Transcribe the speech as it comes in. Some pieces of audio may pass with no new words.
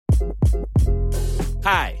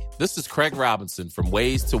Hi, this is Craig Robinson from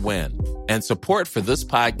Ways to Win, and support for this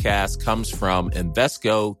podcast comes from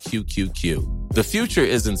Invesco QQQ. The future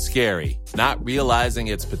isn't scary. Not realizing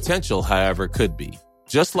its potential, however, could be.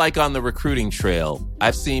 Just like on the recruiting trail,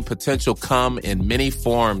 I've seen potential come in many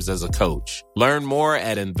forms as a coach. Learn more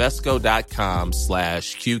at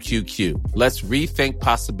Invesco.com/QQQ. Let's rethink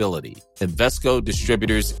possibility. Invesco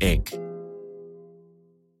Distributors, Inc.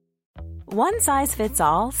 One size fits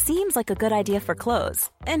all seems like a good idea for clothes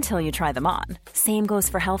until you try them on. Same goes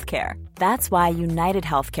for healthcare. That's why United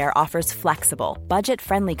Healthcare offers flexible,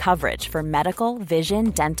 budget-friendly coverage for medical,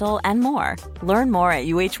 vision, dental, and more. Learn more at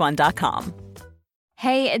UH1.com.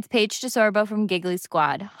 Hey, it's Paige DeSorbo from Giggly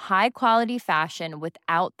Squad. High quality fashion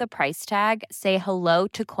without the price tag. Say hello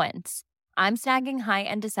to Quince. I'm snagging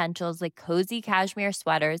high-end essentials like cozy cashmere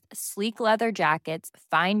sweaters, sleek leather jackets,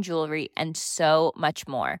 fine jewelry, and so much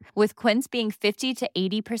more. With Quince being 50 to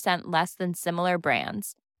 80% less than similar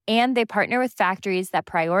brands. And they partner with factories that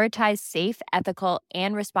prioritize safe, ethical,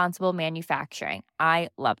 and responsible manufacturing. I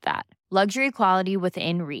love that. Luxury quality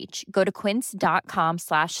within reach. Go to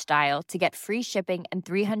quince.com/style to get free shipping and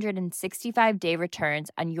 365-day returns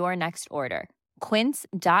on your next order.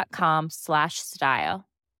 Quince.com/style.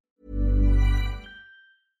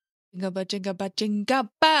 Jingle bell, jingle bell, jingle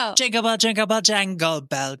bell. Jingle bell, jingle bell, jingle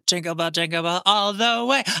bell. Jingle bell, jingle bell, all the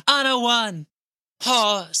way on a one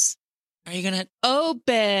horse. Are you gonna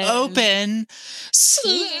open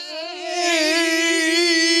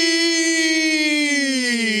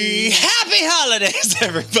sleigh? Happy holidays,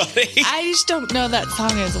 everybody. I just don't know that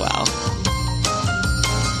song as well.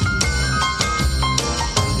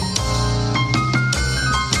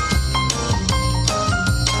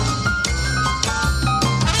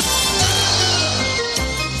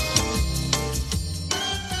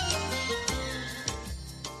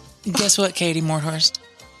 Guess what, Katie Morthorst?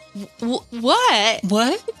 What?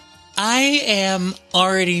 What? I am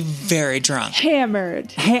already very drunk.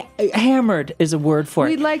 Hammered. Hammered is a word for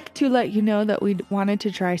We'd it. like to let you know that we wanted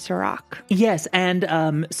to try Ciroc. Yes, and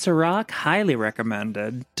Ciroc, highly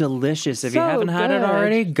recommended. Delicious. If you So haven't had it good.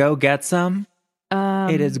 already, go get some.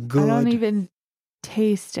 It is good. I don't even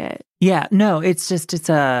taste it. Yeah, no, it's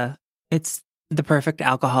the perfect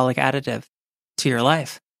alcoholic additive to your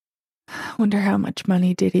life. Wonder how much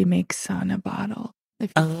money Diddy makes on a bottle.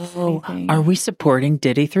 If anything. Are we supporting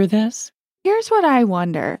Diddy through this? Here's what I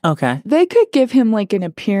wonder. Okay. They could give him like an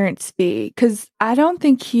appearance fee because I don't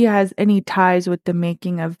think he has any ties with the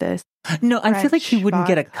making of this. No, I feel like he French wouldn't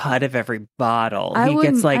get a vodka. cut of every bottle. I He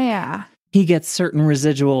wouldn't- gets yeah, he gets certain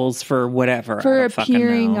residuals for whatever. I for don't fucking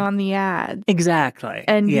appearing know. on the ad Exactly.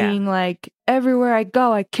 and yeah. being like, everywhere I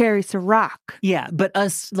go, I carry Ciroc. Yeah, but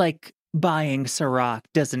us like buying Ciroc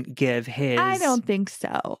doesn't give his I don't think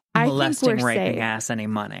so. I think molesting, we're raping safe. ass any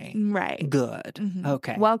money. Right. Good. Mhm.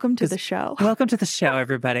 Okay. Welcome to 'Cause- the show. Welcome to the show,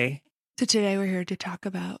 everybody. So today we're here to talk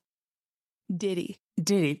about Diddy.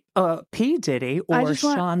 Diddy, P. Diddy I or just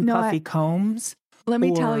want- Sean no, Puffy Combs? Let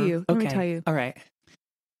me tell Or- you. Let me tell you. All right.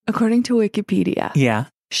 According to Wikipedia, Yeah.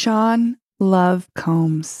 Sean Love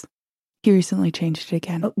Combs. He recently changed it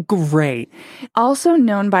again. Oh, great. Also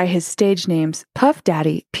known by his stage names Puff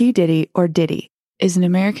Daddy, P. Diddy, or Diddy, is an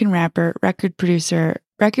American rapper, record producer,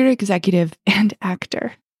 record executive, and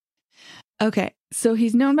actor. Okay, so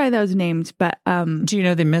he's known by those names, but Do you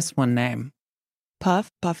know they missed one name?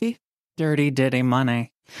 Puffy? Dirty Diddy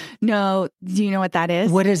Money. No, do you know what that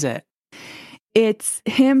is? What is it? It's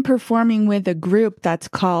him performing with a group that's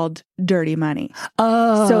called Dirty Money.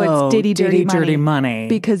 Oh, So it's Diddy Dirty Dirty Money.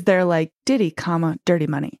 Because they're like Diddy, Dirty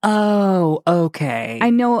Money. Oh, okay. I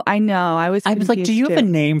know. I was like, do you have a confused too.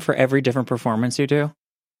 name for every different performance you do?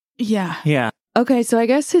 Yeah. Yeah. Okay, so I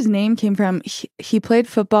guess his name came from he played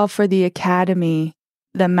football for the academy,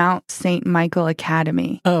 the Mount St. Michael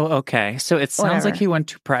Academy. Oh, okay. So it sounds Whatever. like he went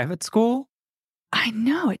to private school. I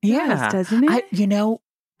know it Yeah. does, doesn't it?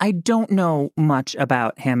 I don't know much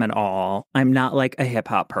about him at all. I'm not like a hip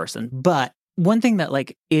hop person, but one thing that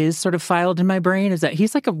like is sort of filed in my brain is that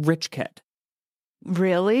he's like a rich kid.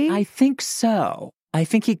 Really? I think so. I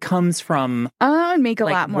think he comes from That would make a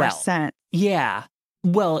like, lot more wealth. sense. yeah.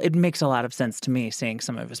 Well, it makes a lot of sense to me seeing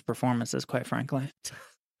some of his performances, quite frankly.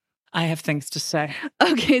 I have things to say.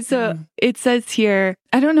 Okay, so it says here,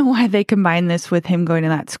 I don't know why they combined this with him going to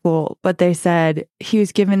that school, but they said he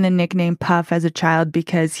was given the nickname Puff as a child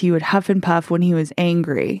because he would huff and puff when he was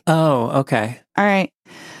angry. Oh, okay. All right.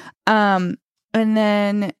 And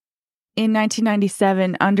then in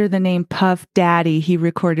 1997, under the name Puff Daddy, he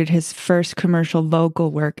recorded his first commercial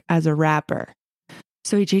vocal work as a rapper.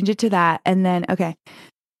 So he changed it to that. And then, okay.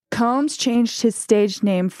 Combs changed his stage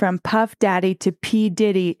name from Puff Daddy to P.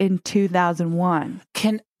 Diddy in 2001.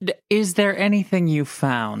 Is there anything you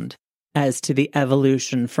found as to the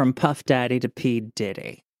evolution from Puff Daddy to P.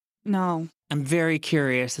 Diddy? No. I'm very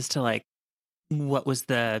curious as to like what was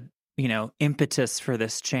the, impetus for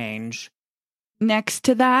this change. Next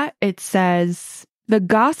to that, it says the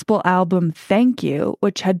gospel album Thank You,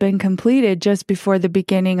 which had been completed just before the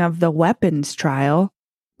beginning of the weapons trial,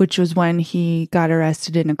 which was when he got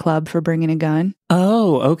arrested in a club for bringing a gun.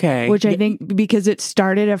 Oh, okay. Which I think because it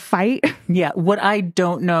started a fight. Yeah. What I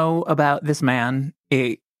don't know about this man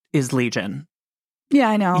is Legion. Yeah,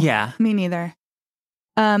 I know. Yeah. Me neither.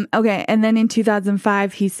 Okay. And then in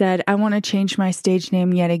 2005, he said, I want to change my stage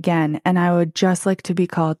name yet again, and I would just like to be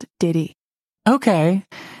called Diddy. Okay.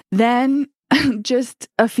 Then just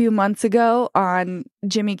a few months ago on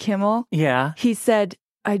Jimmy Kimmel, he said,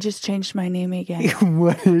 I just changed my name again.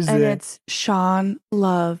 What is it? And it's Sean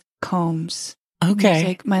Love Combs. Okay. He's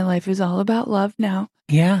like, my life is all about love now.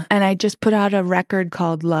 Yeah. And I just put out a record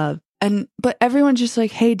called Love. But everyone's just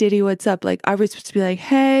like, hey, Diddy, what's up? Like, I was supposed to be like,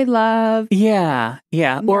 hey, Love. Yeah.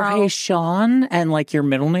 Yeah. No. Or hey, Sean, and like your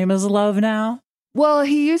middle name is Love now? Well,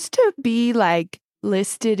 he used to be like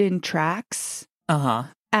listed in tracks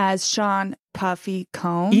as Sean Puffy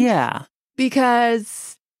Combs. Yeah.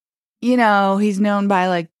 Because, he's known by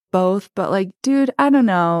like both, but like, dude, I don't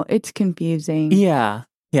know. It's confusing. Yeah.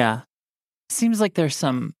 Yeah. Seems like there's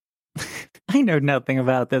some, I know nothing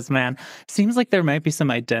about this man. Seems like there might be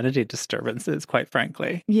some identity disturbances, quite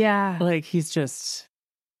frankly. Yeah. Like he's just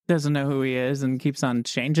doesn't know who he is and keeps on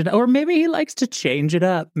changing it. Or maybe he likes to change it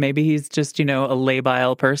up. Maybe he's just, a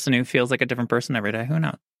labile person who feels like a different person every day. Who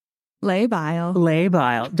knows? Labile.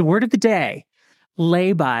 Labile. The word of the day.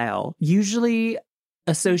 Labile. Usually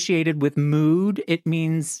associated with mood. It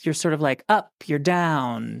means you're sort of like up, you're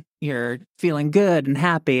down, you're feeling good and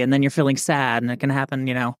happy, and then you're feeling sad, and it can happen,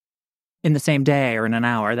 in the same day or in an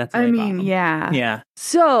hour. That's labile. I mean, yeah. Yeah.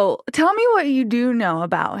 So tell me what you do know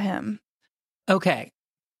about him. Okay.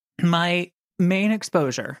 My main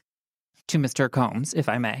exposure to Mr. Combs, if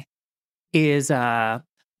I may, is I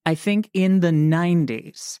think in the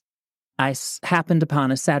 90s, I happened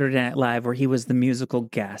upon a Saturday Night Live where he was the musical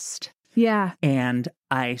guest. Yeah. And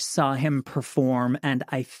I saw him perform, and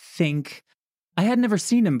I think I had never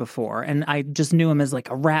seen him before, and I just knew him as like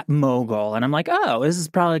a rap mogul. And I'm like, oh, this is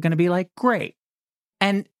probably going to be like great.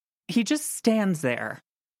 And he just stands there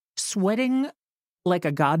sweating like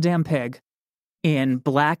a goddamn pig in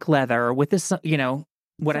black leather with this,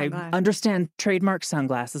 what I understand trademark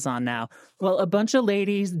sunglasses on now. Well, a bunch of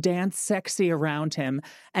ladies dance sexy around him,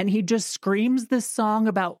 and he just screams this song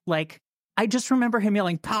about like, I just remember him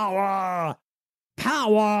yelling, power,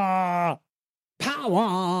 power,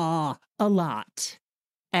 power, a lot.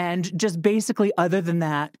 And just basically, other than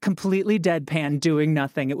that, completely deadpan, doing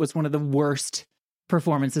nothing. It was one of the worst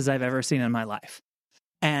performances I've ever seen in my life.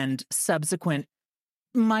 And subsequent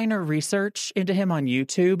minor research into him on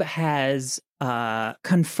YouTube has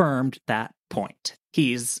confirmed that point.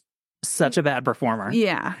 He's such a bad performer.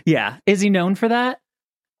 Yeah. Yeah. Is he known for that?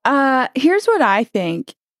 Here's what I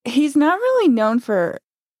think. He's not really known for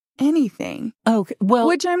anything. Okay. Well,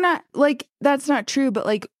 which I'm not like, that's not true, but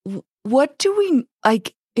like, what do we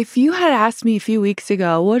like? If you had asked me a few weeks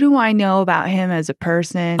ago, what do I know about him as a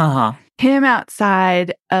person? Him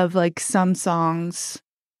outside of like some songs,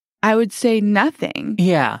 I would say nothing.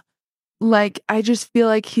 Yeah. Like, I just feel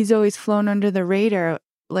like he's always flown under the radar.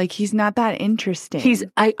 Like, he's not that interesting.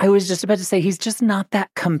 I was just about to say, he's just not that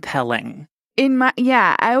compelling.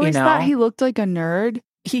 I always thought he looked like a nerd.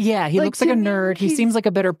 He looks like a nerd. He seems like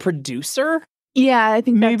a better producer. Yeah, I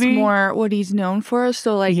think that's more what he's known for.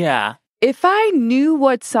 So, like, if I knew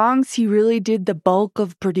what songs he really did the bulk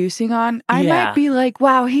of producing on, I might be like,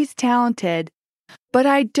 wow, he's talented. But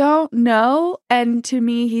I don't know. And to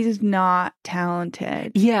me, he's not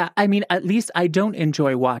talented. Yeah. I mean, at least I don't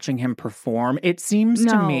enjoy watching him perform. It seems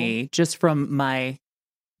to me, just from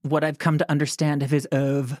what I've come to understand of his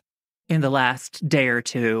oeuvre in the last day or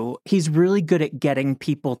two, he's really good at getting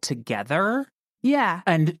people together. Yeah.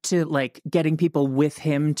 And to like getting people with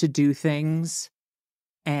him to do things.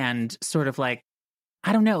 And sort of like,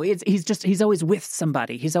 I don't know. He's always with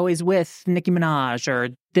somebody. He's always with Nicki Minaj or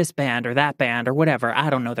this band or that band or whatever. I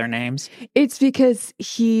don't know their names. It's because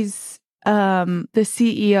he's the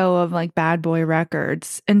CEO of like Bad Boy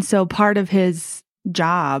Records. And so part of his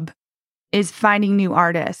job is finding new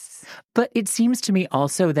artists. But it seems to me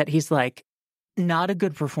also that he's like not a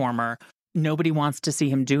good performer. Nobody wants to see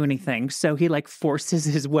him do anything. So he like forces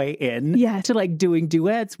his way in to like doing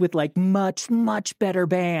duets with like much, much better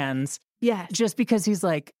bands. Yeah. Just because he's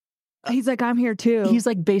like, He's like, I'm here too. He's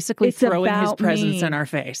like basically It's throwing his about presence me. in our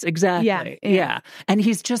face. Exactly. Yeah. And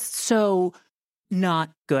he's just so not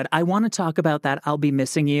good. I want to talk about that. I'll be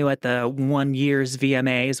missing you at the 1 year's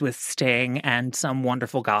VMAs with Sting and some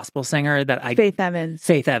wonderful gospel singer that Faith Evans.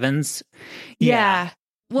 Faith Evans. Yeah.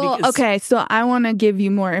 Well, Because- okay. So I want to give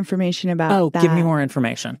you more information about that. give me more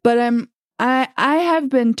information. But I have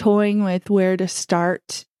been toying with where to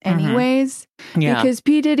start anyways. Yeah. Because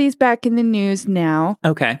P. Diddy's back in the news now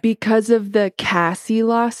Okay. because of the Cassie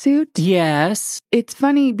lawsuit. Yes. It's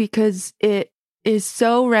funny because it is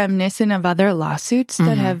so reminiscent of other lawsuits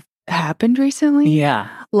that have happened recently. Yeah.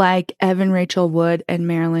 Like Evan Rachel Wood and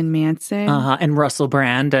Marilyn Manson. And Russell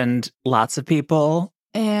Brand and lots of people.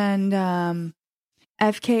 And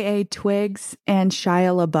FKA Twigs and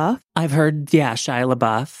Shia LaBeouf. I've heard, Shia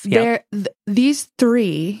LaBeouf. Yep. These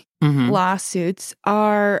three lawsuits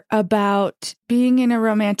are about being in a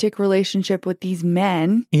romantic relationship with these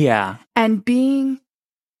men. Yeah. And being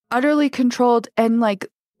utterly controlled and like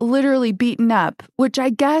literally beaten up, which I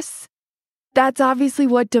guess that's obviously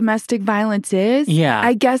what domestic violence is. Yeah.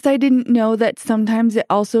 I guess I didn't know that sometimes it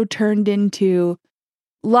also turned into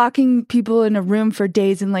locking people in a room for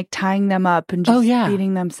days and like tying them up and just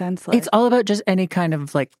beating them senseless. It's all about just any kind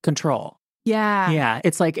of like control. Yeah. Yeah.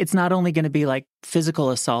 It's like, it's not only going to be like physical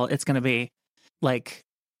assault, it's going to be like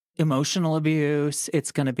emotional abuse.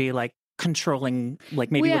 It's going to be like controlling,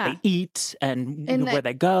 like maybe what they eat and where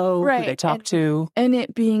they go, who they talk to. And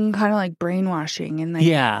it being kind of like brainwashing and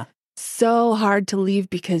like so hard to leave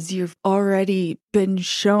because you've already been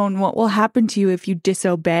shown what will happen to you if you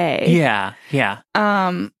disobey. Yeah. Yeah.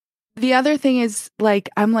 The other thing is like,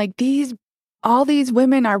 I'm like, all these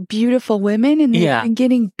women are beautiful women and they've been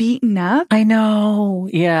getting beaten up. I know.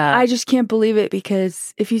 Yeah. I just can't believe it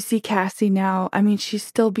because if you see Cassie now, I mean, she's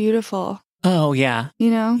still beautiful. Oh, yeah.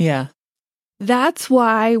 You know? Yeah. That's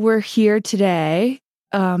why we're here today,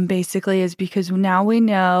 basically, is because now we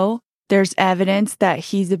know there's evidence that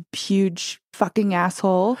he's a huge fucking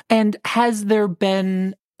asshole. And has there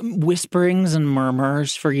been whisperings and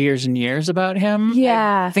murmurs for years and years about him?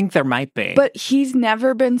 Yeah. I think there might be. But he's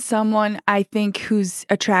never been someone, I think, who's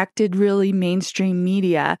attracted really mainstream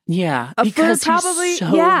media. Yeah. Because probably, he's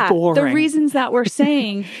so boring. The reasons that we're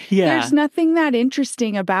saying. There's nothing that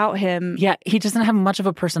interesting about him. Yeah. He doesn't have much of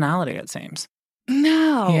a personality, it seems.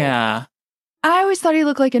 No. Yeah. I always thought he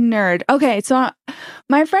looked like a nerd. Okay, so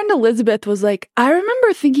my friend Elizabeth was like, I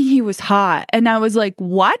remember thinking he was hot. And I was like,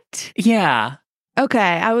 what? Yeah. Okay,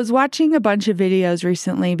 I was watching a bunch of videos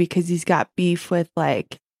recently because he's got beef with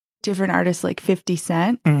like different artists like 50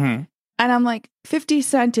 Cent. Mm-hmm. And I'm like, 50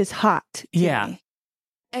 Cent is hot. Yeah. Me.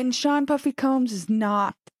 And Sean Puffy Combs is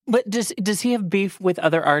not. But does he have beef with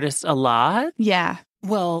other artists a lot? Yeah.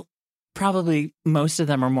 Well, probably most of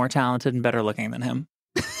them are more talented and better looking than him.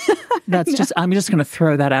 That's just, I'm just going to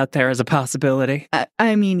throw that out there as a possibility.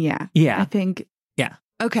 I mean, yeah. Yeah. I think. Yeah.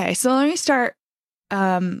 Okay, so let me start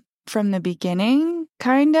from the beginning,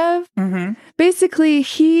 kind of. Mm-hmm. Basically,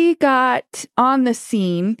 he got on the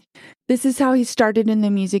scene. This is how he started in the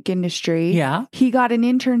music industry. Yeah. He got an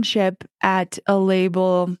internship at a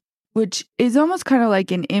label, which is almost kind of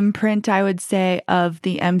like an imprint, I would say, of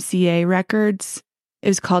the MCA records. It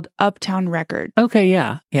was called Uptown Records. Okay,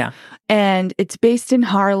 yeah, yeah. And it's based in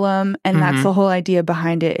Harlem, and that's the whole idea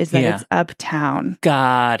behind it, is that it's uptown.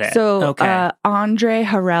 Got it. So Andre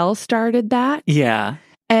Harrell started that. Yeah.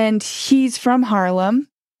 And he's from Harlem.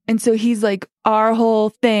 And so he's like, our whole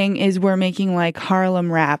thing is we're making like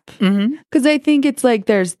Harlem rap. Because I think it's like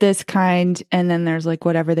there's this kind, and then there's like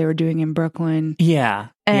whatever they were doing in Brooklyn. Yeah.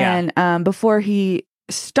 And before he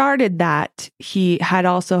started that, he had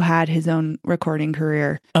also had his own recording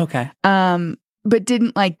career. Okay. But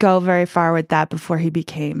didn't like go very far with that before he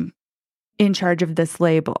became in charge of this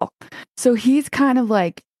label. So he's kind of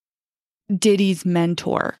like Diddy's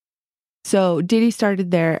mentor. So Diddy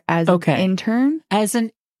started there as an intern. As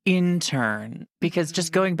an intern, because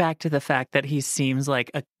just going back to the fact that he seems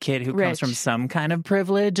like a kid who comes from some kind of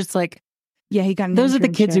privilege, it's like, yeah, he got an those internship. are the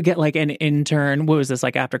kids who get like an intern. What was this,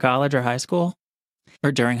 like after college or high school?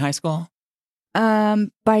 Or during high school? By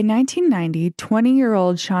 1990,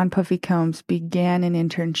 20-year-old Sean Puffy Combs began an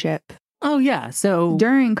internship. Oh, yeah. So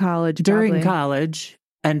during college. During college.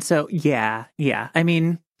 And so, yeah. I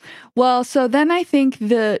mean. Well, so then I think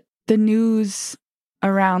the news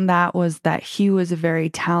around that was that he was a very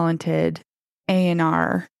talented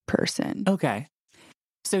A&R person. Okay.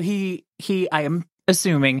 So he I am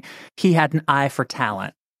assuming he had an eye for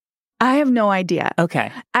talent. I have no idea.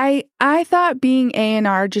 Okay. I thought being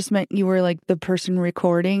A&R just meant you were like the person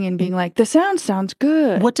recording and being like, the sound sounds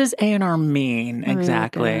good. What does A&R mean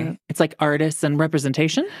exactly? It's like artists and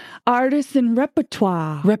representation? Artists and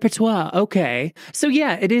repertoire. Repertoire. Okay. So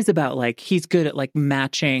yeah, it is about like he's good at like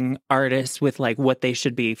matching artists with like what they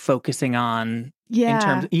should be focusing on.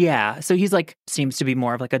 Yeah. So he's like seems to be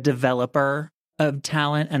more of like a developer of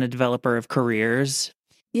talent and a developer of careers.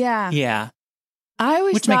 Yeah. Yeah. I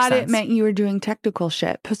always Which makes thought it sense. meant you were doing technical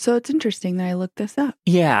shit. So it's interesting that I looked this up.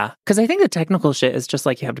 Yeah. Because I think the technical shit is just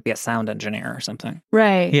like you have to be a sound engineer or something.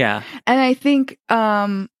 Right. Yeah. And I think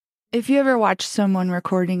if you ever watch someone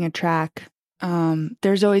recording a track,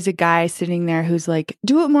 there's always a guy sitting there who's like,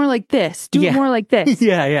 do it more like this. Do it more like this.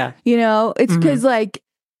 Yeah. You know, it's because like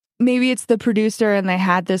maybe it's the producer and they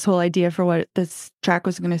had this whole idea for what this track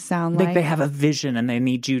was going to sound like. Like they have a vision and they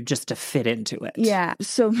need you just to fit into it. Yeah.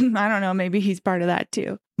 So I don't know. Maybe he's part of that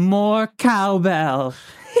too. More cowbell.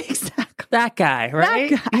 Exactly. That guy,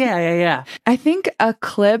 right? That guy. Yeah. I think a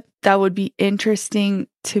clip that would be interesting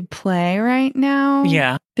to play right now.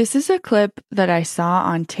 Yeah. This is a clip that I saw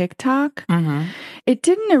on TikTok. Mm-hmm. It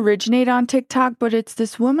didn't originate on TikTok, but it's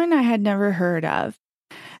this woman I had never heard of.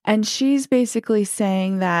 And she's basically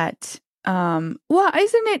saying that, well,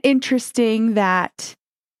 isn't it interesting that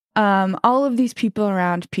all of these people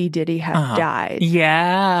around P. Diddy have died?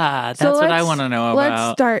 Yeah, that's what I want to know about.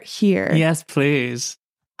 Let's start here. Yes, please.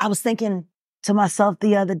 I was thinking to myself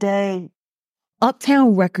the other day,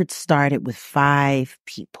 Uptown Records started with 5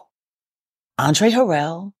 people. Andre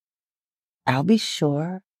Harrell, I'll Be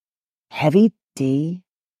Sure, Heavy D,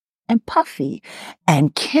 and Puffy.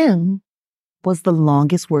 And Kim was the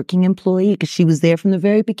longest working employee because she was there from the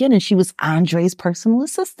very beginning. She was Andre's personal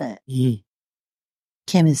assistant.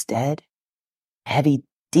 Kim is dead. Heavy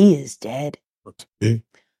D is dead. Okay.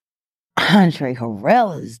 Andre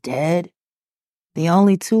Harrell is dead. The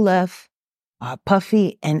only 2 left are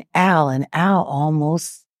Puffy and Al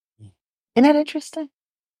almost. Isn't that interesting?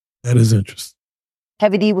 That is interesting.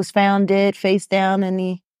 Heavy D was found dead, face down in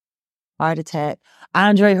the heart attack.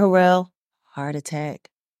 Andre Harrell, heart attack.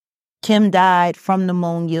 Kim died from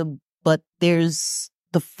pneumonia, but there's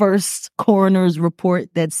the first coroner's report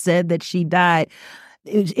that said that she died.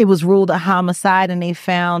 It was ruled a homicide, and they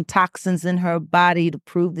found toxins in her body to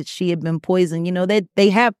prove that she had been poisoned. You know, they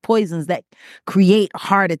have poisons that create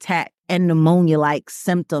heart attack and pneumonia-like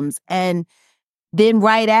symptoms. And then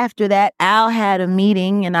right after that, Al had a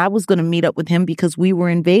meeting, and I was going to meet up with him because we were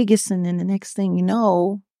in Vegas. And then the next thing you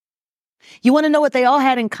know, you want to know what they all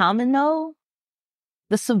had in common, though?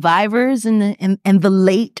 The survivors and the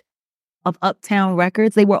late of Uptown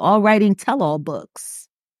Records, they were all writing tell-all books.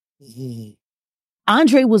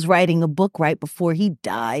 Andre was writing a book right before he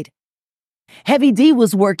died. Heavy D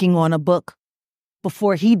was working on a book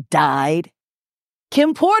before he died.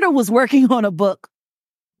 Kim Porter was working on a book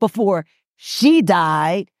before she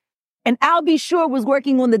died. And I'll Be Sure was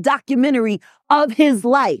working on the documentary of his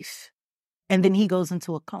life. And then he goes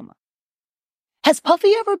into a coma. Has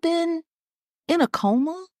Puffy ever been in a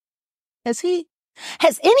coma? Has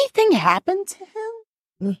anything happened to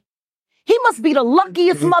him? He must be the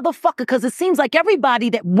luckiest motherfucker because it seems like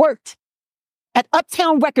everybody that worked at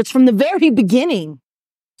Uptown Records from the very beginning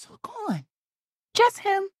is gone. Just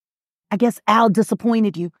him. I guess Al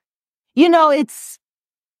disappointed you. You know,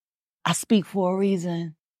 I speak for a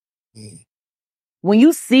reason. When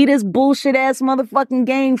you see this bullshit ass motherfucking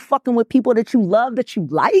gang fucking with people that you love, that you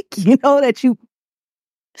like, you know,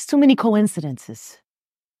 there's too many coincidences.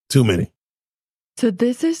 Too many. So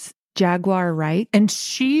this is Jaguar Wright. And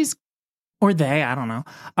she's, or they, I don't know,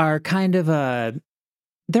 are kind of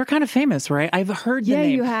they're kind of famous, right? I've heard the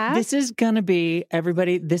name. You have? This is going to be,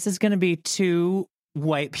 everybody, this is going to be 2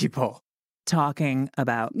 white people talking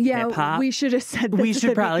about hip-hop. We should have said this We at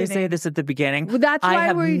should the probably beginning. say this at the beginning. Well, that's why I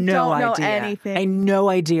have we no don't know idea. anything. I have no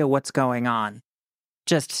idea what's going on.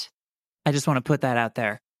 I just want to put that out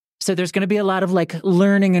there. So there's going to be a lot of like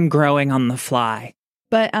learning and growing on the fly.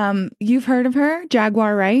 But you've heard of her,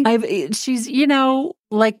 Jaguar Wright? She's, you know,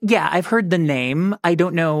 like, yeah, I've heard the name. I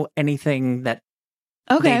don't know anything that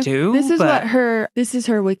they do. This is this is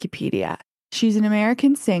her Wikipedia. She's an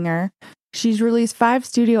American singer. She's released 5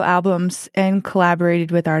 studio albums and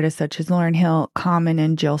collaborated with artists such as Lauryn Hill, Common,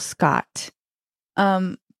 and Jill Scott.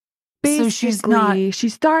 Basically, she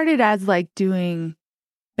started as like doing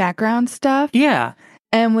background stuff. Yeah.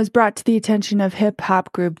 And was brought to the attention of hip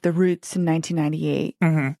hop group The Roots in 1998.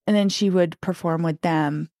 Mm-hmm. And then she would perform with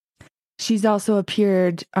them. She's also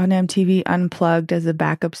appeared on MTV Unplugged as a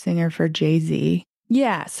backup singer for Jay-Z.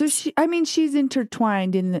 Yeah. So she's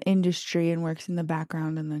intertwined in the industry and works in the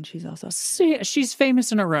background, and then she's also She's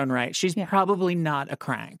famous in her own right. She's probably not a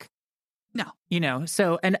crank. No.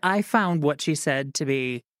 So, and I found what she said to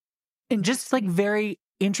be just like very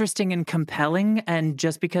interesting and compelling. And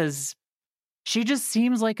just because she just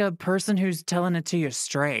seems like a person who's telling it to you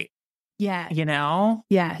straight. Yeah.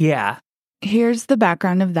 Yeah. Yeah. Here's the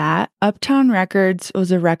background of that. Uptown Records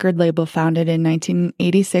was a record label founded in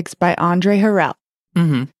 1986 by Andre Harrell.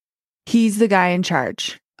 Mm-hmm. He's the guy in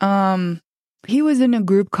charge. He was in a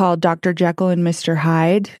group called Dr. Jekyll and Mr.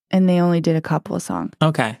 Hyde, and they only did a couple of songs.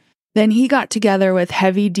 Okay. Then he got together with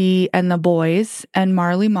Heavy D and the Boys and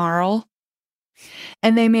Marley Marl,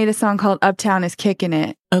 and they made a song called Uptown is Kickin'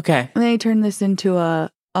 It. Okay. And they turned this into a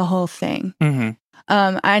whole thing. Mm-hmm.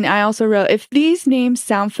 And I also wrote, if these names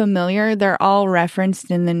sound familiar, they're all referenced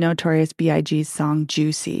in the Notorious B.I.G.'s song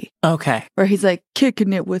Juicy. Okay. Where he's like,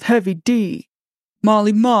 kicking it with Heavy D,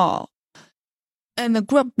 Molly Mall, and the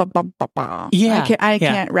Yeah. I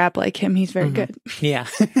can't rap like him. He's very good. Yeah.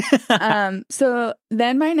 So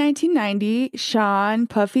then by 1990, Sean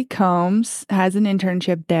Puffy Combs has an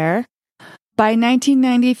internship there. By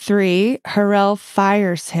 1993, Harrell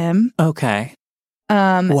fires him. Okay.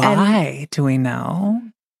 Why? Do we know?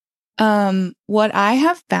 What I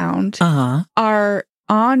have found are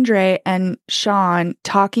Andre and Sean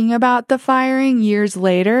talking about the firing years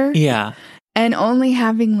later. Yeah. And only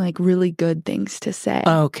having like really good things to say.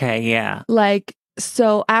 Okay, yeah. Like,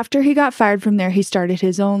 so after he got fired from there, he started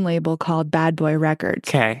his own label called Bad Boy Records.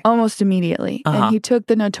 Okay. Almost immediately. And he took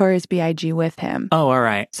the Notorious B.I.G. with him. Oh, all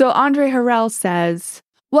right. So Andre Harrell says,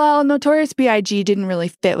 well, Notorious B.I.G. didn't really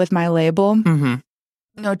fit with my label. Mm-hmm.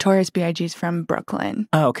 Notorious B.I.G.'s from Brooklyn.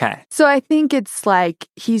 Okay. So I think it's like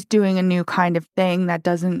he's doing a new kind of thing that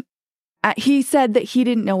doesn't. He said that he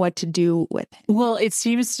didn't know what to do with it. Well, it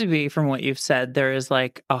seems to be, from what you've said, there is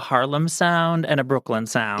like a Harlem sound and a Brooklyn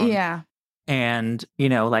sound. Yeah. And,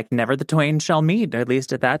 like never the twain shall meet, at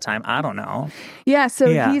least at that time. I don't know. Yeah.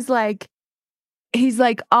 So he's like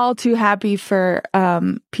all too happy for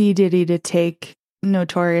P. Diddy to take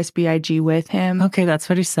Notorious B.I.G. with him. Okay, that's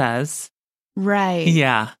what he says. Right.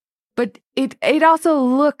 Yeah. But it also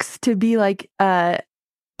looks to be like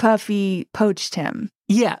Puffy poached him.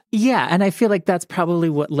 Yeah. Yeah. And I feel like that's probably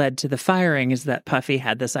what led to the firing, is that Puffy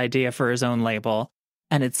had this idea for his own label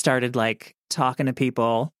and it started like talking to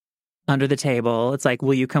people under the table. It's like,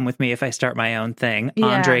 will you come with me if I start my own thing? Yeah.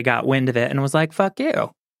 Andre got wind of it and was like, fuck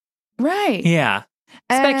you. Right. Yeah.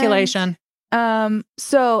 Speculation.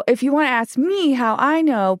 So if you want to ask me how I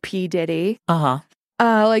know P. Diddy,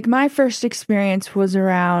 like my first experience was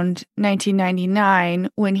around 1999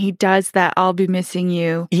 when he does that "I'll Be Missing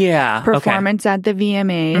You" performance at the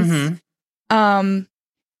VMAs. Mm-hmm.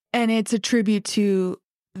 And it's a tribute to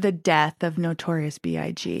the death of Notorious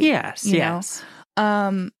B.I.G. Yes, yes.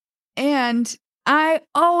 And I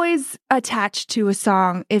always attach to a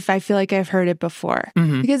song if I feel like I've heard it before.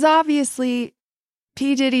 Mm-hmm. Because obviously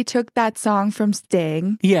P. Diddy took that song from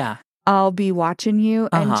Sting. Yeah. I'll Be Watching You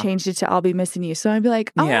and changed it to I'll Be Missing You. So I'd be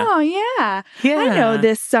like, oh, yeah. I know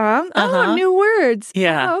this song. Oh, new words.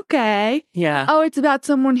 Yeah. Oh, okay. Yeah. Oh, it's about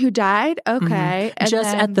someone who died. Okay. Mm-hmm.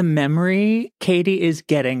 Just at the memory, Katie is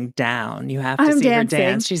getting down. You have to see her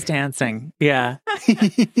dance. She's dancing. Yeah.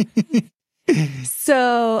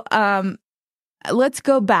 So let's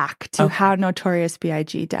go back to how Notorious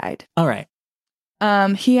B.I.G. died. All right.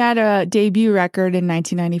 He had a debut record in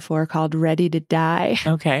 1994 called Ready to Die.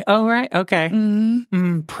 Okay. Oh, right. Okay.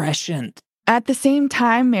 Prescient. At the same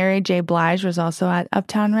time, Mary J. Blige was also at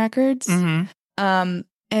Uptown Records. Mm-hmm.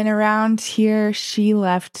 And around here, she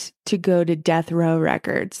left to go to Death Row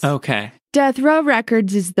Records. Okay. Death Row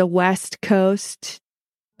Records is the West Coast.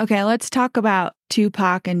 Okay, let's talk about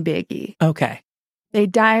Tupac and Biggie. Okay. They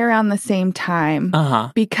die around the same time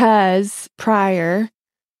because prior,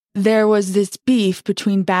 there was this beef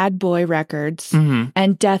between Bad Boy Records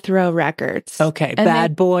and Death Row Records. Okay, and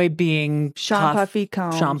Bad Boy being Sean Puffy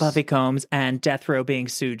Combs, and Death Row being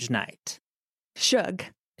Suge Knight. Suge.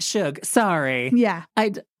 Sorry. Yeah.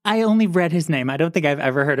 I only read his name. I don't think I've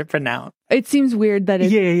ever heard it pronounced. It seems weird that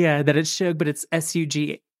it's... Yeah, that it's Suge, but it's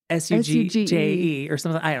S-U-G-J-E or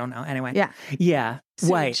something. I don't know. Anyway. Yeah. Suge.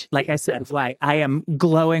 White. Like I said, white. I am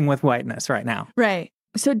glowing with whiteness right now. Right.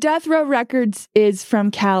 So Death Row Records is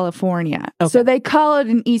from California. Okay. So they call it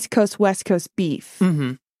an East Coast, West Coast beef.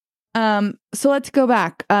 Mm-hmm. So let's go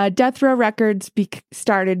back. Death Row Records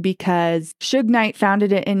started because Suge Knight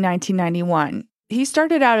founded it in 1991. He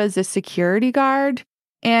started out as a security guard,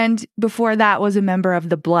 and before that was a member of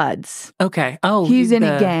the Bloods. Okay. Oh, he's in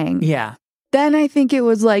a gang. Yeah. Then I think it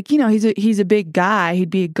was like, he's a big guy. He'd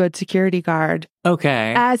be a good security guard.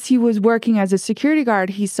 Okay. As he was working as a security guard,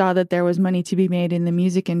 he saw that there was money to be made in the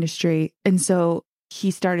music industry. And so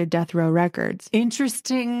he started Death Row Records.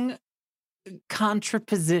 Interesting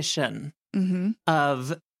contraposition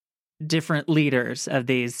of different leaders of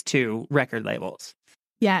these two record labels.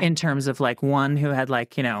 Yeah. In terms of like one who had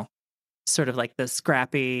like, sort of like the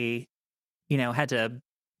scrappy, had to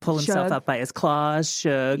pull himself Suge. up by his claws,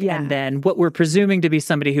 Suge. Yeah. And then what we're presuming to be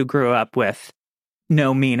somebody who grew up with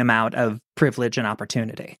no mean amount of privilege and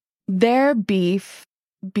opportunity. Their beef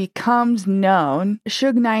becomes known.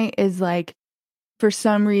 Suge Knight is like, for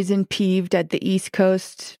some reason, peeved at the East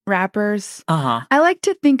Coast rappers. Uh-huh. I like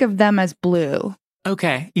to think of them as blue.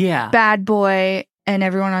 Okay. Yeah. Bad Boy and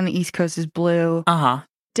everyone on the East Coast is blue. Uh-huh.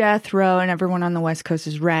 Death Row and everyone on the West Coast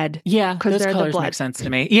is red. Yeah, because those they're the colors blood. make sense to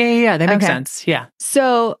me. Yeah, they make Okay. sense. Yeah.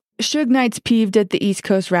 So Suge Knight's peeved at the East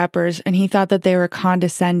Coast rappers, and he thought that they were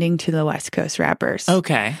condescending to the West Coast rappers.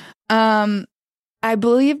 Okay. I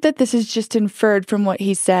believe that this is just inferred from what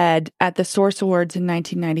he said at the Source Awards in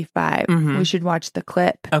 1995. Mhm. We should watch the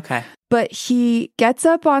clip. Okay. But he gets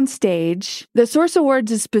up on stage. The Source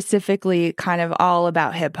Awards is specifically kind of all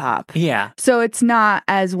about hip hop. Yeah. So it's not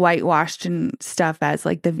as whitewashed and stuff as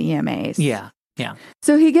like the VMAs. Yeah.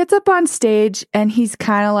 So he gets up on stage and he's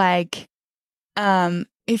kind of like,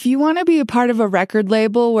 if you want to be a part of a record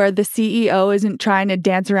label where the CEO isn't trying to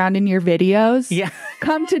dance around in your videos,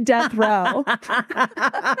 come to Death Row.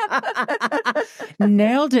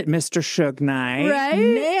 Nailed it, Mr. Suge Knight. Right?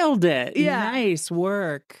 Nailed it. Yeah. Nice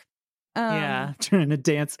work. Trying to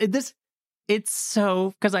dance. It's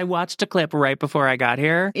so, because I watched a clip right before I got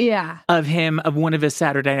here. Yeah. Of one of his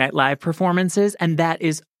Saturday Night Live performances, and that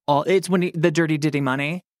is all. It's when the Dirty Diddy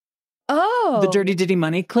Money. Oh. The Dirty Diddy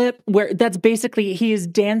Money clip, where that's basically he is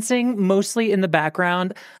dancing mostly in the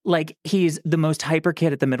background, like he's the most hyper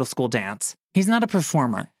kid at the middle school dance. He's not a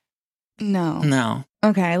performer. No.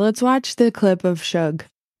 Okay, let's watch the clip of Suge.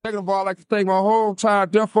 Second of all, I'd like to thank my whole entire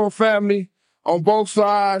Death Row family on both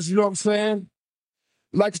sides, you know what I'm saying?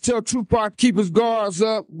 I'd like to tell Tupac, keep his guards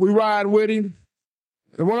up. We ride with him.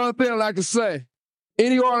 And one other thing I'd like to say,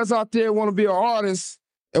 any artists out there want to be an artist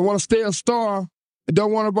and want to stay a star and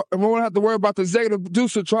don't want to have to worry about the executive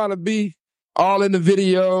producer trying to be all in the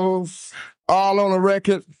videos, all on the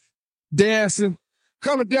record, dancing,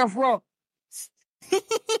 come to Death Row.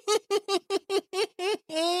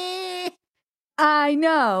 I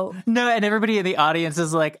know. No, and everybody in the audience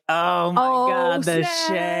is like, oh my God, the snap.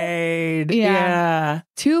 shade. Yeah.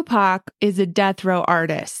 Tupac is a Death Row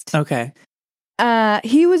artist. Okay.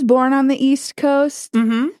 He was born on the East Coast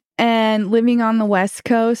and living on the West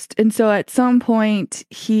Coast. And so at some point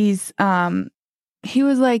he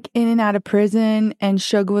was like in and out of prison, and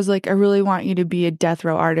Suge was like, I really want you to be a Death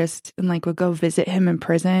Row artist, and like would go visit him in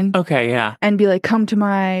prison. Okay, yeah. And be like, come to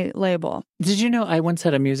my label. Did you know I once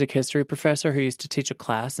had a music history professor who used to teach a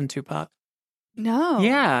class in Tupac? No.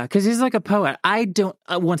 Yeah, because he's like a poet. I don't,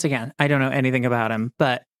 once again, I don't know anything about him,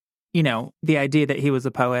 but, the idea that he was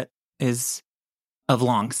a poet is of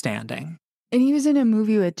long standing. And he was in a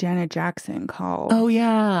movie with Janet Jackson called... Oh,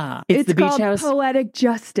 yeah. It's the called Beach House. Poetic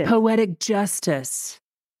Justice. Poetic Justice.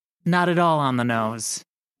 Not at all on the nose.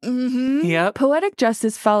 Mm-hmm. Yep. Poetic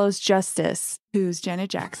Justice follows Justice, who's Janet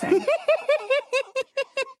Jackson.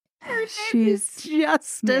 She's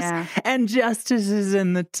Justice, and Justice is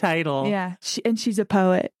in the title. Yeah, and she's a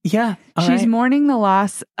poet. Yeah. She's mourning the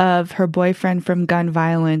loss of her boyfriend from gun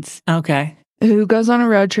violence. Okay. Who goes on a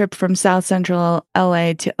road trip from South Central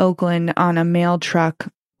LA to Oakland on a mail truck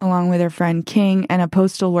along with her friend King and a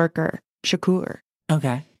postal worker, Shakur.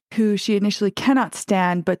 Okay. Who she initially cannot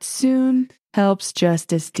stand, but soon helps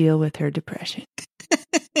Justice deal with her depression.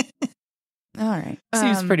 All right.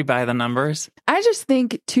 Seems pretty by the numbers. I just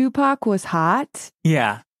think Tupac was hot.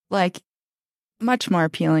 Yeah. Like, much more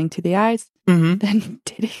appealing to the eyes than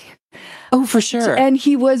Diddy. Oh, for sure. And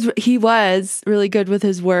he was really good with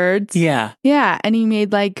his words. Yeah. Yeah, and he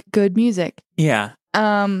made like good music. Yeah.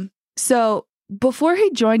 So before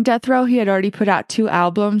he joined Death Row, he had already put out 2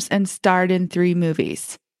 albums and starred in 3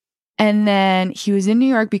 movies. And then he was in New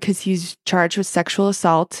York because he's charged with sexual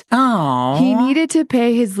assault. Oh. He needed to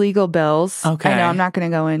pay his legal bills. Okay. I know, I'm not going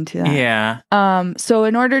to go into that. Yeah. So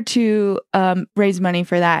in order to raise money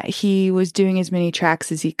for that, he was doing as many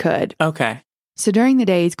tracks as he could. Okay. So during the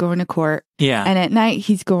day, he's going to court. Yeah. And at night,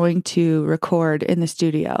 he's going to record in the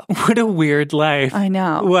studio. What a weird life. I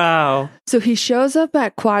know. Wow. So he shows up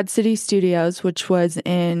at Quad City Studios, which was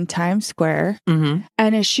in Times Square, and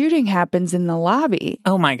a shooting happens in the lobby.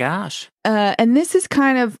 Oh my gosh. And this is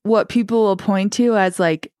kind of what people will point to as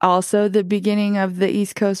like also the beginning of the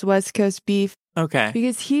East Coast, West Coast beef. Okay.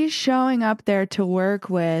 Because he's showing up there to work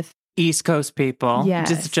with East Coast people.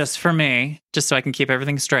 Yes. Just for me, just so I can keep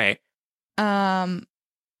everything straight.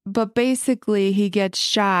 But basically he gets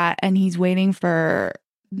shot and he's waiting for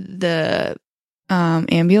the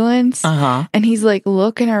ambulance. And he's like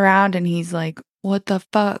looking around and he's like, what the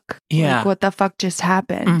fuck? Yeah. Like, what the fuck just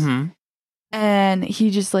happened? And he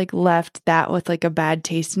just like left that with like a bad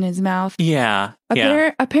taste in his mouth. Yeah.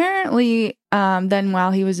 Apparently, then while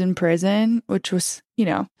he was in prison, which was,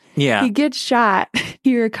 he gets shot,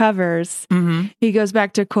 he recovers, he goes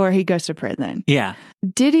back to court, he goes to prison. Yeah.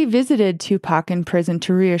 Diddy visited Tupac in prison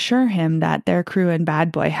to reassure him that their crew and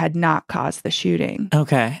Bad Boy had not caused the shooting.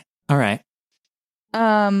 Okay. All right.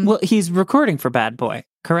 Well, he's recording for Bad Boy,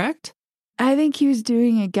 correct? I think he was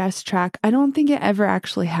doing a guest track. I don't think it ever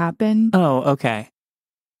actually happened. Oh, okay.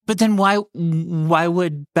 But then why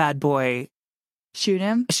would Bad Boy shoot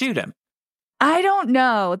him? I don't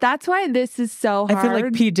know. That's why this is so hard. I feel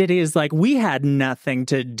like P. Diddy is like, we had nothing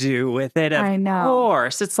to do with it. I know. Of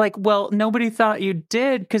course. It's like, well, nobody thought you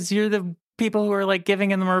did because you're the people who are like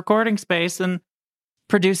giving him the recording space and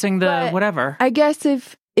producing the whatever. I guess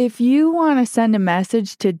if you want to send a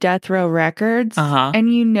message to Death Row Records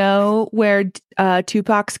and you know where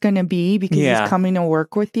Tupac's going to be because he's coming to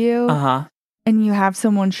work with you and you have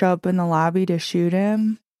someone show up in the lobby to shoot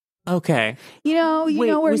him. Okay. You know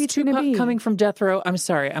where he's going to be. Coming from Death Row? I'm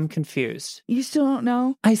sorry, I'm confused. You still don't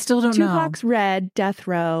know? I still don't know. Tupac's Red, Death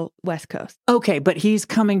Row, West Coast. Okay, but he's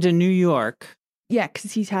coming to New York. Yeah,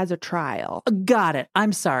 because he has a trial. Got it.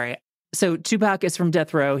 I'm sorry. So Tupac is from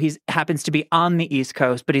Death Row. He happens to be on the East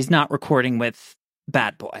Coast, but he's not recording with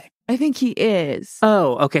Bad Boy. I think he is.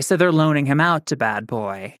 Oh, okay. So they're loaning him out to Bad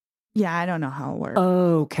Boy. Yeah, I don't know how it works.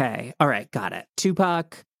 Okay. All right. Got it.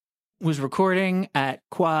 Tupac was recording at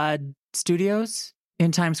Quad Studios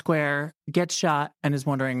in Times Square, gets shot, and is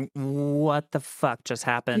wondering what the fuck just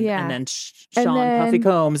happened. Yeah. And then Sean Puffy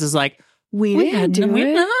Combs is like, we didn't do it. We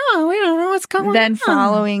don't know what's going on. Then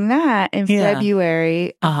following that, in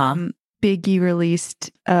February, Biggie released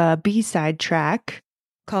a B-side track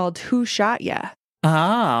called Who Shot Ya?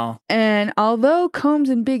 Oh. And although Combs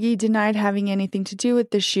and Biggie denied having anything to do with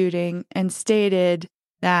the shooting and stated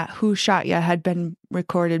that Who Shot Ya had been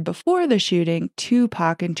recorded before the shooting,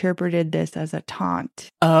 Tupac interpreted this as a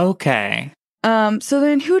taunt. Okay. So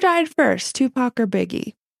then who died first, Tupac or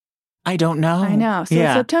Biggie? I don't know. I know. So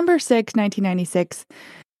September 6, 1996,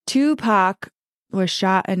 Tupac was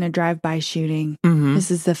shot in a drive-by shooting.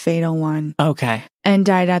 This is the fatal one. Okay. And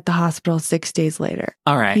died at the hospital 6 days later.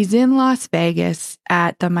 All right. He's in Las Vegas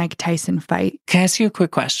at the Mike Tyson fight. Can I ask you a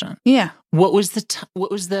quick question? Yeah. What was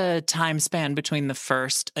the time span between the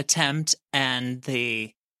first attempt and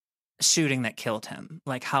the shooting that killed him?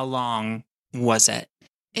 Like, how long was it?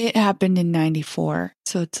 It happened in 94,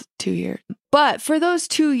 so it's 2 years. But for those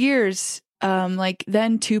 2 years,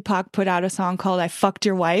 then Tupac put out a song called I Fucked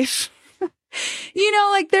Your Wife.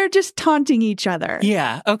 They're just taunting each other.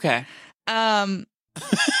 Yeah, okay. So I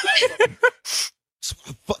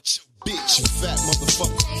fucked your bitch, you fat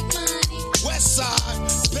motherfucker. West side,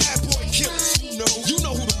 bad boy killers. You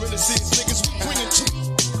know who the realest is, niggas. We bring it to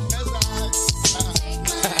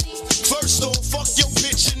First off, fuck your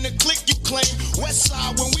bitch in the clique you claim. West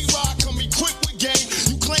side, when we ride, come equipped with game.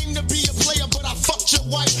 You claim to be a player, but I fucked your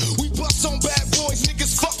wife. We bust on bad boys,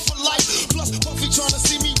 niggas fuck for life. Plus, Puffy trying to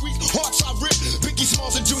see me weak, hearts I rip. Biggie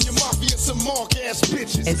Smalls and Junior Mafia, some mark ass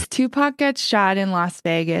bitches. As Tupac gets shot in Las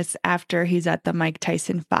Vegas after he's at the Mike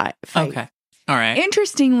Tyson fight. Okay. All right.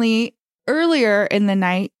 Interestingly, earlier in the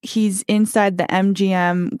night, he's inside the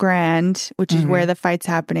MGM Grand, which is where the fight's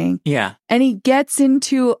happening. Yeah. And he gets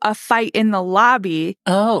into a fight in the lobby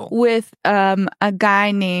with a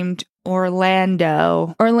guy named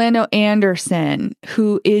Orlando Anderson,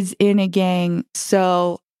 who is in a gang.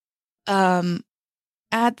 So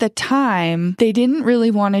at the time, they didn't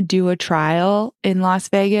really want to do a trial in Las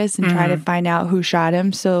Vegas and try to find out who shot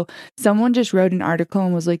him. So someone just wrote an article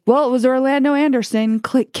and was like, well, it was Orlando Anderson,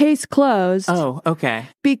 case closed. Oh, okay.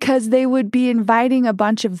 Because they would be inviting a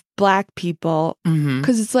bunch of black people.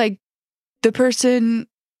 Because it's like the person,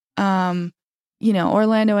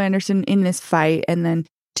 Orlando Anderson in this fight, and then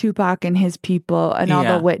Tupac and his people and all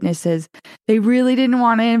the witnesses. They really didn't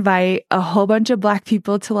want to invite a whole bunch of black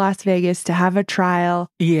people to Las Vegas to have a trial.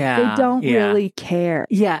 Yeah. They don't really care.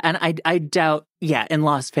 Yeah, and I doubt, in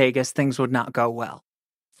Las Vegas, things would not go well.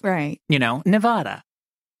 Right. You know, Nevada.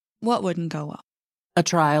 What wouldn't go well? A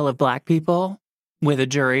trial of black people with a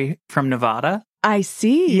jury from Nevada. I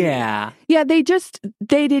see. Yeah. Yeah, they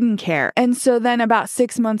didn't care. And so then about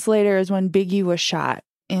 6 months later is when Biggie was shot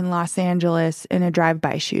in Los Angeles in a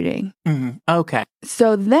drive-by shooting. Mm-hmm. Okay.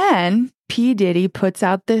 So then P. Diddy puts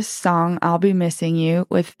out this song, I'll Be Missing You,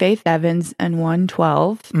 with Faith Evans and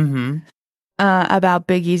 112 about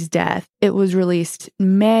Biggie's death. It was released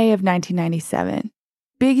May of 1997.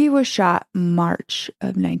 Biggie was shot March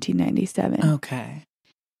of 1997. Okay.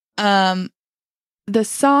 The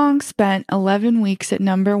song spent 11 weeks at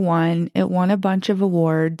 #1. It won a bunch of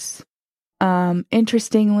awards.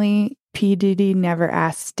 Interestingly, P. Diddy never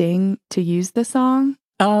asked Sting to use the song.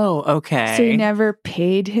 Oh, okay. So he never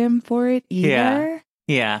paid him for it either.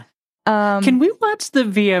 Yeah. Can we watch the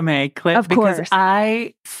VMA clip? Of course. Because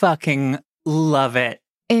I fucking love it.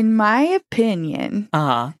 In my opinion,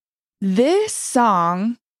 this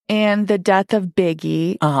song and the death of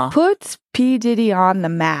Biggie puts P. Diddy on the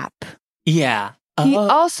map. Yeah. He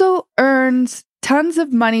also earns tons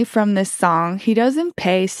of money from this song. He doesn't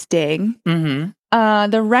pay Sting.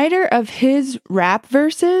 The writer of his rap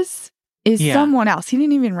verses is someone else. He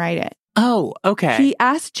didn't even write it. Oh, okay. He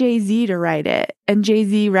asked Jay-Z to write it, and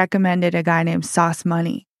Jay-Z recommended a guy named Sauce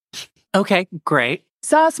Money. Okay, great.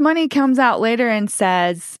 Sauce Money comes out later and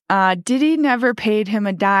says, Diddy never paid him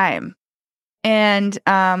a dime. And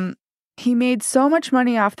he made so much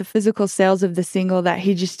money off the physical sales of the single that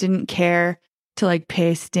he just didn't care to like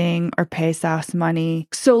pay Sting or pay Sauce Money.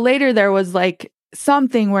 So later there was like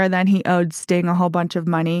something where then he owed Sting a whole bunch of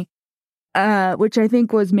money, which I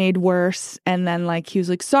think was made worse. And then like he was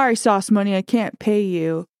like, sorry, Sauce Money, I can't pay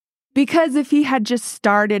you. Because if he had just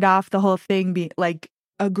started off the whole thing like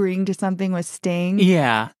agreeing to something with Sting,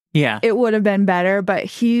 it would have been better. But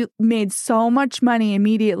he made so much money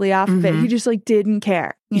immediately off of it. He just like didn't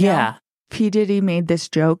care. You know? P. Diddy made this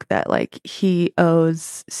joke that like he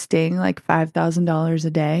owes Sting like $5,000 a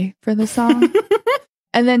day for the song.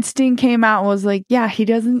 And then Sting came out and was like, yeah, he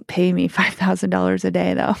doesn't pay me $5,000 a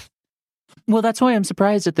day though. Well, that's why I'm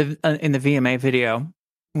surprised at the in the VMA video,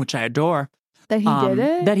 which I adore. That he did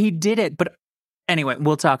it? That he did it. But anyway,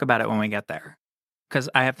 we'll talk about it when we get there. Because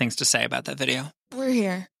I have things to say about that video. We're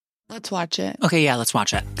here. Let's watch it. Okay, yeah, let's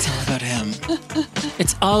watch it. It's all about him.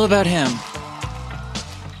 It's all about him.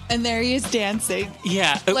 And there he is dancing.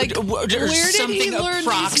 Yeah. Like, there's something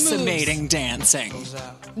approximating dancing.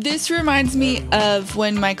 This reminds me of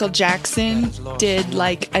when Michael Jackson did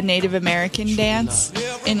like a Native American dance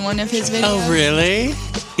in one of his videos. Oh, really?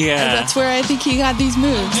 Yeah. And that's where I think he got these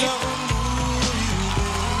moves.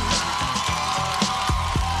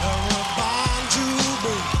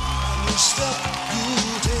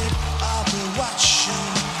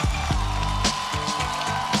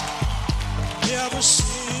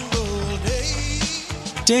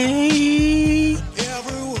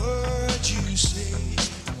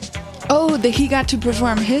 Oh, he got to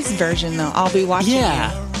perform his version though. I'll be watching.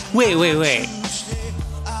 Yeah. Wait.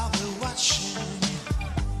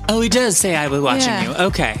 Oh, he does say I will be watching you.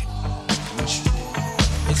 Okay.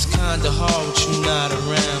 It's kinda hard with you not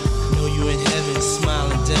around. Know you in heaven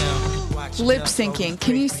smiling down. Lip syncing.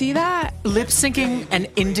 Can you see that? Lip syncing and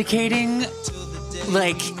indicating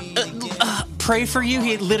like pray for you.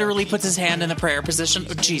 He literally puts his hand in the prayer position.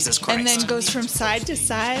 Oh, Jesus Christ. And then goes from side to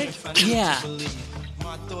side. Yeah.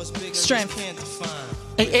 Strength.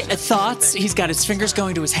 Thoughts. He's got his fingers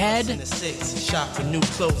going to his head. Shop for new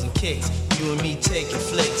clothes and kicks. You and me taking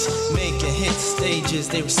flicks, making hit stages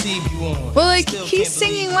they receive you on. Well, like he's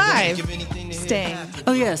singing live. Sting.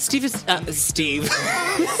 Oh yeah, Steve is Steve.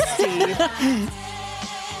 Steve.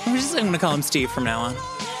 I'm gonna call him Steve from now on.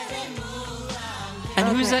 And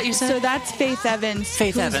who's that you said? So that's Faith Evans.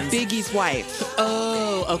 Faith Evans. Biggie's wife.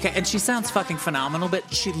 Oh, okay. And she sounds fucking phenomenal,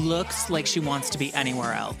 but she looks like she wants to be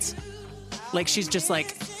anywhere else. Like she's just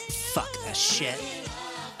like, fuck this shit.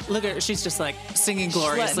 Look at her. She's just like singing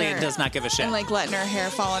gloriously and does not give a shit. And like letting her hair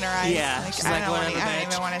fall in her eyes. Yeah. Like, She's like, whatever, I don't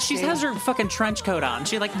even want to She has her fucking trench coat on.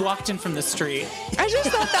 She like walked in from the street. I just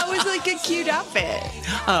thought that was like a cute outfit.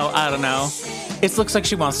 Oh, I don't know. It looks like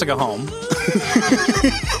she wants to go home.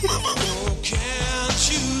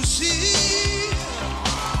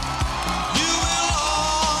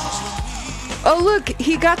 Oh, look,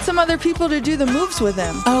 he got some other people to do the moves with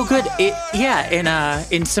him. Oh, good.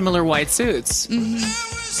 In similar white suits. Mm-hmm.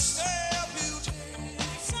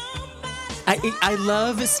 I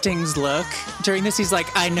love Sting's look. During this, he's like,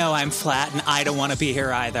 I know I'm flat and I don't want to be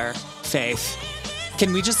here either. Faith,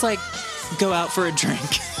 can we just, like, go out for a drink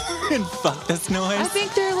and fuck this noise? I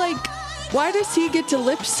think they're like, why does he get to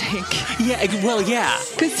lip sync? Yeah, well, yeah.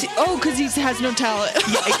 Because he has no talent.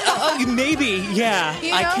 Maybe, yeah.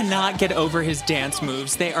 You know? I cannot get over his dance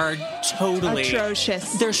moves. They are totally...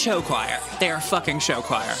 atrocious. They're show choir. They are fucking show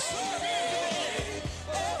choir.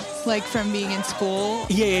 Like from being in school?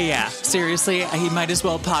 Yeah. Seriously, he might as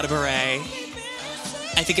well pot a beret.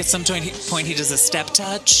 I think at some point he does a step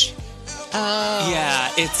touch. Oh.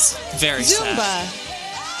 Yeah, it's very Zumba. sad.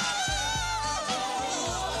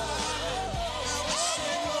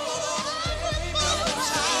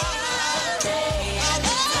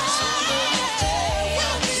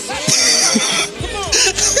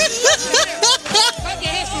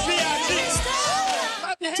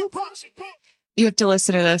 You have to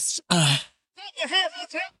listen to this.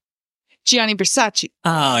 Gianni Versace.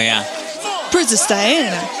 Oh, yeah. Princess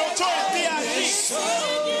Diana.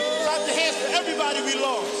 Everybody we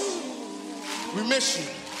lost. We miss you.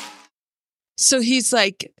 So he's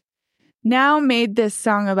like now made this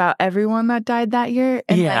song about everyone that died that year.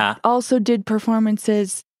 And Yeah. like, also did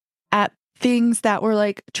performances at things that were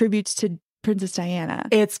like tributes to Princess Diana.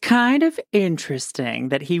 It's kind of interesting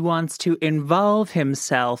that he wants to involve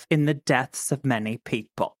himself in the deaths of many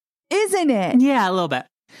people. Isn't it? Yeah, a little bit.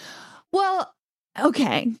 Well,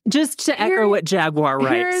 okay. Just to echo what Jaguar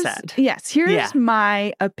Wright said. Yes, here's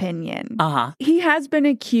my opinion. Uh-huh. He has been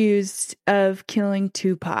accused of killing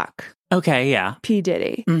Tupac. Okay, yeah. P.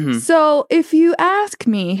 Diddy. Mhm. So if you ask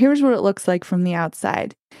me, here's what it looks like from the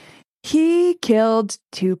outside. He killed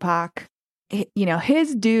Tupac. You know,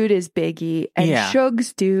 his dude is Biggie and Yeah.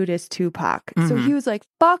 Suge's dude is Tupac. So Mhm. he was like,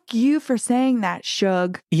 fuck you for saying that,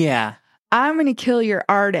 Suge. Yeah. I'm going to kill your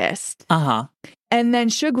artist. Uh-huh. And then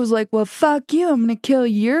Suge was like, well, fuck you. I'm going to kill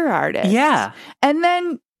your artist. Yeah. And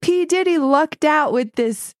then P. Diddy lucked out with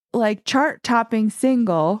this like chart-topping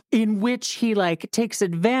single. In which he like takes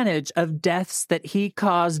advantage of deaths that he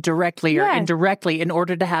caused directly or Yes. indirectly in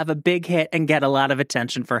order to have a big hit and get a lot of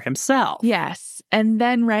attention for himself. Yes. And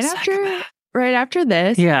then right after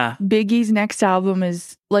this, Yeah. Biggie's next album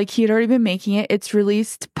is like he had already been making it. It's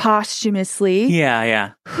released posthumously.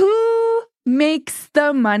 Yeah. Who makes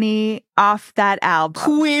the money off that album?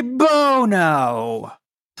 Cui bono.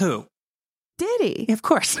 Who? Diddy. Of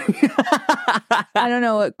course. I don't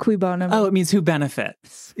know what cui bono means. Oh, it means who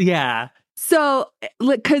benefits. Yeah. So,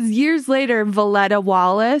 because years later, Valletta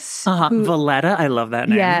Wallace, who- Valletta. I love that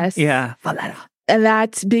name. Yes. Yeah. Valletta. and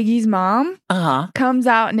that's Biggie's mom, comes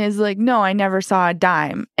out and is like, no, I never saw a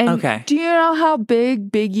dime. And Okay. do you know how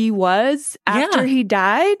big Biggie was after he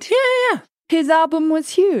died? Yeah. His album was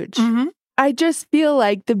huge. Mm-hmm. I just feel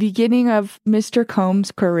like the beginning of Mr.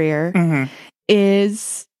 Combs' career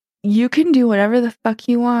is you can do whatever the fuck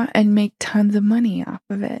you want and make tons of money off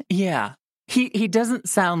of it. Yeah. He doesn't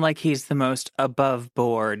sound like he's the most above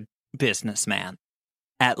board businessman,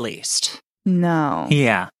 at least. No.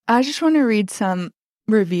 Yeah. I just want to read some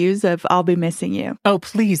reviews of I'll Be Missing You. Oh,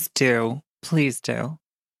 please do. Please do.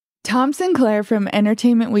 Tom Sinclair from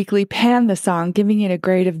Entertainment Weekly panned the song, giving it a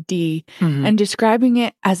grade of D and describing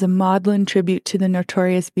it as a maudlin tribute to the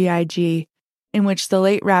Notorious B.I.G., in which the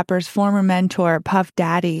late rapper's former mentor, Puff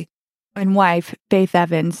Daddy, and wife, Faith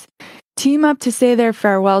Evans, team up to say their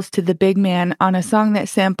farewells to the big man on a song that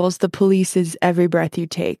samples the Police's Every Breath You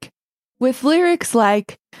Take. With lyrics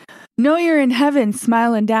like, know you're in heaven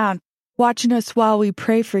smiling down, watching us while we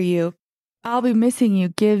pray for you. I'll Be Missing You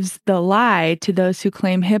gives the lie to those who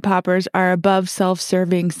claim hip-hoppers are above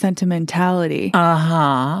self-serving sentimentality.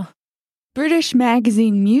 British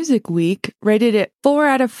magazine Music Week rated it 4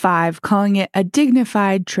 out of 5, calling it a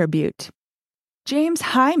dignified tribute. James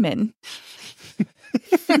Hyman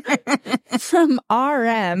from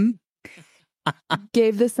RM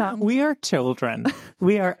gave the song. We are children.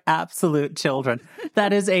 We are absolute children.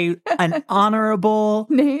 That is an honorable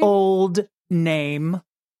old name.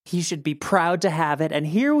 He should be proud to have it. And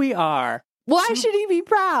here we are. Why should he be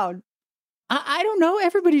proud? I don't know.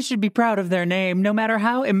 Everybody should be proud of their name, no matter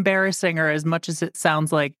how embarrassing or as much as it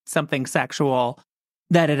sounds like something sexual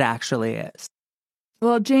that it actually is.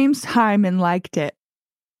 Well, James Hyman liked it.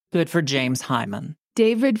 Good for James Hyman.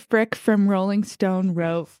 David Frick from Rolling Stone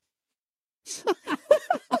wrote,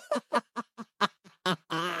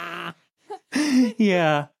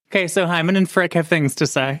 Yeah. Okay, so Hyman and Frick have things to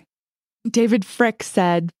say. David Frick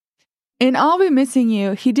said, in I'll Be Missing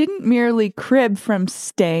You, he didn't merely crib from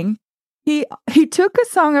Sting. He took a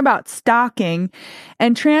song about stalking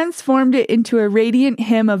and transformed it into a radiant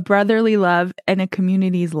hymn of brotherly love and a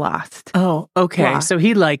community's lost. Oh, okay. Wow. So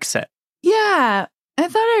he likes it. Yeah. I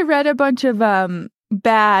thought I read a bunch of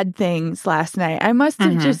bad things last night. I must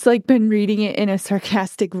have just like been reading it in a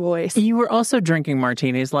sarcastic voice. You were also drinking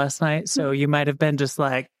martinis last night, so you might have been just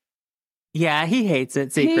like, yeah, he hates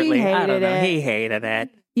it secretly. I don't know. He hated it.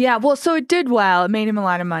 Yeah, well, so it did well. It made him a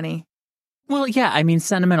lot of money. Well, yeah, I mean,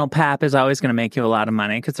 sentimental pap is always going to make you a lot of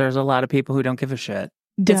money because there's a lot of people who don't give a shit.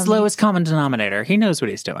 It's lowest common denominator. He knows what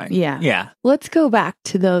he's doing. Yeah. Yeah. Let's go back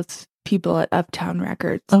to those people at Uptown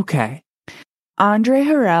Records. Okay. Andre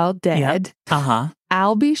Harrell, dead. Yep. Uh-huh.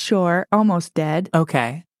 Albie Shore, almost dead.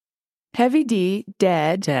 Okay. Heavy D,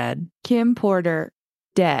 dead. Dead. Kim Porter,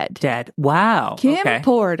 dead. Dead. Wow. Kim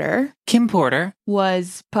Porter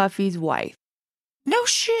was Puffy's wife. No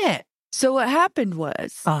shit. So what happened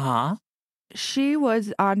was Uh-huh. she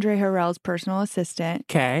was Andre Harrell's personal assistant.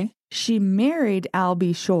 Okay. She married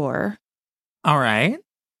Albie Shore. All right.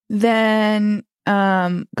 Then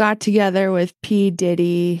got together with P.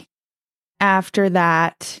 Diddy after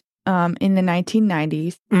that in the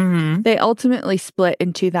 1990s. Mm-hmm. They ultimately split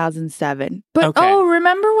in 2007. But Okay.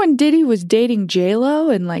 remember when Diddy was dating J-Lo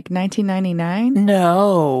in like 1999?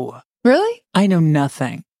 No. Really? I know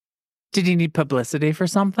nothing. Did he need publicity for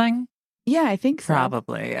something? Yeah, I think so.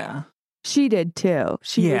 Probably, yeah. She did too.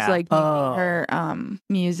 She was Yeah. like making her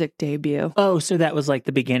music debut. Oh, so that was like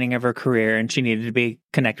the beginning of her career and she needed to be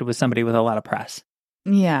connected with somebody with a lot of press.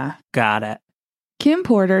 Yeah. Got it. Kim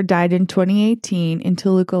Porter died in 2018 in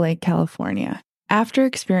Toluca Lake, California, after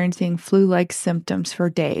experiencing flu-like symptoms for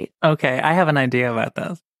days. Okay, I have an idea about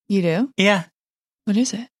this. You do? Yeah. What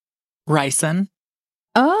is it? Ricin.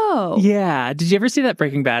 Oh. Yeah. Did you ever see that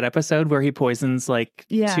Breaking Bad episode where he poisons like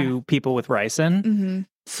Yeah. 2 people with ricin? Mm-hmm.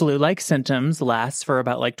 Flu-like symptoms lasts for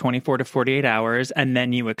about like 24 to 48 hours and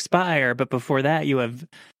then you expire. But before that, you have,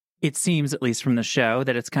 it seems at least from the show,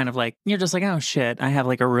 that it's kind of like, you're just like, oh shit, I have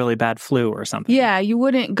like a really bad flu or something. Yeah, you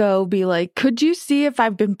wouldn't go be like, could you see if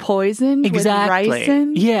I've been poisoned Exactly. with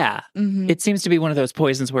ricin? Yeah. Mm-hmm. It seems to be one of those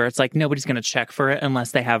poisons where it's like nobody's going to check for it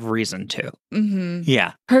unless they have reason to. Mm-hmm.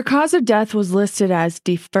 Yeah. Her cause of death was listed as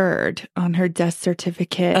deferred on her death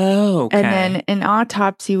certificate. Oh, okay. And then an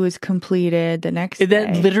autopsy was completed the next day.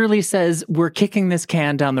 That literally says, we're kicking this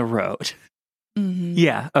can down the road. Mm-hmm.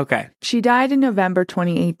 Yeah. Okay. She died in November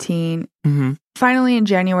 2018. Mm-hmm. Finally, in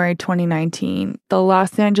January 2019, the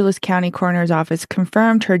Los Angeles County Coroner's Office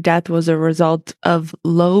confirmed her death was a result of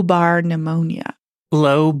lobar pneumonia.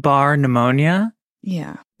 Lobar pneumonia?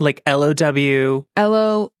 Yeah. Like L-O-W?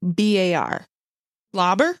 L-O-B-A-R.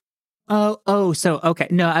 Lobber? Oh, so, okay.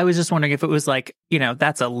 No, I was just wondering if it was like,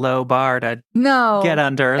 that's a low bar to get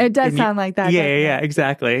under. It does sound like that. Yeah,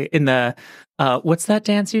 exactly. In the, what's that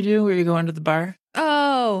dance you do where you go under the bar?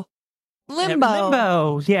 Oh,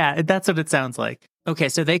 limbo. Yeah, that's what it sounds like. Okay,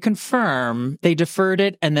 so they deferred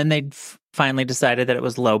it, and then they finally decided that it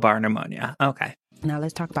was low bar pneumonia. Okay. Now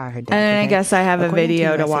let's talk about her death. And I guess I have According a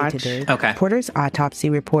video to USA watch. Today, okay. Porter's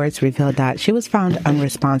autopsy reports revealed that she was found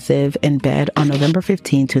unresponsive in bed on November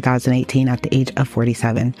 15, 2018 at the age of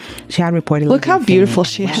 47. She had reportedly Look how beautiful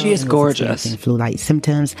she is. She is gorgeous. Flu-like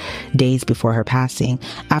symptoms days before her passing.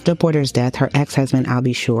 After Porter's death, her ex-husband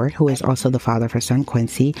Albie Shore, who is also the father of her son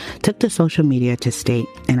Quincy, took to social media to state,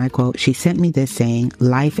 and I quote, "She sent me this saying,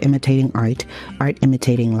 life imitating art, art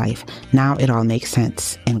imitating life. Now it all makes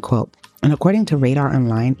sense," end quote. And according to Radar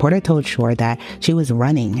Online, Porter told Shore that she was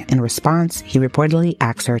running. In response, he reportedly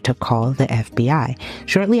asked her to call the FBI.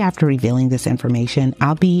 Shortly after revealing this information,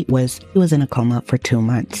 Albie was in a coma for 2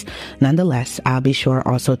 months. Nonetheless, Albie Shore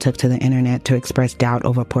also took to the internet to express doubt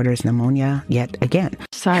over Porter's pneumonia yet again.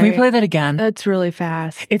 Sorry. Can we play that again? That's really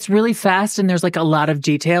fast. It's really fast, and there's like a lot of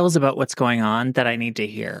details about what's going on that I need to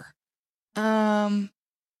hear.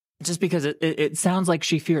 Just because it sounds like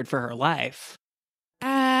she feared for her life.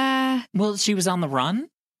 Well, she was on the run?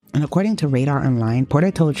 And according to Radar Online,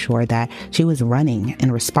 Porter told Shore that she was running.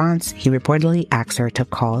 In response, he reportedly asked her to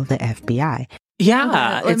call the FBI.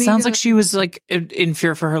 Yeah, it sounds like she was like in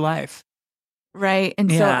fear for her life. Right.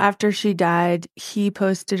 And so after she died, he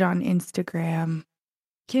posted on Instagram,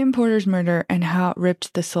 Kim Porter's murder and how it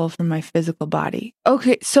ripped the soul from my physical body.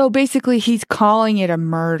 Okay, so basically he's calling it a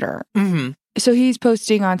murder. Mm-hmm. So he's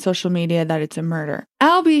posting on social media that it's a murder.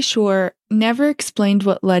 Albie Shore never explained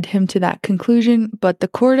what led him to that conclusion, but the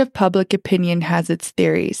court of public opinion has its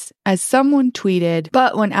theories. As someone tweeted,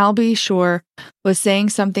 but when Albie Shore was saying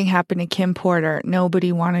something happened to Kim Porter,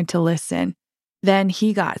 nobody wanted to listen. Then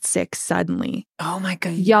he got sick suddenly. Oh my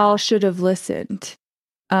God. Y'all should have listened.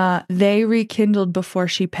 They rekindled before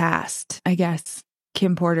she passed, I guess,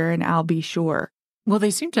 Kim Porter and Albie Shore. Well,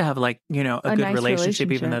 they seem to have like, a good nice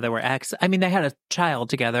relationship, even though they were ex. I mean, they had a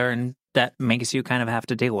child together, and that makes you kind of have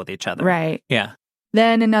to deal with each other. Right. Yeah.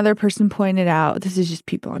 Then another person pointed out, this is just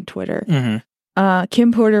people on Twitter. Mm-hmm.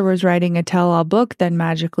 Kim Porter was writing a tell-all book, then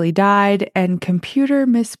magically died, and computer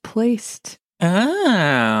misplaced.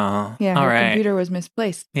 Oh. Yeah, all her right. computer was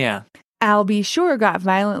misplaced. Yeah. Albie Shore got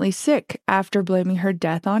violently sick after blaming her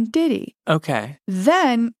death on Diddy. Okay.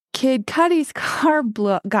 Then Kid Cudi's car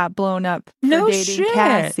got blown up for No dating shit.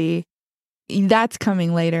 Cassie. That's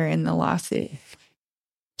coming later in the lawsuit.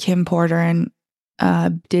 Kim Porter and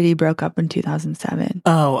Diddy broke up in 2007.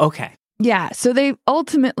 Oh, okay. Yeah, so they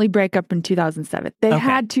ultimately break up in 2007. They Okay.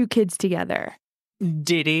 had 2 kids together.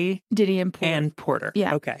 Diddy and Porter. and Porter.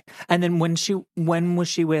 Yeah. Okay. And then when was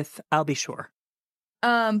she with Albie Shore?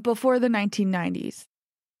 Before the 1990s.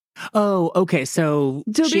 Oh, okay. So,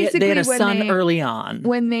 So they had a basically son early on.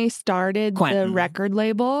 When they started the Quentin. record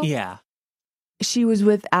label, Yeah. she was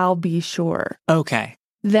with Albie Shore. Okay.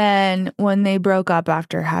 Then when they broke up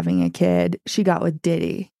after having a kid, she got with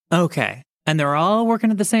Diddy. Okay. And they're all working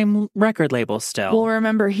at the same record label still. Well,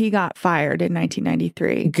 remember, he got fired in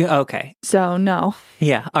 1993. Okay. So, no.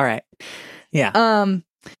 Yeah. All right. Yeah.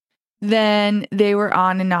 Then they were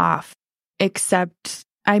on and off, except,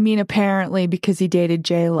 I mean, apparently because he dated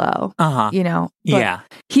J-Lo, Uh-huh. you know. But Yeah.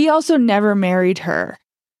 he also never married her.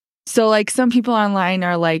 So, like, some people online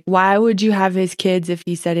are like, why would you have his kids if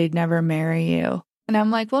he said he'd never marry you? And I'm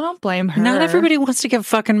like, well, don't blame her. Not everybody wants to get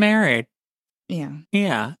fucking married. Yeah.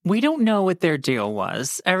 Yeah. We don't know what their deal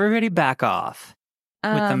was. Everybody back off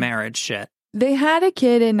with the marriage shit. They had a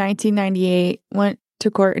kid in 1998, went to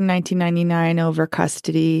court in 1999 over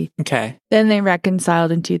custody. Okay. Then they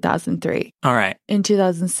reconciled in 2003. All right. In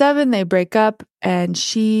 2007, they break up, and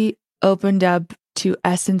she opened up to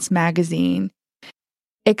Essence magazine,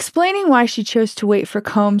 explaining why she chose to wait for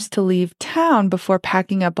Combs to leave town before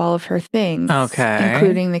packing up all of her things, Okay.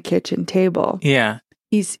 including the kitchen table. Yeah.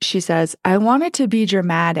 She says, I wanted to be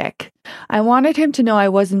dramatic. I wanted him to know I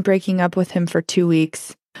wasn't breaking up with him for 2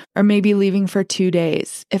 weeks or maybe leaving for 2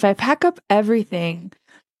 days. If I pack up everything,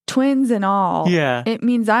 twins and all, Yeah. it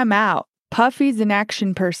means I'm out. Puffy's an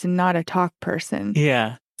action person, not a talk person.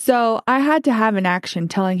 Yeah. So I had to have an action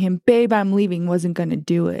telling him, babe, I'm leaving, wasn't going to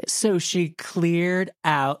do it. So she cleared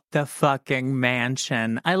out the fucking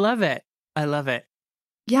mansion. I love it. I love it.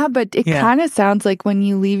 Yeah, but it Yeah. kind of sounds like when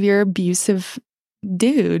you leave your abusive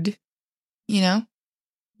dude, you know?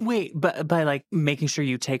 Wait, but by like making sure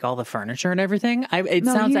you take all the furniture and everything? It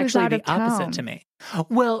No, sounds he was actually out the of town. opposite to me.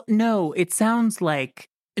 Well, no, it sounds like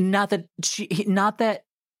not that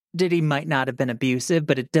Diddy might not have been abusive,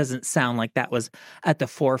 but it doesn't sound like that was at the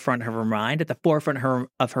forefront of her mind. At the forefront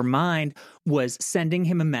of her mind was sending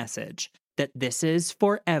him a message that this is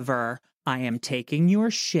forever. I am taking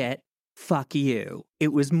your shit. Fuck you.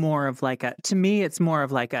 It was more of like to me, it's more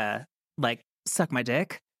of like suck my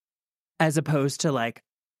dick, as opposed to like,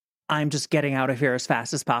 I'm just getting out of here as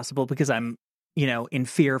fast as possible because I'm, in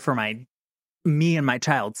fear for me and my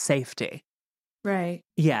child's safety. Right.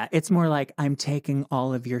 Yeah, it's more like, I'm taking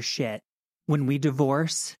all of your shit. When we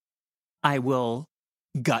divorce, I will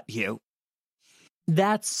gut you.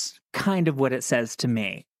 That's kind of what it says to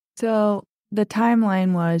me. So the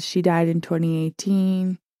timeline was she died in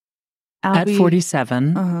 2018. At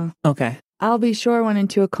 47. Uh-huh. Okay. Albie Shore went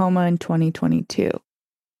into a coma in 2022.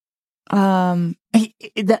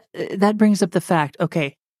 That brings up the fact.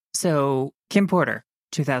 Okay, so Kim Porter,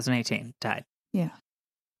 2018, died. Yeah.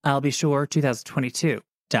 Albie Shore, 2022,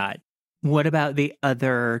 died. What about the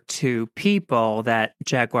other 2 people that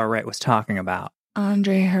Jaguar Wright was talking about?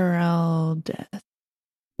 Andre Harrell death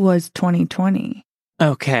was 2020.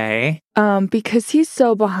 Okay. Because he's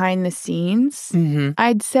so behind the scenes, Mm-hmm.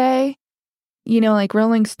 I'd say. Like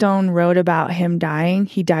Rolling Stone wrote about him dying.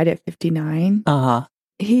 He died at 59. Uh-huh.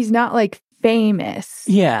 He's not like famous.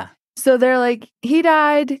 Yeah. So they're like, he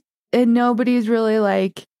died and nobody's really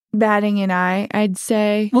like batting an eye, I'd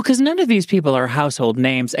say. Well, because none of these people are household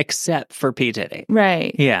names except for P. Diddy.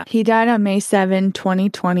 Right. Yeah. He died on May 7,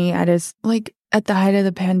 2020 at the height of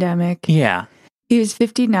the pandemic. Yeah. He was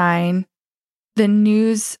 59. The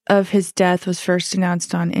news of his death was first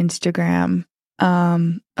announced on Instagram.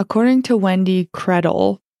 According to Wendy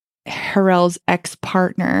Kreddle, Harrell's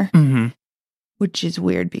ex-partner, Mm-hmm. which is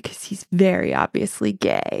weird because he's very obviously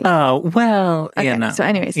gay. Oh, well, Okay, so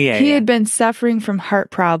anyways, Yeah, he yeah. had been suffering from heart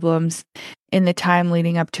problems in the time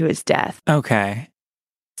leading up to his death. Okay.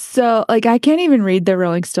 So, I can't even read the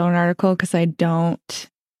Rolling Stone article because I don't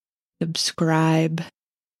subscribe.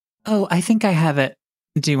 Oh, I think I have it.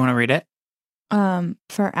 Do you want to read it?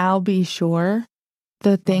 For Albie Shore,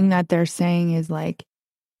 the thing that they're saying is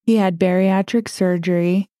he had bariatric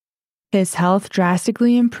surgery, his health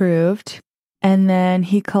drastically improved, And then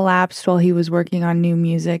he collapsed while he was working on new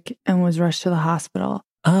music and was rushed to the hospital.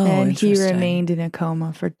 Oh, and he interesting. remained in a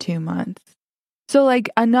coma for 2 months. So, like,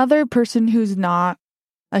 another person who's not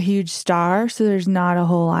a huge star, so there's not a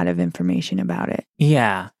whole lot of information about it.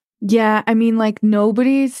 Yeah. Yeah, I mean, like,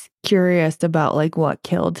 nobody's curious about, like, what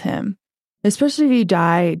killed him, especially if you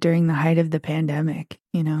die during the height of the pandemic,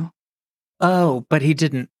 you know? Oh, but he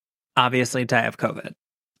didn't obviously die of COVID.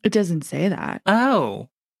 It doesn't say that. Oh,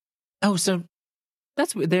 so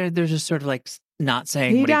that's they're just sort of like not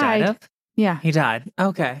saying He what he died. died of. Yeah. He died.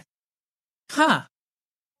 Okay. Huh.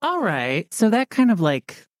 All right. So that kind of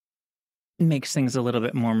like makes things a little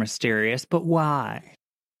bit more mysterious. But why?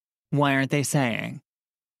 Why aren't they saying?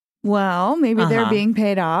 Well, maybe they're Uh-huh. being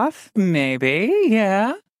paid off. Maybe.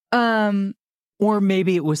 Yeah. Um, Or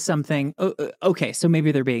maybe it was something. Okay. So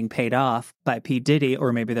maybe they're being paid off by P. Diddy,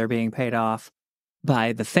 or maybe they're being paid off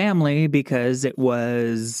by the family because it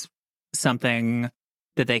was something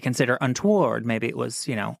that they consider untoward. Maybe it was,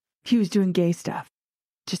 he was doing gay stuff.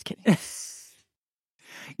 Just kidding.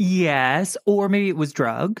 Yes. Or maybe it was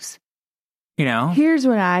drugs, Here's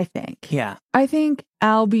what I think. Yeah. I think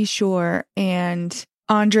Al B. Shore and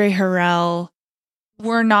Andre Harrell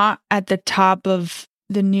were not at the top of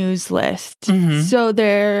the news list. Mhm. So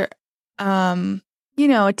they're,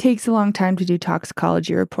 it takes a long time to do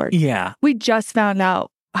toxicology reports. Yeah. We just found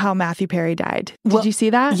out how Matthew Perry died. Did you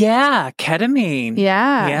see that? Yeah. Ketamine.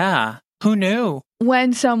 Yeah. Yeah. Who knew?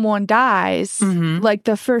 When someone dies, Mhm. like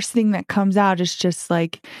the first thing that comes out is just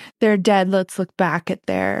like, they're dead. Let's look back at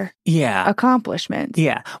their Yeah. accomplishments.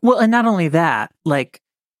 Yeah. Well, and not only that, like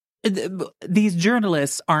these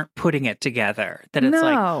journalists aren't putting it together that it's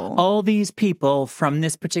like No. all these people from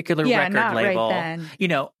this particular Yeah, record not right label.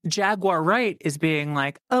 then. Jaguar Wright is being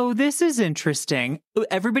like, oh, this is interesting.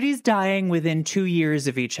 Everybody's dying within 2 years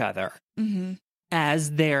of each other Mhm.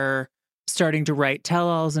 as they're starting to write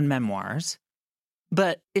tell-alls and memoirs.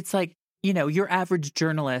 But it's like, your average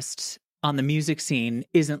journalist on the music scene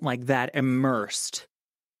isn't like that immersed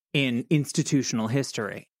in institutional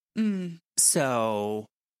history. Mm. So,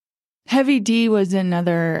 Heavy D was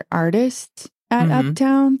another artist at Mhm.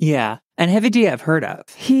 Uptown. yeah. And Heavy D I've heard of.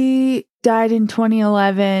 He died in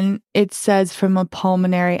 2011, it says, from a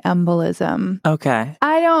pulmonary embolism. Okay.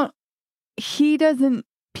 He doesn't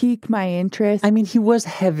pique my interest. I mean, he was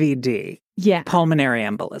Heavy D. Yeah. Pulmonary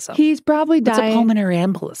embolism. He's probably What's dying. a pulmonary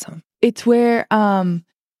embolism? It's where,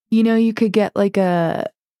 you could get like a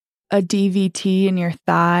DVT in your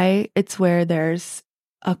thigh. It's where there's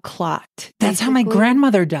a clot. That's how my basically.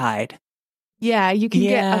 grandmother died. Yeah, you can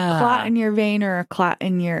get a Yeah. clot in your vein or a clot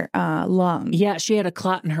in your lung. Yeah, she had a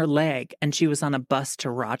clot in her leg and she was on a bus to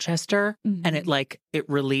Rochester Mhm. and it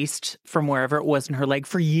released from wherever it was in her leg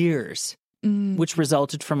for years, Mm. which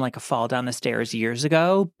resulted from like a fall down the stairs years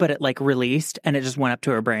ago, but it like released and it just went up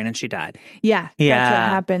to her brain and she died. Yeah, that's Yeah. what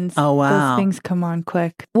happens. Oh, wow. Those things come on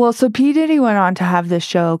quick. Well, so P. Diddy went on to have this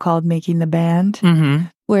show called Making the Band, Mm-hmm.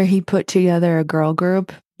 where he put together a girl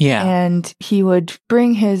group Yeah. and he would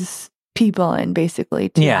bring his people in basically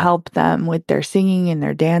to Yeah. help them with their singing and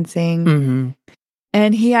their dancing. Mm-hmm.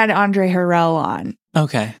 And he had Andre Harrell on.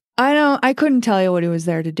 Okay. I couldn't tell you what he was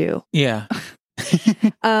there to do. Yeah.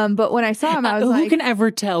 But when I saw him, I was Who like, can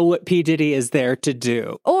ever tell what P. Diddy is there to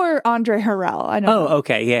do? or Andre Harrell. I don't know. Oh,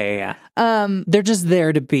 okay. Yeah. They're just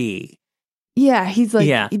there to be. Yeah, he's like,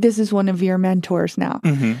 Yeah. this is one of your mentors now.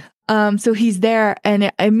 Mm-hmm. So he's there,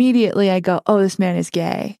 and immediately I go, oh, this man is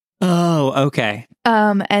gay. Oh, okay.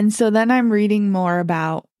 And so then I'm reading more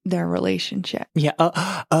about their relationship. Yeah.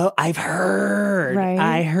 Oh, I've heard. Right?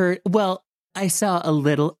 I heard. Well, I saw a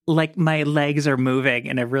little, like my legs are moving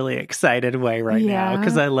in a really excited way right now Yeah.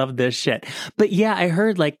 because I love this shit. But yeah, I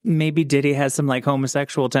heard like maybe Diddy has some like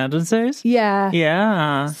homosexual tendencies. Yeah.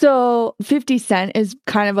 Yeah. So 50 Cent is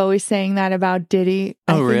kind of always saying that about Diddy.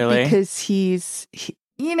 I Oh, think really? Because he's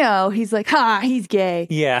like, he's gay.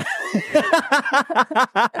 Yeah.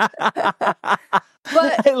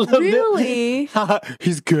 But I love really,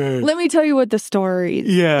 he's good. let me tell you what the story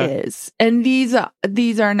Yeah. is. And these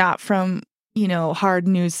are not from, hard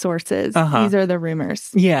news sources. Uh-huh. These are the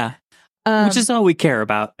rumors. Yeah. Which is all we care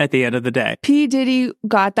about at the end of the day. P. Diddy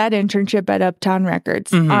got that internship at Uptown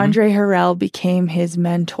Records. Mhm. Andre Harrell became his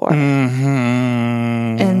mentor.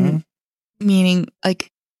 Mm-hmm. And meaning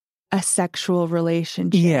like a sexual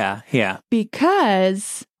relationship. Yeah.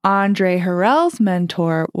 Because Andre Harrell's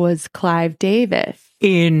mentor was Clive Davis.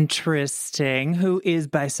 Interesting. Who is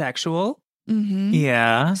bisexual? Mm-hmm.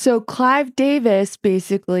 Yeah. So Clive Davis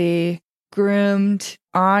basically groomed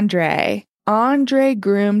Andre. Andre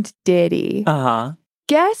groomed Diddy. Uh-huh.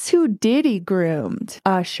 Guess who Diddy groomed?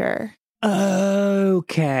 Usher.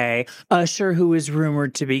 Okay. Usher, who is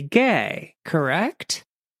rumored to be gay, correct?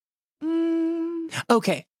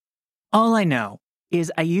 Okay. All I know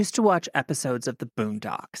is I used to watch episodes of the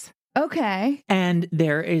Boondocks. Okay. And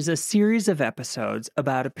there is a series of episodes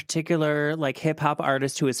about a particular like hip hop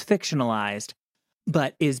artist who is fictionalized,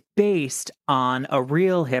 but is based on a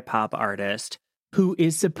real hip hop artist who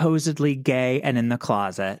is supposedly gay and in the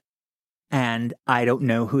closet. And I don't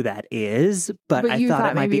know who that is, but I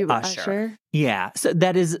thought it might be Usher. Yeah. So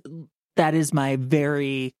that is my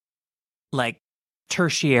very like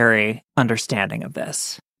tertiary understanding of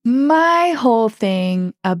this. My whole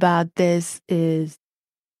thing about this is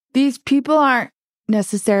these people aren't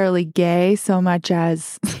necessarily gay so much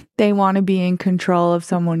as they want to be in control of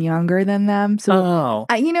someone younger than them. So,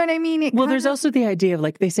 you know what I mean? There's also the idea of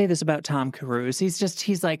like, they say this about Tom Cruise. He's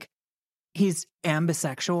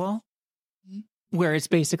ambisexual, where it's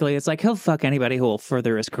basically, it's like, he'll fuck anybody who will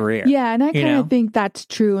further his career. Yeah. And I kind of think that's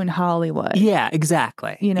true in Hollywood. Yeah,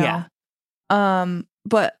 exactly. You know? Yeah.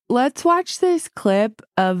 But let's watch this clip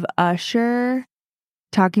of Usher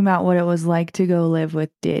talking about what it was like to go live with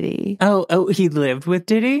Diddy. Oh, he lived with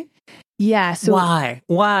Diddy? Yeah. So why?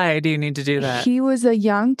 Why do you need to do that? He was a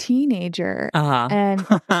young teenager. And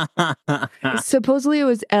supposedly it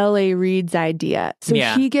was L.A. Reid's idea. So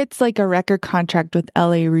he gets like a record contract with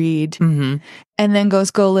L.A. Reid and then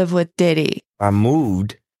go live with Diddy. I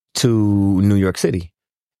moved to New York City.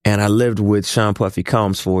 And I lived with Sean Puffy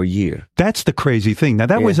Combs for a year. That's the crazy thing. Now,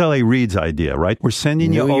 that was L.A. Reid's idea, right? We're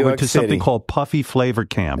sending you over to something called Puffy Flavor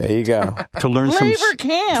Camp. There you go. To learn Flavor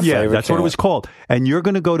Camp? Yeah, Flavor that's Camp. what it was called. And you're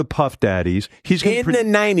going to go to Puff Daddy's. He's in the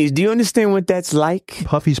 90s. Do you understand what that's like?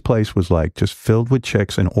 Puffy's place was like just filled with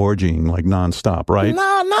chicks and orgying like nonstop, right?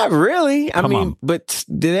 No, not really. I Come mean, on. but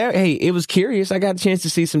hey, it was curious. I got a chance to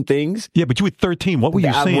see some things. Yeah, but you were 13. What were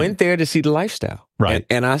you seeing? I went there to see the lifestyle. Right.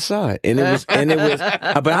 And I saw it. And it was,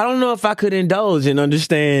 but I don't know if I could indulge and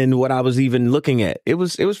understand what I was even looking at. It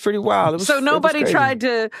was pretty wild. So nobody tried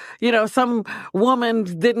to, some woman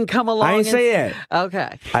didn't come along. I didn't say that.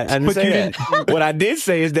 Okay. I didn't say that. What I did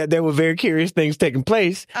say is that there were very curious things taking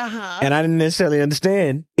place. And I didn't necessarily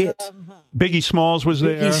understand it. Biggie Smalls was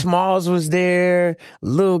there. Biggie Smalls was there.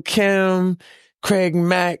 Lil' Kim, Craig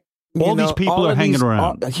Mack. All these people are hanging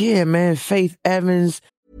around. Yeah, man. Faith Evans.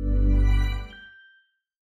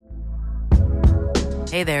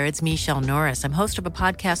 Hey there, it's Michelle Norris. I'm host of a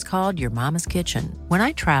podcast called Your Mama's Kitchen. When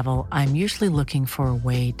I travel, I'm usually looking for a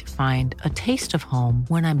way to find a taste of home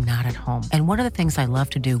when I'm not at home. And one of the things I love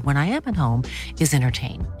to do when I am at home is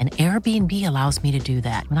entertain. And Airbnb allows me to do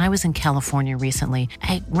that. When I was in California recently,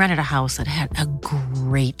 I rented a house that had a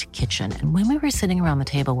great kitchen. And when we were sitting around the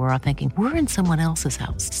table, we were all thinking, we're in someone else's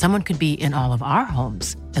house. Someone could be in all of our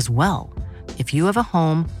homes as well. If you have a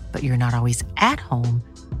home, but you're not always at home,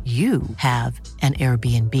 you have an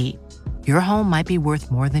Airbnb. Your home might be worth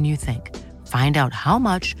more than you think. Find out how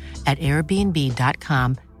much at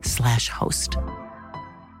airbnb.com/host.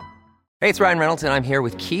 Hey, it's Ryan Reynolds, and I'm here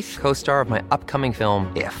with Keith, co-star of my upcoming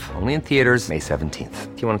film, If, only in theaters May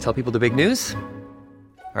 17th. Do you want to tell people the big news?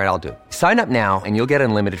 All right, I'll do it. Sign up now and you'll get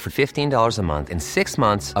unlimited for $15 a month and 6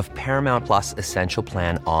 months of Paramount Plus Essential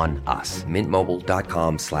Plan on us.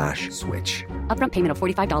 MintMobile.com/switch. Upfront payment of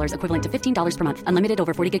 $45 equivalent to $15 per month. Unlimited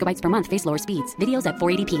over 40 gigabytes per month. Face lower speeds. Videos at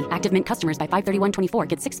 480p. Active Mint customers by 531.24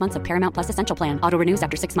 get 6 months of Paramount Plus Essential Plan. Auto renews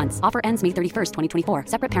after 6 months. Offer ends May 31st, 2024.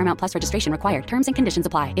 Separate Paramount Plus registration required. Terms and conditions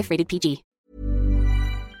apply if rated PG.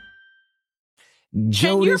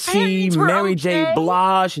 Jodeci, Mary J.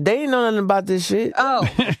 Blige, they didn't know nothing about this shit. Oh.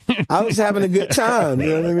 I was having a good time, you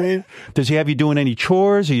know what I mean? Does he have you doing any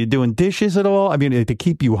chores? Are you doing dishes at all? I mean, to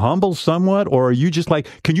keep you humble somewhat? Or are you just like,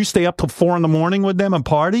 can you stay up till 4 a.m. with them and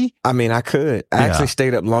party? I mean, I could. I actually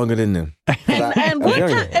stayed up longer than them.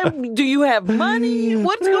 And do you have money?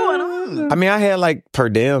 What's going on? I mean, I had like per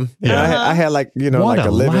diem. Yeah. I had like, what like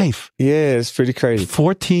a living. life. Yeah, it's pretty crazy.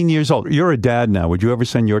 14 years old. You're a dad now. Would you ever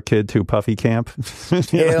send your kid to Puffy camp?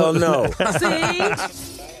 Hell no. See?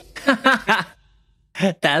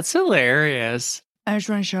 That's hilarious. I just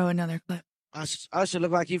want to show another clip. I should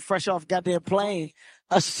look like he fresh off goddamn plane.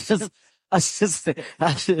 I should. Just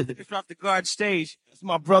off the guard stage. That's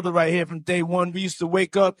my brother right here from day one. We used to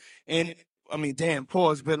wake up and,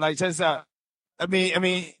 pause, but like, check this out. I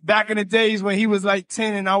mean, back in the days when he was like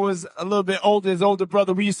 10 and I was a little bit older, his older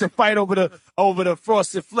brother, we used to fight over the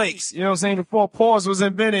Frosted Flakes. You know what I'm saying? Before pause was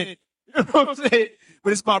invented. You know what I'm saying?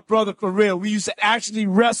 But it's my brother for real. We used to actually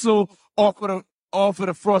wrestle off of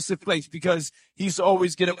the Frosted Flakes because he used to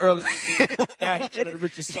always get them early. The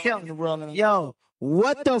richest song in the world. Yo,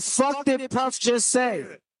 what the fuck did Puff just say?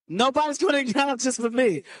 Nobody's going to acknowledge this but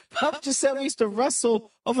me. Puff just said we used to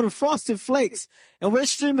wrestle over the Frosted Flakes, and we're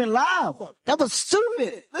streaming live. That was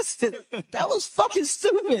stupid. Listen, that was fucking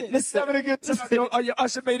stupid. Listen, having a good time. Yo, your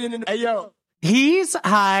Usher made it in. Hey, yo. He's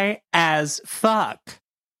high as fuck.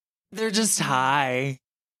 They're just high.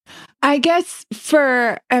 I guess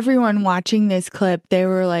for everyone watching this clip, they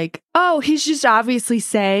were like, oh, he's just obviously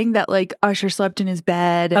saying that, like, Usher slept in his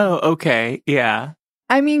bed. Oh, okay. Yeah.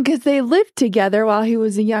 I mean, because they lived together while he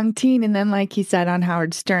was a young teen. And then, like he said on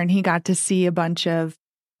Howard Stern, he got to see a bunch of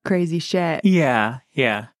crazy shit. Yeah.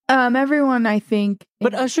 Yeah. Everyone, I think.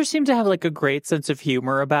 But Usher seemed to have like a great sense of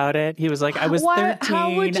humor about it. He was like, I was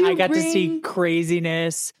 13. I got to see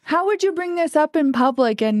craziness. How would you bring this up in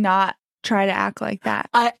public and not try to act like that?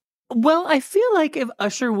 Well, I feel like if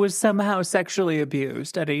Usher was somehow sexually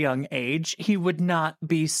abused at a young age, he would not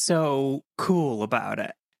be so cool about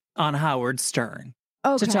it on Howard Stern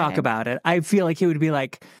to talk about it. I feel like he would be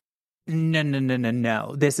like,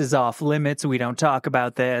 no, this is off limits. We don't talk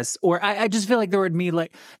about this. Or I just feel like there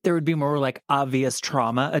would be more like obvious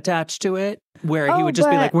trauma attached to it, where he would just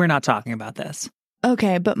be like, we're not talking about this.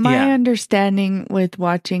 Okay, but my understanding with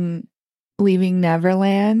watching Leaving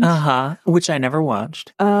Neverland, which I never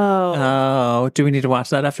watched. Oh, do we need to watch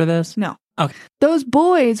that after this? No. Okay. Those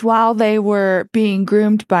boys, while they were being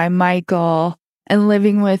groomed by Michael and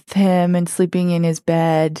living with him and sleeping in his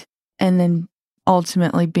bed, and then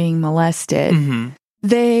ultimately being molested,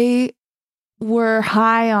 they were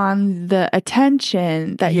high on the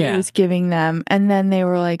attention that he was giving them. And then they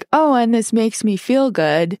were like, oh, and this makes me feel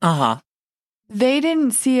good. They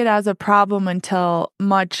didn't see it as a problem until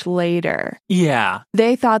much later. Yeah.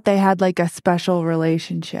 They thought they had like a special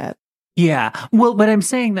relationship. Yeah. Well, but I'm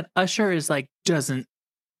saying that Usher is like, doesn't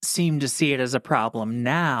seem to see it as a problem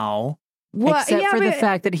now. Except for the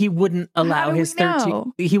fact that he wouldn't allow his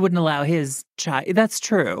 13. He wouldn't allow his child. That's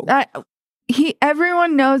true.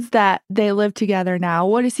 Everyone knows that they live together now.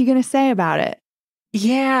 What is he going to say about it?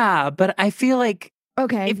 Yeah, but I feel like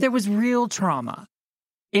if there was real trauma,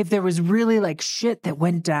 if there was really like shit that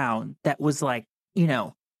went down that was like, you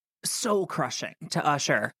know, soul crushing to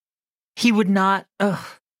Usher, he would not.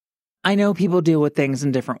 I know people deal with things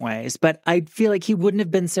in different ways, but I feel like he wouldn't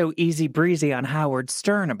have been so easy breezy on Howard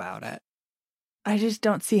Stern about it. I just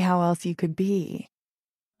don't see how else you could be.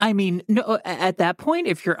 I mean, no, at that point,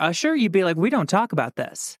 if you're Usher, you'd be like, we don't talk about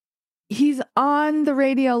this. He's on the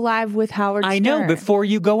radio live with Howard Stern. I know. Before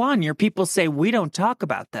you go on, your people say, we don't talk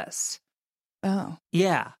about this. Oh.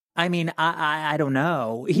 Yeah. I mean, I don't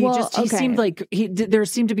know. He seemed like there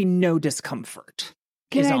seemed to be no discomfort.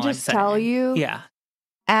 Can I just tell you? Yeah.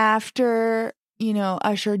 After,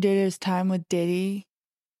 Usher did his time with Diddy,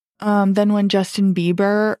 then when Justin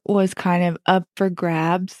Bieber was kind of up for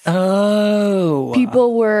grabs,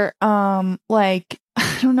 people were like,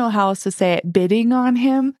 I don't know how else to say it, bidding on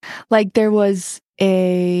him. Like there was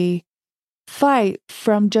a fight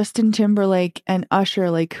from Justin Timberlake and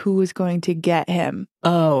Usher, like who was going to get him.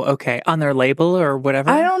 Oh, okay. On their label or whatever?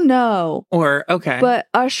 I don't know. Or, okay. But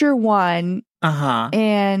Usher won. Uh-huh.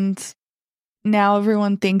 And now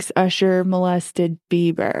everyone thinks Usher molested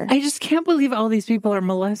Bieber. I just can't believe all these people are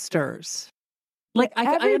molesters. Like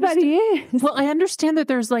everybody is. Well, I understand that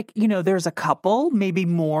there's like, there's a couple, maybe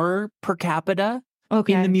more per capita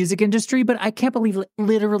in the music industry, but I can't believe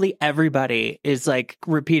literally everybody is like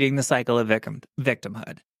repeating the cycle of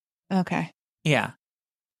victimhood. Okay. Yeah.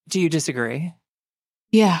 Do you disagree?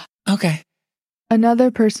 Yeah. Okay. Another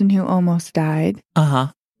person who almost died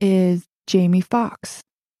is Jamie Foxx.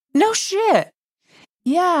 No shit.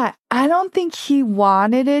 Yeah, I don't think he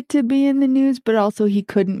wanted it to be in the news, but also he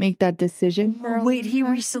couldn't make that decision. Wait, he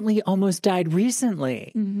recently almost died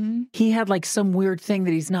recently. Mm-hmm. He had like some weird thing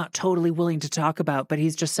that he's not totally willing to talk about, but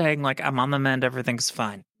he's just saying like, I'm on the mend, everything's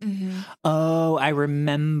fine. Mm-hmm. Oh, I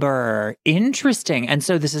remember. Interesting. And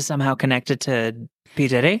so this is somehow connected to P.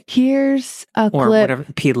 Diddy? Here's a clip. Or whatever,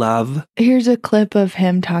 P. Love. Here's a clip of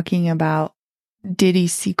him talking about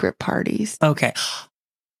Diddy's secret parties. Okay.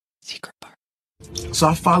 Secret party. So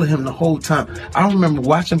I followed him the whole time. I remember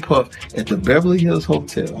watching Puff at the Beverly Hills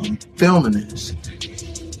Hotel. I'm filming this.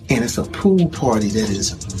 And it's a pool party that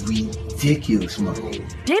is ridiculous, man.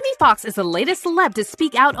 Jamie Foxx is the latest celeb to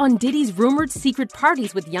speak out on Diddy's rumored secret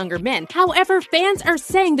parties with younger men. However, fans are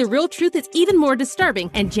saying the real truth is even more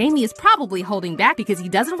disturbing, and Jamie is probably holding back because he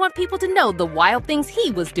doesn't want people to know the wild things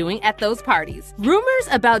he was doing at those parties. Rumors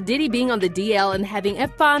about Diddy being on the DL and having a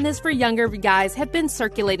fondness for younger guys have been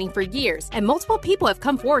circulating for years, and multiple people have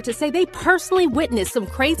come forward to say they personally witnessed some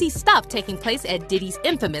crazy stuff taking place at Diddy's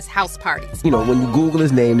infamous house parties. When you Google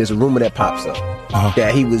his name, there's a rumor that pops up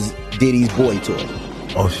that he was Diddy's boy toy.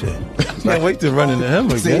 Oh, shit. Can't wait to run into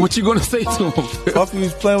him again. What you gonna say to him? Fuck, you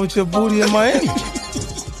was playing with your booty in Miami.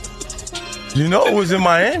 You know it was in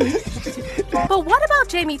Miami. But what about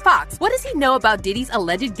Jamie Foxx? What does he know about Diddy's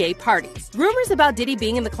alleged gay parties? Rumors about Diddy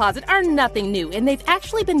being in the closet are nothing new, and they've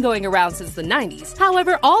actually been going around since the 90s.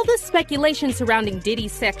 However, all this speculation surrounding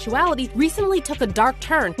Diddy's sexuality recently took a dark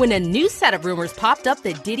turn when a new set of rumors popped up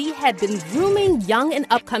that Diddy had been grooming young and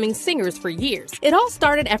upcoming singers for years. It all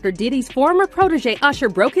started after Diddy's former protege Usher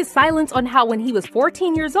broke his silence on how when he was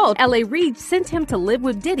 14 years old, L.A. Reid sent him to live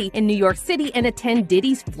with Diddy in New York City and attend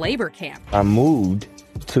Diddy's flavor camp. I moved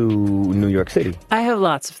to New York City. I have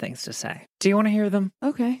lots of things to say. Do you want to hear them?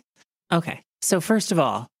 Okay. Okay. So first of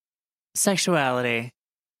all, sexuality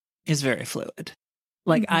is very fluid.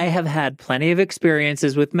 Like, I have had plenty of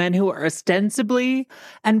experiences with men who are ostensibly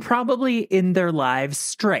and probably in their lives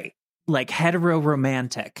straight, like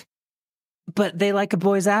hetero-romantic, but they like a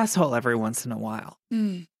boy's asshole every once in a while.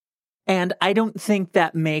 Mm. And I don't think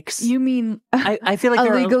that makes... You mean I feel like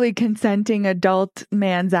a legally consenting adult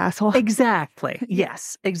man's asshole? Exactly.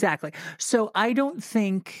 Yes, exactly. So I don't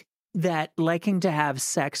think that liking to have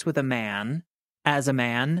sex with a man as a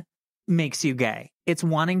man makes you gay. It's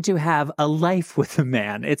wanting to have a life with a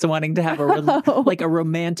man. It's wanting to have like a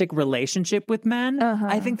romantic relationship with men.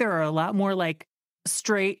 I think there are a lot more like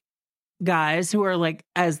straight guys who are like,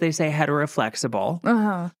 as they say,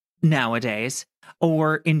 heteroflexible nowadays,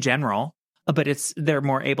 or in general, but they're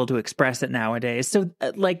more able to express it nowadays. So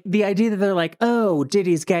like the idea that they're like, oh,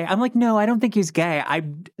 Diddy's gay. I'm like, no, I don't think he's gay. I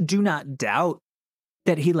do not doubt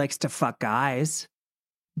that he likes to fuck guys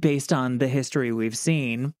based on the history we've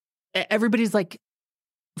seen. Everybody's like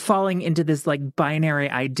falling into this like binary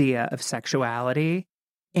idea of sexuality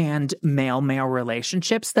and male-male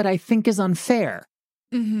relationships that I think is unfair.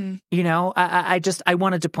 Mm-hmm. You know, I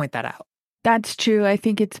wanted to point that out. That's true. I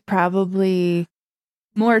think it's probably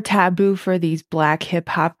more taboo for these black hip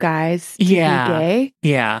hop guys to be gay.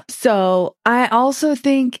 Yeah. So I also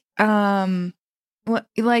think,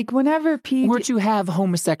 like whenever or to have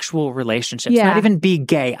homosexual relationships, not even be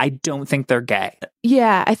gay, I don't think they're gay.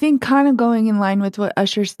 Yeah, I think kind of going in line with what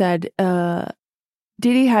Usher said,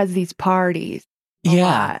 Diddy has these parties a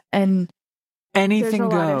lot, and anything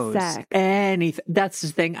there's a lot goes. of sex. Anything. That's the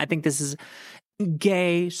thing. I think this is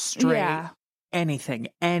gay, straight,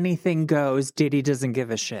 anything goes. Diddy doesn't give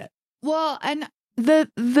a shit. Well, and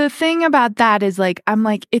the thing about that is like, I'm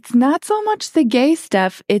like, it's not so much the gay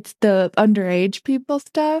stuff, it's the underage people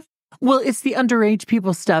stuff. Well, it's the underage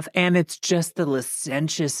people stuff, and it's just the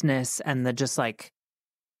licentiousness and the just like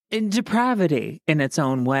depravity in its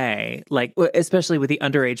own way, like especially with the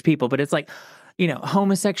underage people. But it's like, you know,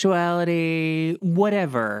 homosexuality,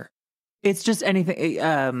 whatever. It's just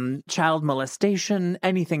anything, child molestation,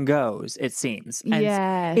 anything goes, it seems.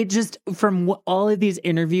 And it just, from all of these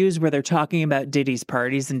interviews where they're talking about Diddy's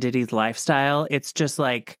parties and Diddy's lifestyle, it's just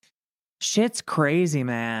like, shit's crazy,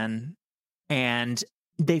 man. And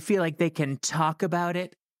they feel like they can talk about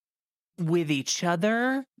it with each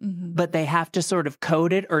other, but they have to sort of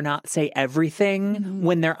code it or not say everything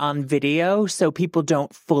when they're on video, so people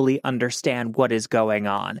don't fully understand what is going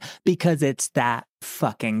on because it's that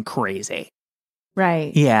fucking crazy.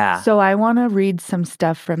 Right. Yeah. So I want to read some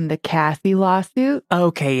stuff from the Cassie lawsuit.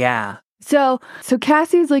 Okay, yeah. So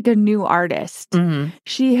Cassie's like a new artist.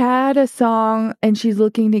 She had a song and she's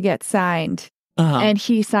looking to get signed. And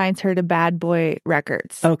he signs her to Bad Boy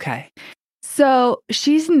Records. Okay. So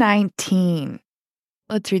she's 19.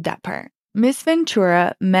 Let's read that part. Miss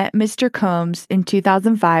Ventura met Mr. Combs in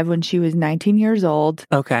 2005 when she was 19 years old.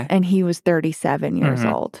 Okay. And he was 37 years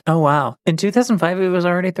old. Oh, wow. In 2005, he was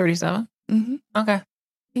already 37? Okay.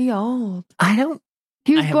 He old. I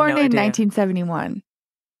He was have born no in idea. 1971.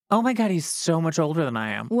 Oh my God, he's so much older than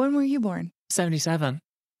I am. When were you born? 77.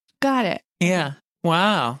 Got it. Yeah.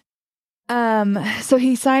 Wow. So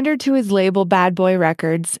he signed her to his label Bad Boy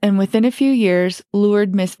Records, and within a few years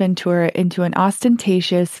lured Miss Ventura into an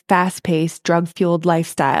ostentatious, fast-paced, drug-fueled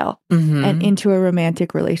lifestyle and into a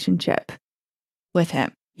romantic relationship with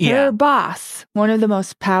him. Her boss, one of the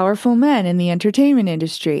most powerful men in the entertainment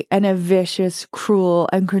industry, and a vicious, cruel,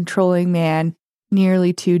 and controlling man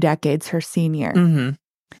nearly 2 decades her senior.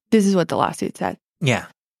 This is what the lawsuit said. Yeah.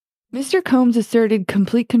 Mr. Combs asserted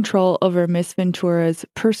complete control over Miss Ventura's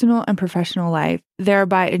personal and professional life,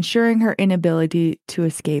 thereby ensuring her inability to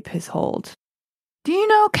escape his hold. Do you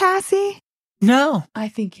know Cassie? No. I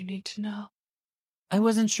think you need to know. I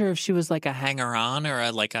wasn't sure if she was like a hanger-on or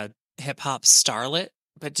like a hip-hop starlet,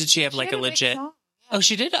 but did she have like a legit... Oh,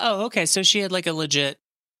 she did? Oh, okay. So she had like a legit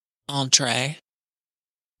entree.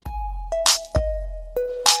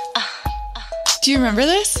 Do you remember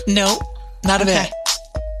this? No, not a bit.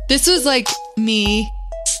 This was like me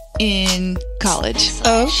in college.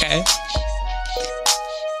 Oh, okay.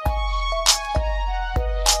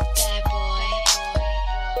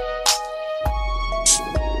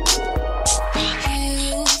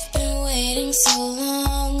 You've been waiting so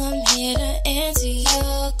long, I'm here to answer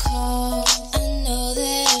your call. I know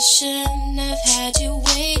that I shouldn't have had you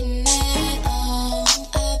waiting at all.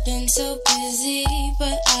 I've been so busy,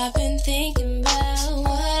 but I've been thinking about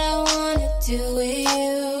what I wanna do with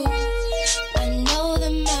you. I know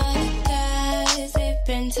them other guys, they've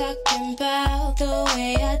been talking about the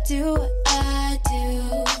way I do what I do.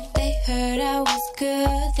 They heard I was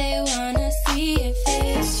good, they wanna see if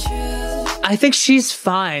it's true. I think she's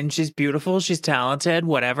fine. She's beautiful. She's talented,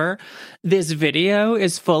 whatever. This video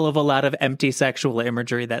is full of a lot of empty sexual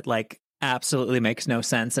imagery that like absolutely makes no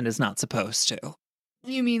sense and is not supposed to.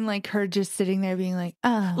 You mean like her just sitting there being like,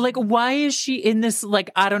 oh. Like, why is she in this, like,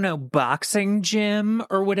 I don't know, boxing gym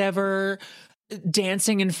or whatever,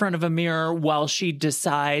 dancing in front of a mirror while she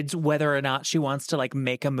decides whether or not she wants to, like,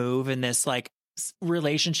 make a move in this, like,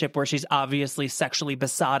 relationship where she's obviously sexually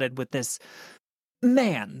besotted with this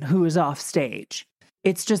man who is off stage.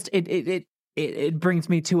 It's just, it brings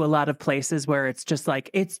me to a lot of places where it's just like,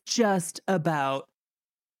 it's just about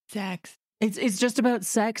sex. It's just about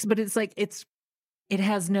sex, but it's like, it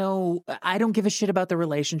has no, I don't give a shit about the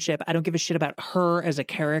relationship. I don't give a shit about her as a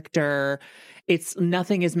character.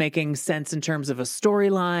 Nothing is making sense in terms of a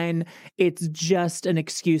storyline. It's just an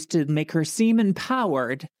excuse to make her seem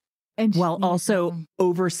empowered and while also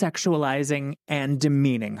over-sexualizing and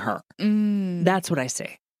demeaning her. That's what I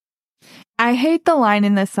say. I hate the line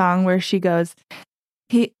in the song where she goes,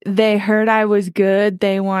 they heard I was good.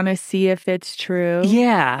 They want to see if it's true.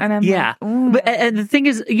 Yeah. And I'm like, but and the thing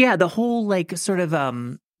is, yeah, the whole like sort of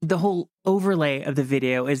the whole overlay of the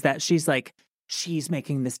video is that she's like, she's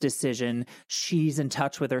making this decision. She's in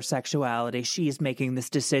touch with her sexuality. She's making this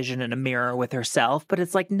decision in a mirror with herself. But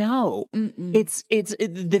it's like, no,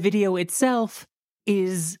 the video itself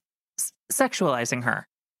is sexualizing her.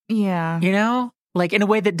 Yeah. You know, like in a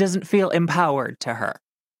way that doesn't feel empowered to her.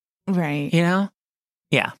 Right. You know?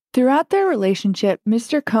 Yeah. Throughout their relationship,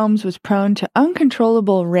 Mr. Combs was prone to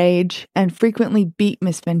uncontrollable rage and frequently beat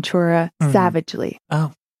Miss Ventura savagely.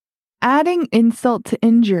 Oh. Adding insult to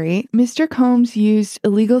injury, Mr. Combs used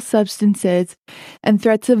illegal substances and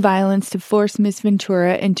threats of violence to force Miss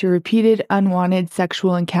Ventura into repeated unwanted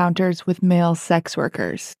sexual encounters with male sex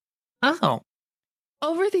workers. Oh.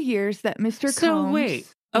 Over the years that Mr. Combs... So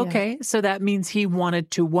wait. Okay. So that means he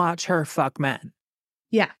wanted to watch her fuck men.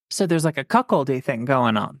 Yeah. So there's like a cuckoldy thing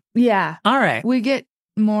going on. Yeah. All right. We get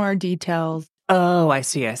more details. Oh, I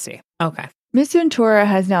see. Okay. Miss Ventura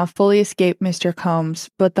has now fully escaped Mr. Combs,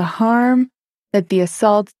 but the harm that the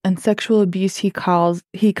assault and sexual abuse he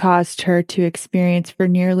caused her to experience for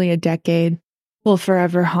nearly a decade will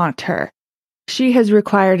forever haunt her. She has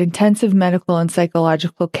required intensive medical and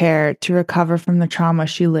psychological care to recover from the trauma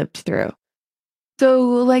she lived through. So,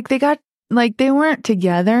 like, they weren't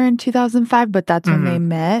together in 2005, but that's when they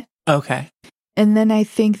met. Okay. And then I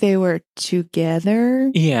think they were together.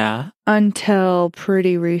 Yeah. Until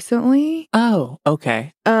pretty recently. Oh,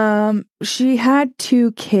 okay. She had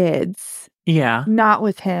 2 kids. Yeah. Not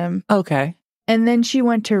with him. Okay. And then she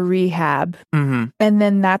went to rehab. Mm-hmm. And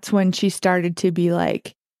then that's when she started to be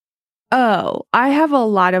like, oh, I have a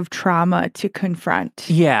lot of trauma to confront.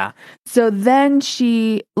 Yeah. So then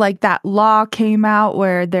she, like, that law came out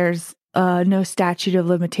where there's no statute of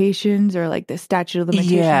limitations, or like the statute of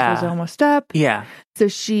limitations was almost up. Yeah. So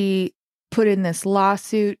she put in this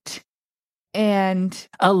lawsuit, and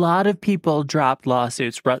a lot of people dropped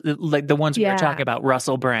lawsuits, like the ones we were talking about,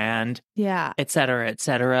 Russell Brand, et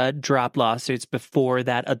cetera, dropped lawsuits before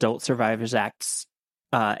that Adult Survivors Act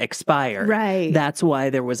expired. Right. That's why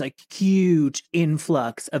there was a huge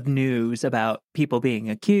influx of news about people being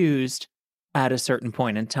accused at a certain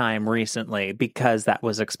point in time recently, because that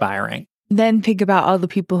was expiring. Then think about all the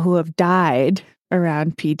people who have died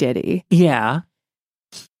around P. Diddy. Yeah.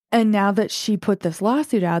 And now that she put this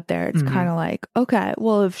lawsuit out there, it's kind of like, okay,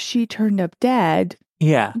 well, if she turned up dead,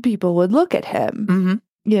 people would look at him,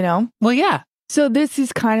 you know? Well, yeah. So this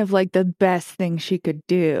is kind of like the best thing she could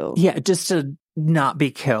do. Yeah, just to not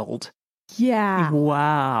be killed. Yeah.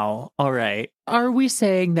 Wow. All right. Are we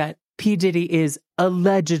saying that P. Diddy is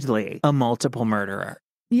allegedly a multiple murderer?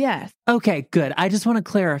 Yes. Okay, good. I just want to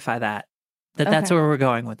clarify that's where we're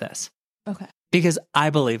going with this. Okay. Because I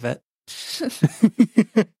believe it.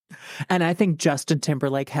 And I think Justin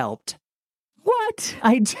Timberlake helped. What?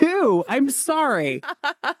 I do. I'm sorry.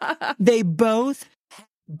 They both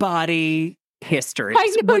body histories.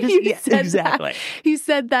 I know you said exactly. That. You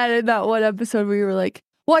said that in that one episode where you were like,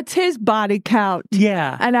 What's his body count?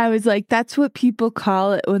 Yeah. And I was like, that's what people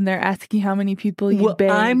call it when they're asking how many people you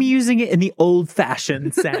banged. I'm using it in the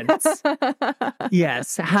old-fashioned sense.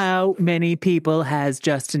 Yes. How many people has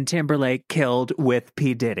Justin Timberlake killed with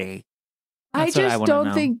P. Diddy? That's I just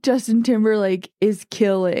don't think Justin Timberlake is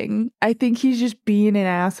killing. I think he's just being an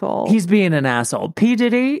asshole. He's being an asshole. P.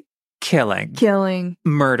 Diddy, killing,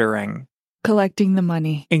 murdering, collecting the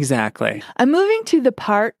money. Exactly. I'm moving to the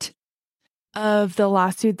part of the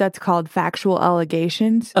lawsuit that's called factual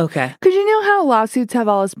allegations. Okay. Because you know how lawsuits have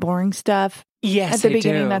all this boring stuff? Yes, at the they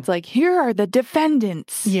beginning do. that's like, here are the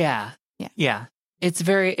defendants. Yeah.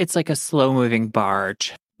 It's like a slow-moving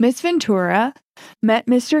barge. Miss Ventura met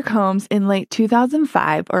Mr. Combs in late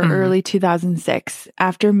 2005 or early 2006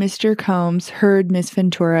 after Mr. Combs heard Miss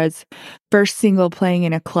Ventura's first single playing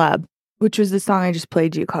in a club, which was the song I just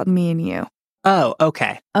played you called Me and You. Oh,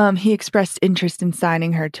 okay. He expressed interest in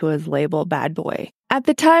signing her to his label Bad Boy. At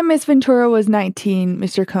the time Miss Ventura was 19,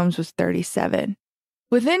 Mr. Combs was 37.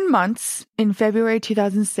 Within months, in February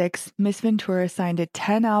 2006, Miss Ventura signed a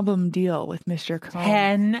 10-album deal with Mr.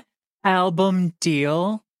 Combs. 10-album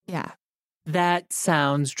deal? Yeah. That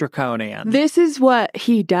sounds draconian. This is what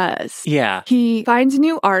he does. Yeah. He finds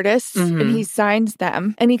new artists and he signs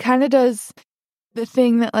them. And he kind of does the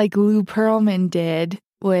thing that like Lou Pearlman did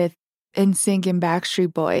with NSYNC and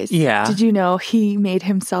Backstreet Boys. Yeah. Did you know he made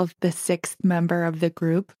himself the 6th member of the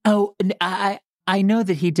group? Oh, I know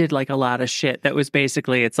that he did like a lot of shit that was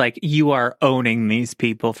basically, it's like you are owning these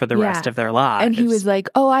people for the rest of their lives. And he was like,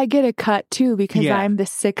 oh, I get a cut too because I'm the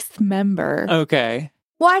 6th member. Okay.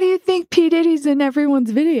 Why do you think P. Diddy's in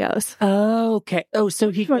everyone's videos? Oh, okay. Oh,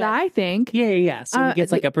 so That's what I think. Yeah. So he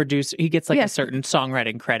gets like a producer, he gets like a certain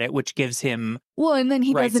songwriting credit, which gives him and then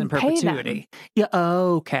he rights doesn't in perpetuity. Yeah.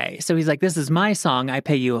 Okay. So he's like, this is my song. I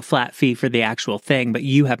pay you a flat fee for the actual thing, but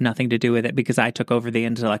you have nothing to do with it because I took over the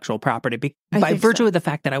intellectual property by virtue of the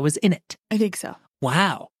fact that I was in it. I think so.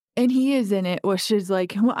 Wow. And he is in it, which is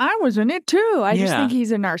like, well, I was in it too. I just think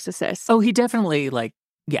he's a narcissist. Oh, he definitely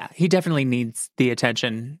he definitely needs the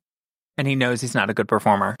attention. And he knows he's not a good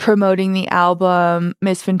performer. Promoting the album,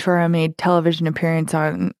 Miss Ventura made television appearance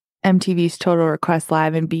on MTV's Total Request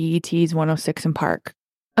Live and BET's 106 in Park.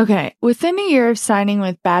 Okay, within a year of signing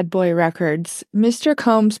with Bad Boy Records, Mr.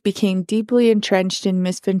 Combs became deeply entrenched in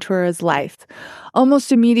Miss Ventura's life,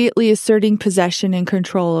 almost immediately asserting possession and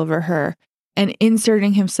control over her, and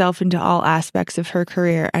inserting himself into all aspects of her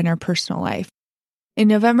career and her personal life. In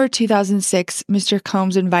November 2006, Mr.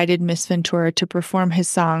 Combs invited Miss Ventura to perform his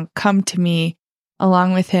song Come to Me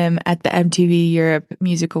along with him at the MTV Europe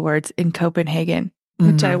Music Awards in Copenhagen,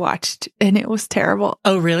 which I watched, and it was terrible.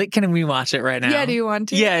 Oh, really? Can we watch it right now? Yeah, do you want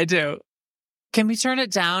to? Yeah, I do. Can we turn it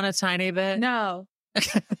down a tiny bit? No.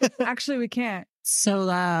 Actually, we can't. So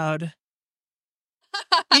loud.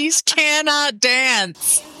 These cannot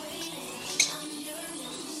dance.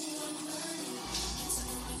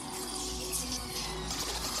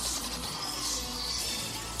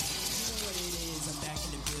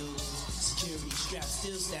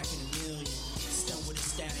 Still stacking a million. Stunned with a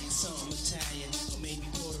stallion, something Italian. Or maybe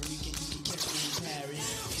Puerto Rican, you can catch me in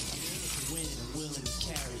Paris. Winning, I'm willing to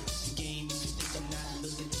carry the game. If you think I'm not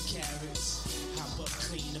looking to carrots, hop up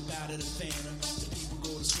clean about it, a phantom. The people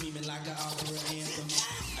go to screaming like an opera anthem.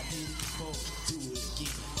 I did it before, do it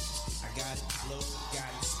again. I got it low, got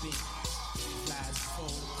it spin. Flies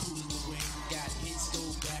forward, cool in the wind. Got hits, go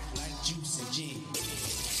back like juice and gin.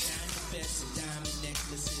 Shine the best of diamond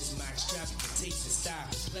necklaces. My extravagant taste and style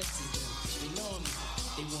perplexes them. They know me,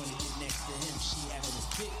 they want to get next to him. She having a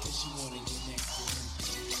fit because she want to get next to him.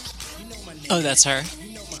 You know my name. Oh, that's her?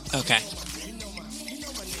 Okay.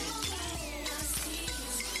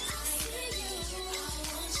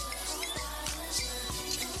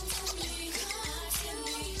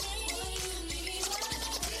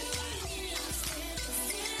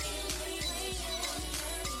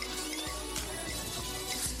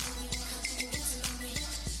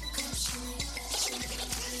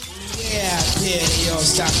 Yeah, they all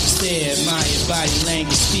stop and stare. My body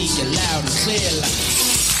language speaking loud and clear like.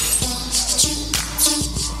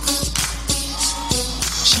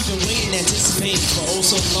 She been waiting, anticipating for oh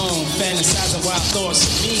so long, fantasizing wild thoughts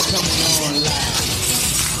of me coming on live.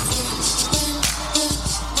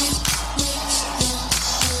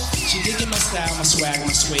 She digging my style, my swag,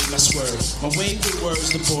 my sway, my swerve. My way with words,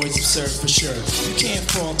 the boys observe for sure. You can't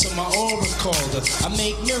falter, my aura called her. I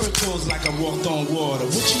make miracles like I walked on water.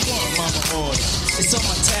 What you want, mama, order? It's on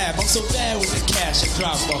my tab, I'm so bad with the cash, I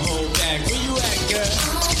drop a whole bag. Where you at, girl?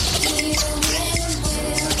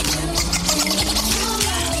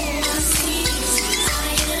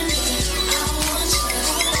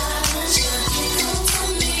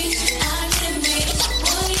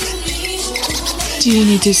 Do you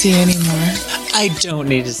need to see any more? I don't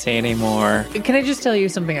need to say any more. Can I just tell you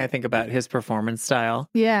something I think about his performance style?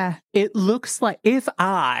 Yeah. It looks like if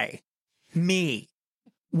me,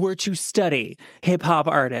 were to study hip hop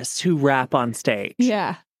artists who rap on stage.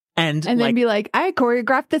 Yeah. And then be like, I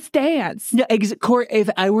choreographed this dance. No, if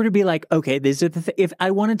I were to be like, okay, these are if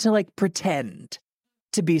I wanted to like pretend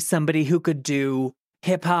to be somebody who could do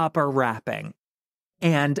hip hop or rapping,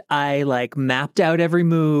 and I like mapped out every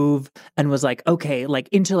move and was like, okay, like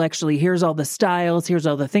intellectually, here's all the styles, here's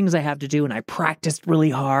all the things I have to do. And I practiced really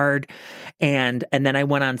hard. And then I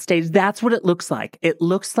went on stage. That's what it looks like. It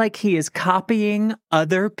looks like he is copying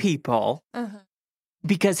other people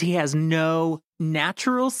because he has no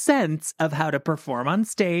natural sense of how to perform on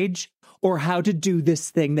stage or how to do this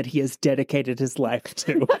thing that he has dedicated his life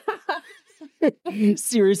to.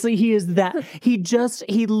 Seriously, he is that. He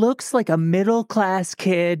looks like a middle-class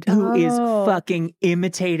kid who is fucking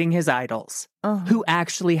imitating his idols, who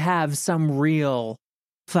actually have some real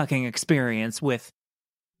fucking experience with,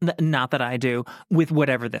 not that I do, with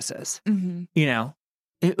whatever this is. Mm-hmm. You know,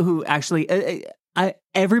 who actually,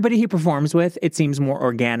 everybody he performs with, it seems more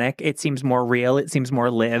organic, it seems more real, it seems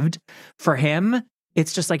more lived. For him,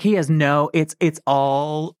 it's just like he has it's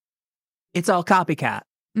all copycat.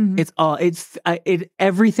 Mm-hmm.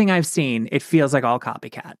 Everything I've seen, it feels like all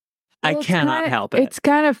copycat. Well, I cannot help it. It's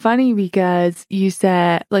kind of funny because you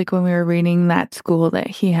said, like, when we were reading that school that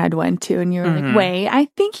he had went to, and you were like, wait, I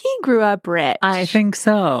think he grew up rich. I think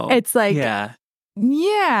so. It's like, yeah,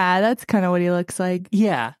 that's kind of what he looks like.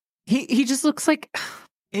 Yeah. He just looks like,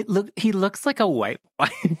 he looks like a white boy.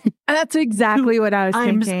 That's exactly what I was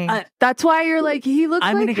thinking. That's why you're like, he looks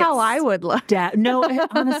like how I would look. No,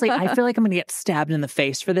 honestly, I feel like I'm going to get stabbed in the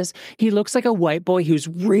face for this. He looks like a white boy who's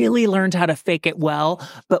really learned how to fake it well,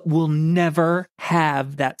 but will never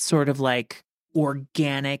have that sort of like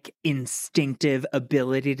organic, instinctive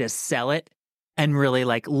ability to sell it and really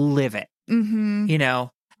like live it, you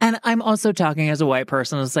know? And I'm also talking as a white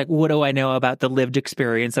person. It's like, what do I know about the lived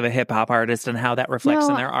experience of a hip hop artist and how that reflects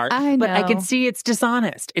in their art? But I can see it's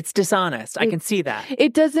dishonest. I can see that.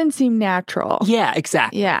 It doesn't seem natural. Yeah,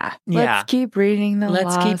 exactly. Yeah. Let's keep reading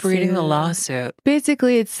the lawsuit.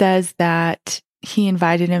 Basically, it says that he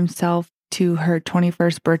invited himself to her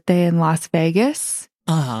 21st birthday in Las Vegas.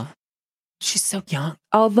 She's so young.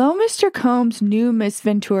 Although Mr. Combs knew Miss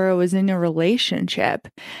Ventura was in a relationship,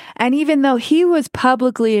 and even though he was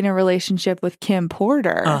publicly in a relationship with Kim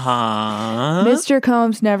Porter, Mr.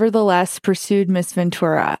 Combs nevertheless pursued Miss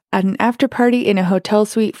Ventura. At an after-party in a hotel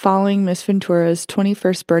suite following Miss Ventura's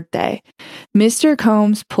 21st birthday, Mr.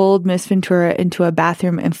 Combs pulled Miss Ventura into a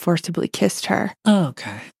bathroom and forcibly kissed her.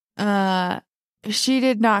 Okay. She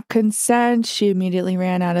did not consent. She immediately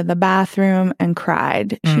ran out of the bathroom and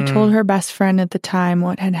cried. She told her best friend at the time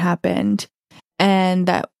what had happened, and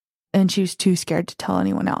she was too scared to tell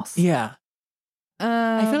anyone else. Yeah.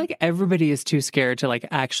 I feel like everybody is too scared to like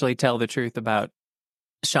actually tell the truth about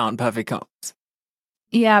Sean Puffy Combs.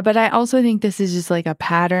 Yeah, but I also think this is just like a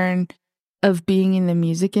pattern of being in the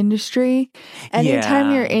music industry.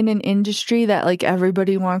 Anytime you're in an industry that like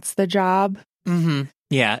everybody wants the job.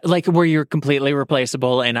 Yeah, like where you're completely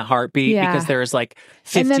replaceable in a heartbeat because there's like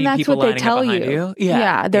 15 people lining up behind you.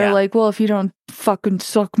 Yeah, they're like, well, if you don't fucking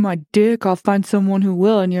suck my dick, I'll find someone who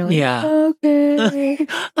will. And you're like, okay.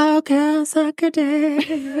 Okay, I'll suck a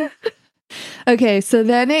dick. Okay, so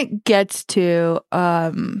then it gets to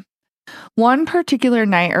one particular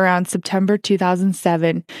night around September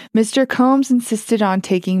 2007, Mr. Combs insisted on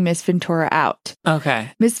taking Miss Ventura out.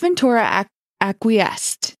 Okay. Miss Ventura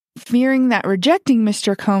acquiesced, fearing that rejecting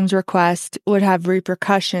Mr. Combs' request would have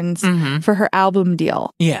repercussions for her album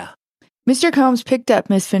deal. Yeah. Mr. Combs picked up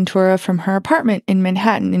Miss Ventura from her apartment in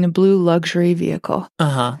Manhattan in a blue luxury vehicle.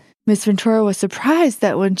 Miss Ventura was surprised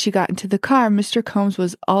that when she got into the car, Mr. Combs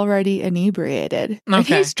was already inebriated. And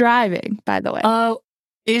he's driving, by the way. Oh,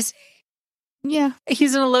 is he? Yeah.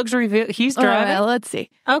 He's in a luxury vehicle. He's driving? Let's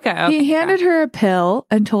see. Okay. He handed her a pill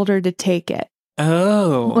and told her to take it.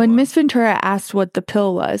 Oh. When Miss Ventura asked what the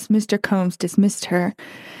pill was, Mr. Combs dismissed her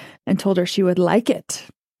and told her she would like it.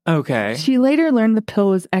 Okay. She later learned the pill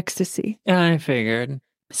was ecstasy. I figured.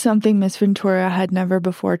 Something Miss Ventura had never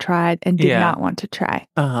before tried and did not want to try.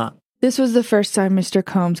 This was the first time Mr.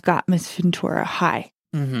 Combs got Miss Ventura high.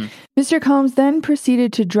 Mr. Combs then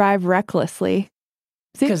proceeded to drive recklessly.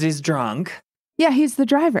 Because he's drunk. Yeah, he's the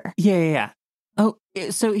driver. Yeah. Oh,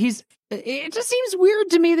 so it just seems weird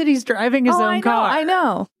to me that he's driving his own car. I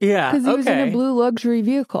know. Yeah. Because he was in a blue luxury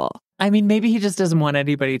vehicle. I mean, maybe he just doesn't want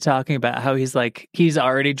anybody talking about how he's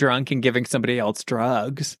already drunk and giving somebody else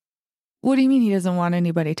drugs. What do you mean he doesn't want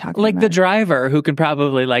anybody talking Like about the it? driver who can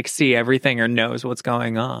probably like see everything or knows what's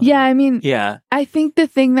going on. Yeah, I mean, Yeah. I think the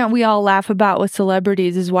thing that we all laugh about with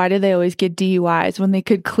celebrities is why do they always get DUIs when they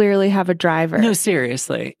could clearly have a driver? No,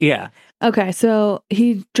 seriously. Yeah. Okay, so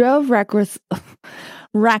he drove recklessly.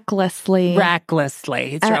 He At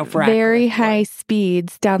drove very high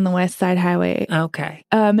speeds down the West Side Highway. Okay.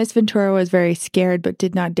 Miss Ventura was very scared but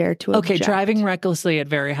did not dare to Okay, object. driving recklessly at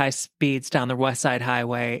very high speeds down the West Side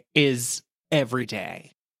Highway is every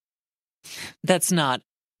day. That's not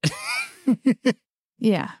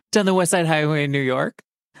Yeah. down the West Side Highway in New York.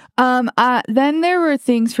 Then there were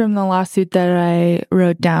things from the lawsuit that I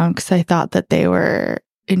wrote down because I thought that they were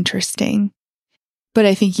interesting. But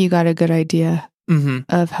I think you got a good idea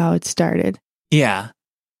of how it started. Yeah.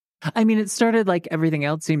 I mean, it started like everything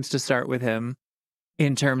else seems to start with him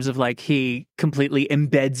in terms of like he completely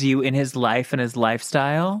embeds you in his life and his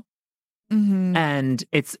lifestyle. Mm-hmm. And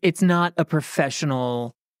it's not a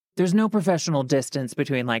professional, there's no professional distance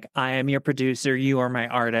between like, I am your producer, you are my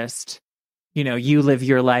artist. You know, you live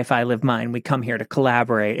your life, I live mine. We come here to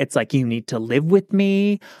collaborate. It's like, you need to live with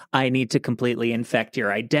me. I need to completely infect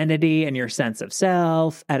your identity and your sense of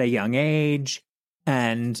self at a young age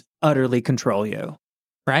and utterly control you.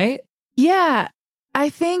 Right? Yeah. I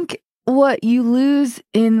think what you lose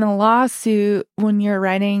in the lawsuit when you're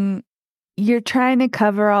writing, you're trying to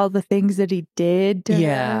cover all the things that he did to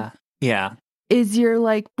her. Yeah. Is you're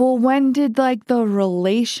like, well, when did like the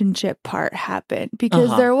relationship part happen?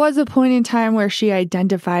 Because there was a point in time where she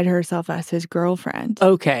identified herself as his girlfriend.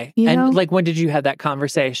 Okay. You and know? like, when did you have that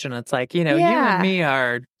conversation? It's like, you know, you Yeah. and me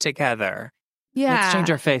are together. Yeah. Let's change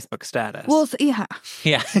our Facebook status. Well, yeah.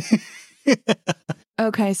 Yeah.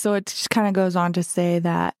 Okay, so it just kind of goes on to say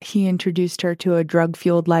that he introduced her to a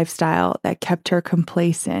drug-fueled lifestyle that kept her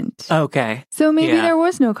complacent. Okay. So maybe Yeah. there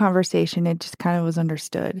was no conversation. It just kind of was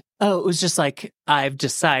understood. Oh, it was just like, I've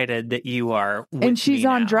decided that you are with And she's me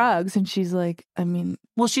on now. drugs, and she's like, I mean,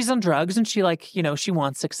 Well, she's on drugs and she like, you know, she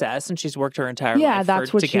wants success and she's worked her entire yeah, life that's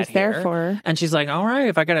to what get she's there here. for. And she's like, all right,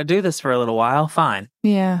 if I got to do this for a little while, fine.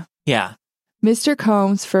 Yeah. Yeah. Mr.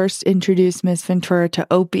 Combs first introduced Miss Ventura to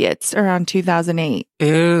opiates around 2008.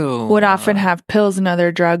 Ew. Would often have pills and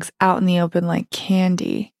other drugs out in the open like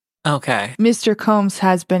candy. Okay. Mr. Combs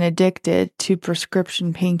has been addicted to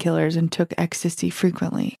prescription painkillers and took ecstasy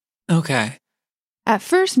frequently. Okay. At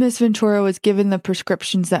first, Miss Ventura was given the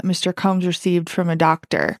prescriptions that Mr. Combs received from a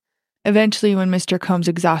doctor. Eventually, when Mr. Combs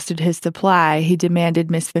exhausted his supply, he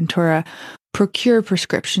demanded Miss Ventura procure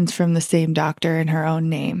prescriptions from the same doctor in her own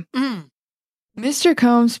name. Mr.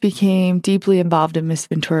 Combs became deeply involved in Miss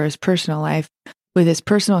Ventura's personal life, with his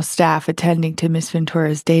personal staff attending to Miss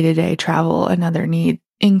Ventura's day-to-day travel and other needs,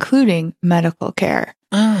 including medical care.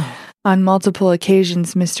 On multiple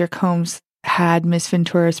occasions, Mr. Combs had Miss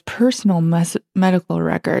Ventura's personal medical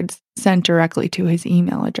records sent directly to his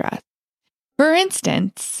email address. For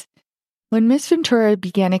instance, when Miss Ventura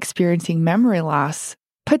began experiencing memory loss,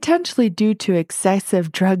 potentially due to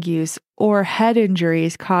excessive drug use or head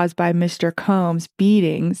injuries caused by Mr. Combs'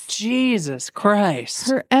 beatings, Jesus Christ.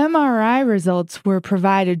 her MRI results were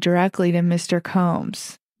provided directly to Mr.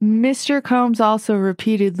 Combs. Mr. Combs also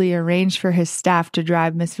repeatedly arranged for his staff to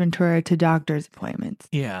drive Miss Ventura to doctor's appointments.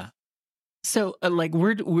 Yeah. So, like,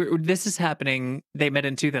 we're this is happening. They met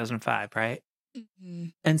in 2005, right? Mm-hmm.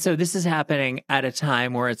 And so this is happening at a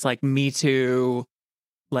time where it's like Me Too,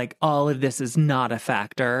 like all of this is not a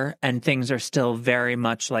factor, and things are still very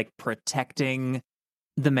much like protecting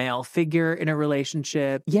the male figure in a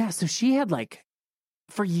relationship. Yeah. So she had like,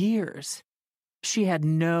 for years, she had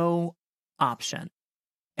no option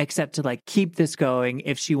except to like keep this going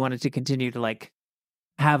if she wanted to continue to like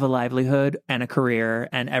have a livelihood and a career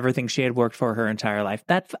and everything she had worked for her entire life.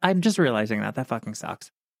 That I'm just realizing that fucking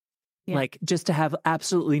sucks. Yeah. Like just to have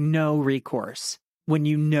absolutely no recourse when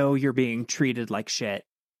you know you're being treated like shit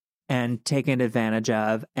and taken advantage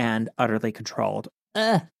of and utterly controlled.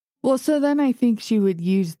 Well, so then I think she would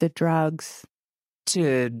use the drugs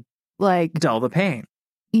To like dull the pain.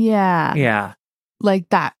 Yeah. Yeah. Like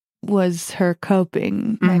that was her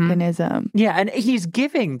coping mechanism. Yeah, and he's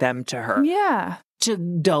giving them to her. Yeah. To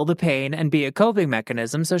dull the pain and be a coping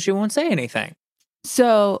mechanism so she won't say anything.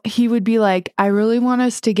 So he would be like, I really want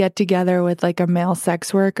us to get together with like a male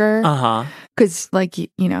sex worker. Uh-huh. Because like, you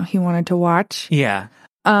know, he wanted to watch. Yeah.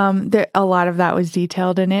 There, a lot of that was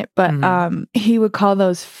detailed in it, but he would call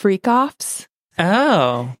those freak offs.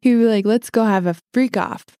 Oh. He would be like, let's go have a freak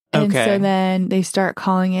off. And Okay. so then they start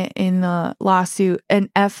calling it in the lawsuit an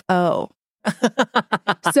FO.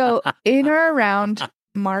 So in or around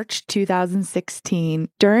March 2016,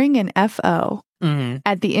 during an FO,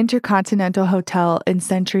 at the Intercontinental Hotel in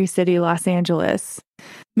Century City, Los Angeles.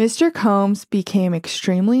 Mr. Combs became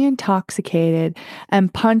extremely intoxicated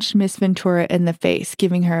and punched Miss Ventura in the face,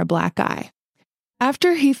 giving her a black eye.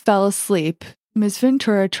 After he fell asleep, Miss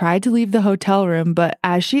Ventura tried to leave the hotel room, but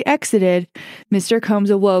as she exited, Mr. Combs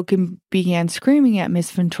awoke and began screaming at Miss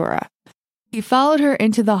Ventura. He followed her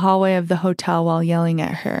into the hallway of the hotel while yelling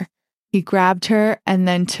at her. He grabbed her and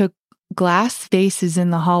then took glass vases in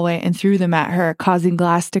the hallway and threw them at her, causing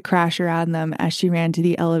glass to crash around them as she ran to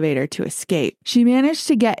the elevator to escape. She managed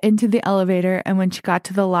to get into the elevator, and when she got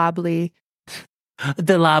to the lobby,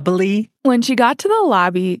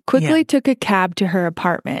 quickly took a cab to her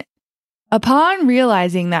apartment. Upon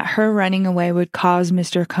realizing that her running away would cause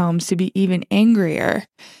Mr. Combs to be even angrier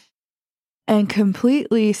and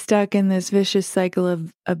completely stuck in this vicious cycle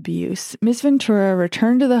of abuse, Miss Ventura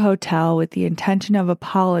returned to the hotel with the intention of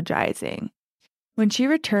apologizing. When she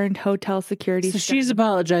returned, hotel security... So she's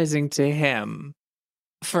apologizing to him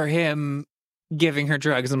for him giving her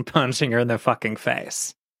drugs and punching her in the fucking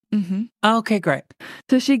face. Mm-hmm. Okay, great.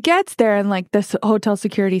 So she gets there and the hotel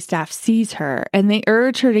security staff sees her and they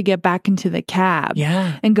urge her to get back into the cab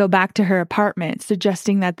and go back to her apartment,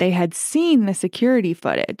 suggesting that they had seen the security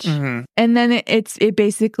footage. Mm-hmm. And then it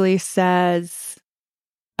basically says,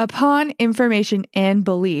 upon information and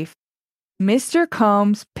belief, Mr.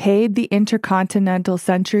 Combs paid the Intercontinental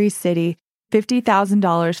Century City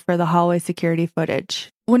 $50,000 for the hallway security footage.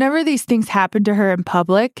 Whenever these things happened to her in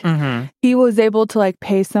public, he was able to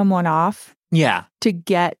pay someone off to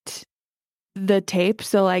get the tape.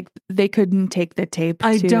 So they couldn't take the tape.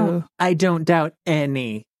 I don't doubt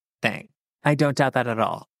anything. I don't doubt that at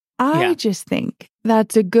all. I just think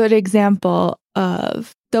that's a good example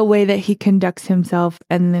of the way that he conducts himself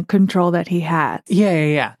and the control that he has.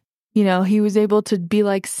 Yeah. You know, he was able to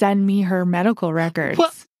be send me her medical records.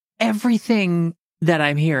 Well, everything that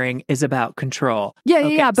I'm hearing is about control.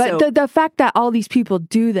 Yeah. But the fact that all these people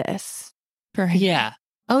do this for him. Yeah.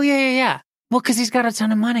 Oh, yeah. Well, because he's got a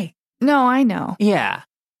ton of money. No, I know. Yeah.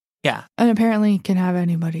 And apparently he can have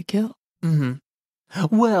anybody killed.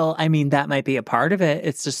 Mm-hmm. Well, I mean, that might be a part of it.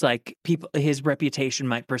 It's just his reputation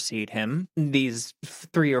might precede him. These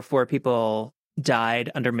 3 or 4 people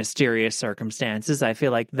died under mysterious circumstances. I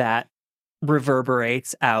feel like that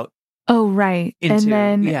reverberates out. Oh, right. And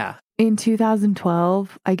then yeah. In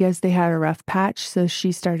 2012, I guess they had a rough patch, so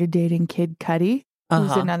she started dating Kid Cudi,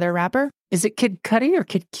 who's another rapper. Is it Kid Cudi or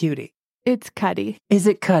Kid Cutie? It's Cudi. Is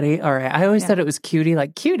it Cudi? All right. I always thought it was Cutie,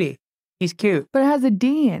 like Cutie. He's cute. But it has a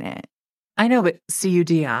D in it. I know, but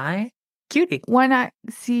C-U-D-I? Cutie. Why not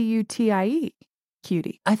C-U-T-I-E?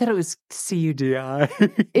 Cutie. I thought it was C-U-D-I.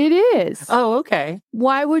 It is. Oh, okay.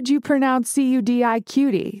 Why would you pronounce C-U-D-I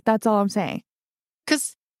cutie? That's all I'm saying.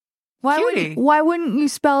 Because why wouldn't you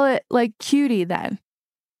spell it like cutie then?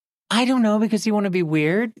 I don't know, because you want to be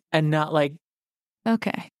weird and not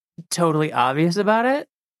okay, totally obvious about it?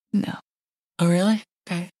 No. Oh, really?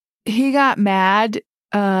 Okay. He got mad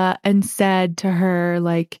and said to her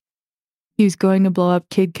he was going to blow up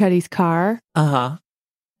Kid Cudi's car.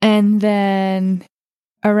 And then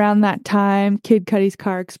around that time, Kid Cudi's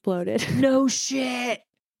car exploded. No shit.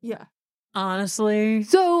 Yeah. Honestly.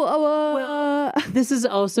 So,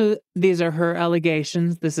 these are her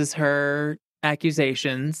allegations. This is her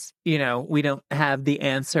accusations. You know, we don't have the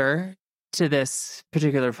answer to this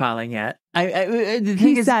particular filing yet.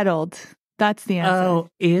 He's settled. That's the answer. Oh,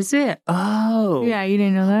 is it? Oh. Yeah, you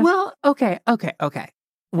didn't know that? Well, okay.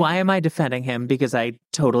 Why am I defending him? Because I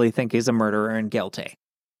totally think he's a murderer and guilty.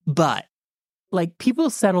 But people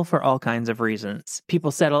settle for all kinds of reasons.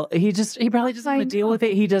 People settle. He probably doesn't want to deal with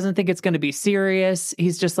it. He doesn't think it's going to be serious.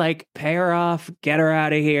 He's just pay her off, get her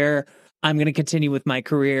out of here. I'm going to continue with my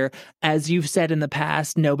career. As you've said in the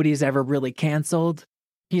past, nobody's ever really canceled.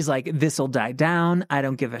 He's this'll die down. I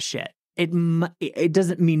don't give a shit. It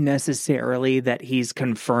doesn't mean necessarily that he's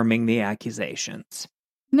confirming the accusations.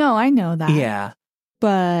 No, I know that. Yeah.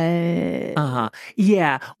 But...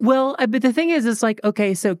 Yeah. Well, but the thing is, it's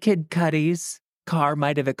okay, so Kid Cudi's car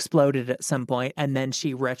might have exploded at some point, and then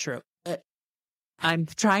she I'm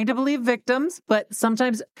trying to believe victims, but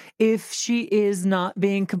sometimes if she is not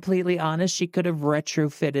being completely honest, she could have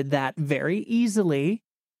retrofitted that very easily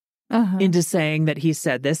into saying that he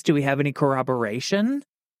said this. Do we have any corroboration?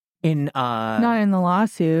 Not in the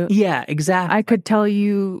lawsuit. Yeah, exactly. I could tell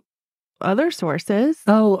you other sources.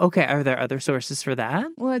 Oh, okay. Are there other sources for that?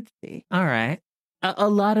 Let's see. All right. A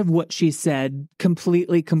lot of what she said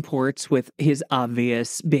completely comports with his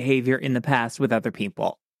obvious behavior in the past with other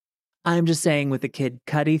people. I'm just saying with the Kid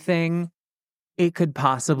Cudi thing, it could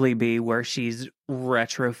possibly be where she's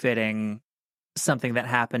retrofitting something that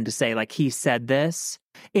happened to say, like, he said this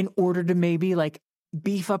in order to maybe, like,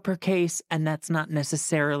 beef up her case, and that's not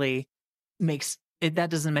necessarily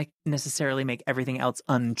necessarily make everything else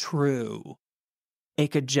untrue. It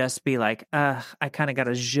could just be like, I kind of got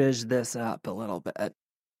to zhuzh this up a little bit.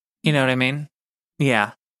 You know what I mean?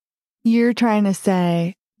 Yeah. You're trying to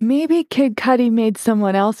say maybe Kid Cudi made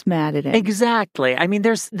someone else mad at him. Exactly. I mean,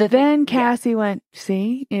 then Cassie went,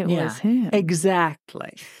 see, it was him.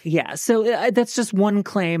 Exactly. Yeah. So that's just one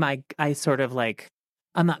claim I sort of like,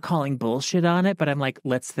 I'm not calling bullshit on it, but I'm like,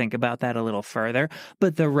 let's think about that a little further.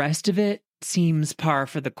 But the rest of it seems par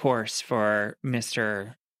for the course for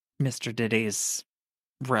Mr. Diddy's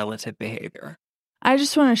relative behavior. I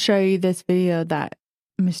just want to show you this video that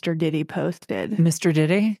Mr. Diddy posted. Mr.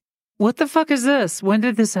 Diddy? What the fuck is this? When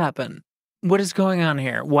did this happen? What is going on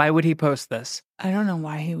here? Why would he post this? I don't know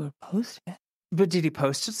why he would post it. But did he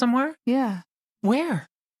post it somewhere? Yeah. Where?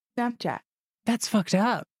 Snapchat. That's fucked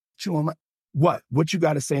up. What? What you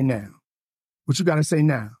got to say now? What you got to say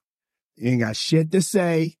now? You ain't got shit to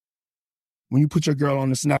say when you put your girl on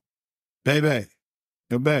the snap. Baby.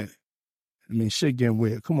 Yo, babe. I mean, shit getting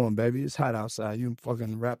weird. Come on, baby. It's hot outside. You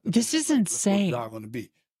fucking rap. This is insane. Dog on the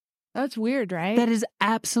beat. That's weird, right? That is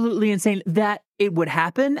absolutely insane that it would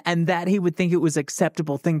happen and that he would think it was an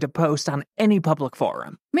acceptable thing to post on any public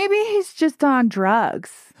forum. Maybe he's just on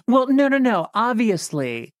drugs. Well, no.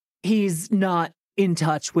 Obviously, he's not in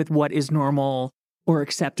touch with what is normal or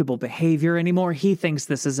acceptable behavior anymore. He thinks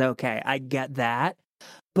this is okay. I get that.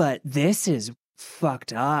 But this is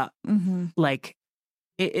fucked up. Mm-hmm. Like,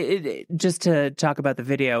 just to talk about the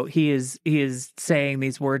video, he is saying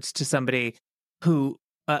these words to somebody who,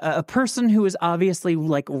 a person who is obviously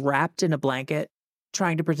like wrapped in a blanket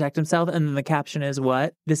trying to protect himself. And then the caption is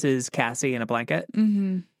what? This is Cassie in a blanket.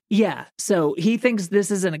 Mm-hmm. Yeah. So he thinks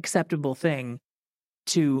this is an acceptable thing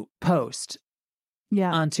to post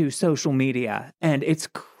onto social media. And it's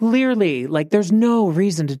clearly like, there's no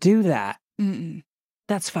reason to do that. Mm-mm.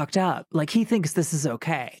 That's fucked up. Like, he thinks this is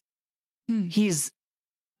okay. He's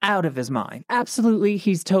out of his mind. Absolutely.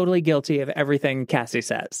 He's totally guilty of everything Cassie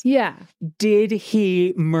says. Yeah. Did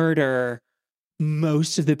he murder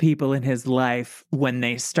most of the people in his life when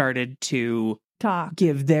they started to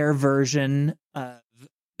give their version of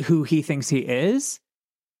who he thinks he is?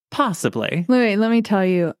 Possibly. Wait, let me tell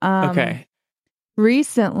you. Okay.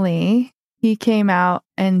 Recently, he came out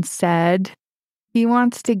and said he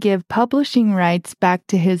wants to give publishing rights back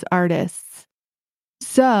to his artists.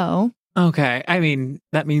 So... Okay. I mean,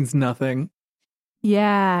 that means nothing.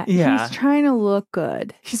 Yeah. Yeah. He's trying to look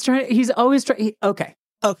good. He's always trying. Okay.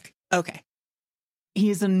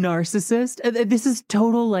 He's a narcissist. This is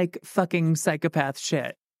total like fucking psychopath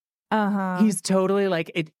shit. Uh-huh. He's totally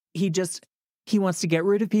like it. He wants to get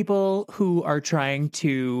rid of people who are trying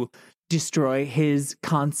to destroy his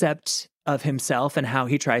concept of himself and how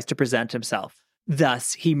he tries to present himself.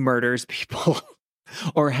 Thus, he murders people.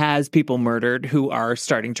 Or has people murdered who are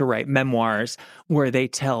starting to write memoirs where they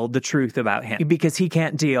tell the truth about him because he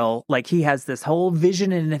can't deal. Like, he has this whole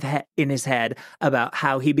vision in his head about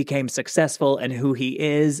how he became successful and who he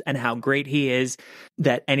is and how great he is,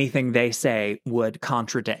 that anything they say would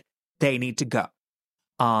contradict. They need to go.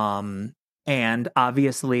 And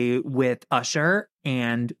obviously with Usher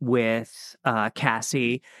and with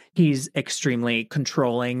Cassie, he's extremely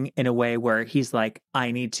controlling in a way where he's like,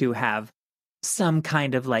 I need to have some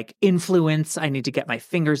kind of like influence. I need to get my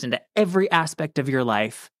fingers into every aspect of your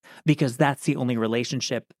life because that's the only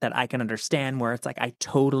relationship that I can understand where it's like I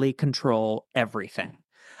totally control everything.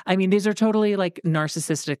 I mean, these are totally like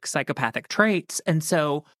narcissistic, psychopathic traits. And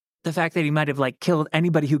so the fact that he might have like killed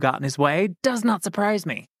anybody who got in his way does not surprise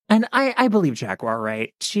me. And I believe Jaguar,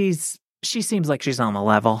 right? She seems like she's on the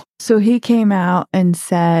level. So he came out and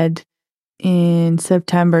said in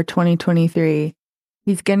September 2023,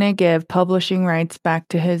 he's going to give publishing rights back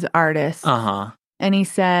to his artists. Uh-huh. And he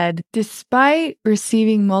said, despite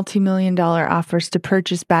receiving multi-million-dollar offers to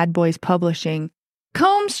purchase Bad Boys Publishing,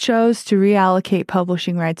 Combs chose to reallocate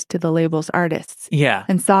publishing rights to the label's artists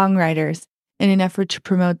and songwriters in an effort to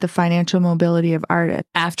promote the financial mobility of artists.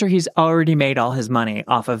 After he's already made all his money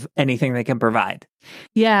off of anything they can provide.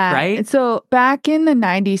 Yeah. Right? And so back in the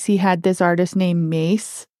 90s, he had this artist named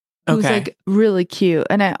Mace. Who's like really cute.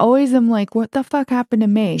 And I always am like, what the fuck happened to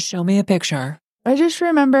Mace? Show me a picture. I just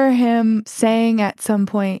remember him saying at some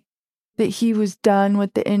point that he was done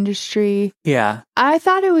with the industry. Yeah. I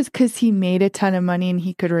thought it was because he made a ton of money and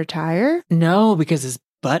he could retire. No, because his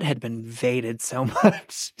butt had been invaded so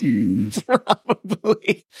much.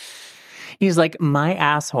 Probably. He's like, my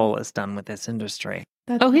asshole is done with this industry.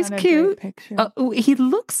 That's he's not a cute. great picture. He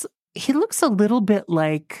looks a little bit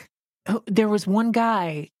like Oh, there was one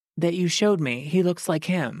guy that you showed me. He looks like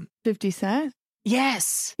him. 50 Cent?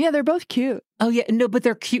 Yes. Yeah, they're both cute. Oh, yeah. No, but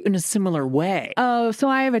they're cute in a similar way. Oh, so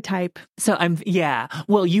I have a type. So yeah.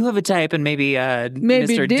 Well, you have a type and maybe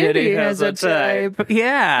Mr. Diddy has a type.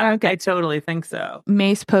 Yeah. Okay. I totally think so.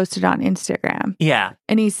 Mace posted on Instagram. Yeah.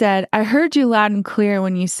 And he said, I heard you loud and clear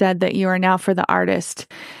when you said that you are now for the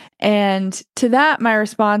artist. And to that, my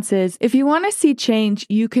response is, if you want to see change,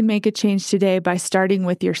 you can make a change today by starting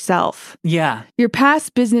with yourself. Yeah. Your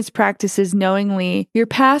past business practices knowingly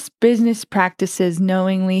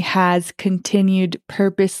has continued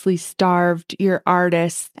purposely starved your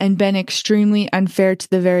artists and been extremely unfair to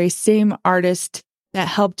the very same artist that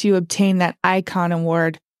helped you obtain that icon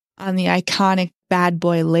award on the iconic Bad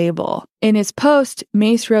Boy label. In his post,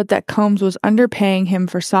 Mace wrote that Combs was underpaying him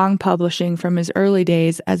for song publishing from his early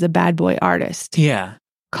days as a Bad Boy artist. Yeah.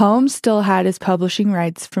 Combs still had his publishing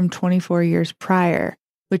rights from 24 years prior,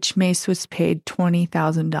 which Mace was paid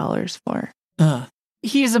 $20,000 for.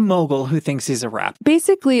 He's a mogul who thinks he's a rapper.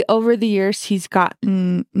 Basically, over the years, he's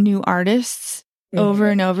gotten new artists over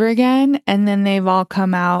and over again, and then they've all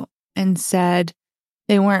come out and said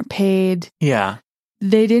they weren't paid. Yeah.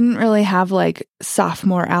 They didn't really have like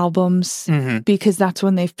sophomore albums because that's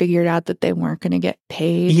when they figured out that they weren't going to get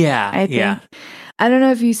paid. Yeah. I think. I don't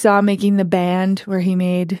know if you saw Making the Band where he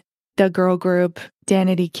made the girl group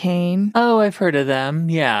Danity Kane. Oh, I've heard of them.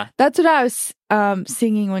 Yeah. That's what I was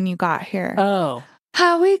singing when you got here. Oh.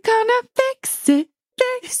 How we gonna fix it?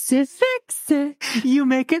 Fix it, fix it. You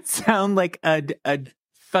make it sound like a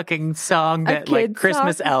fucking song that like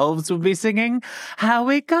Christmas song. elves would be singing. How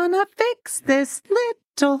we gonna fix this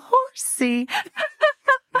little horsey?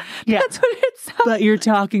 Yeah. That's what it sounds like. But you're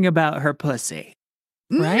talking about her pussy,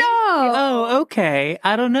 right? No. Oh, okay.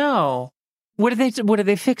 I don't know. What are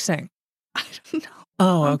they fixing? I don't know.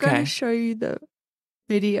 Oh, I'm okay. going to show you the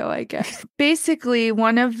video, I guess. Basically,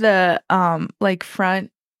 one of the like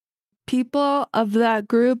front people of that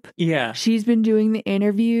group, Yeah. she's been doing the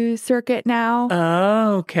interview circuit now.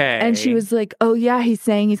 Okay. And she was like, oh yeah, he's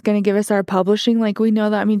saying he's going to give us our publishing. Like, we know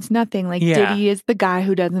that means nothing. Like, Yeah. Diddy is the guy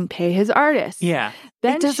who doesn't pay his artists. Yeah.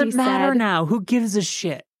 Then it doesn't she matter said- now. Who gives a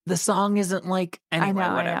shit? The song isn't like anyway, I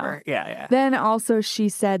know. whatever. Yeah. Then also she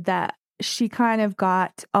said that she kind of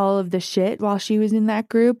got all of the shit while she was in that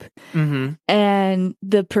group. Mm-hmm. And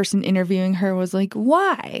the person interviewing her was like,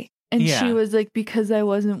 why? And Yeah. she was like, because I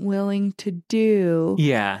wasn't willing to do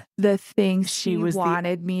Yeah. the things she was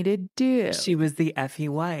wanted me to do. She was the Effie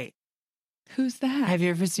White. Who's that? Have you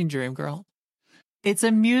ever seen Dreamgirl? It's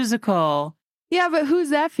a musical. Yeah, but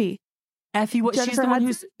who's Effie? Effie White. She's Jennifer the one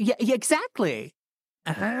Hudson? who's yeah, exactly.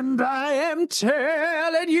 And I am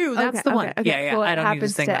telling you. That's Okay, the one. okay. Yeah. Well, I it don't need to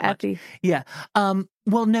happens sing to that much. Effie. Yeah.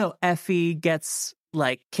 Well, no, Effie gets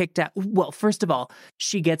like kicked out. Well, first of all,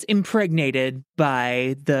 she gets impregnated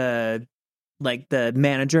by the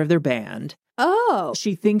manager of their band. Oh.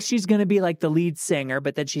 She thinks she's going to be like the lead singer,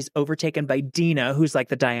 but then she's overtaken by Dina, who's like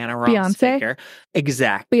the Diana Ross Beyonce? figure.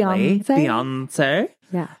 Exactly. Beyonce.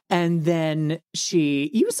 Yeah. And then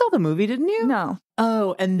you saw the movie, didn't you? No.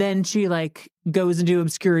 Oh, and then she like goes into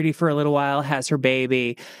obscurity for a little while, has her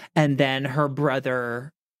baby, and then her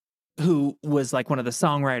brother, who was like one of the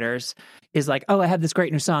songwriters, is like, oh, I have this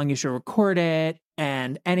great new song, you should record it.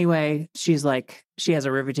 And anyway, she's like, she has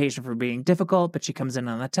a reputation for being difficult, but she comes in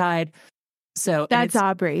on the tide. So That's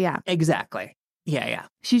Aubrey, yeah. Exactly. Yeah.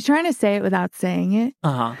 She's trying to say it without saying it.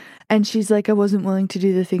 Uh-huh. And she's like, I wasn't willing to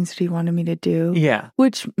do the things that he wanted me to do. Yeah.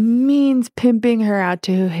 Which means pimping her out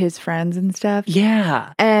to his friends and stuff.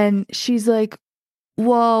 Yeah. And she's like,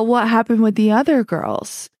 well, what happened with the other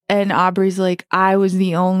girls? And Aubrey's like, I was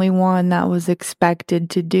the only one that was expected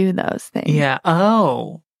to do those things. Yeah.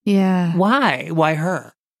 Oh. Yeah. Why? Why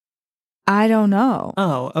her? I don't know.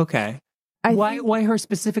 Oh, okay. Why her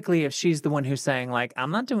specifically if she's the one who's saying like, I'm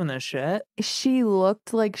not doing this shit? She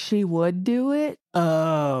looked like she would do it.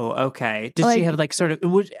 Oh, okay. Did she Like- have like sort of,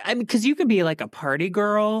 I mean, because you can be like a party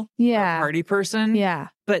girl, Yeah. a party person. Yeah.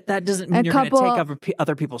 But that doesn't mean you're going to take over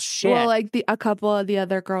other people's shit. Well, like a couple of the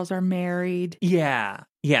other girls are married. Yeah.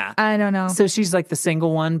 I don't know. So she's like the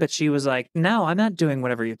single one, but she was like, no, I'm not doing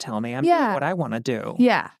whatever you tell me. I'm doing what I want to do.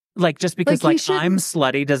 Yeah. Like, just because Like, like I'm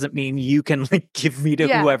slutty doesn't mean you can like give me to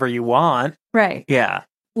Yeah. whoever you want. Right. Yeah.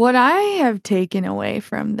 What I have taken away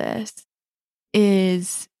from this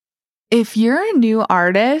is if you're a new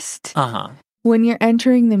artist, when you're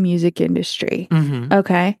entering the music industry, Mm-hmm.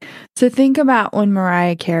 okay? So think about when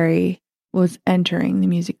Mariah Carey was entering the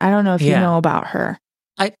music. I don't know if you Yeah. know about her.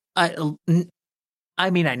 I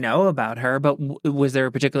mean, I know about her, but was there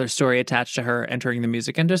a particular story attached to her entering the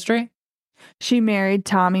music industry? She married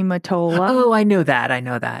Tommy Mottola. Oh, I know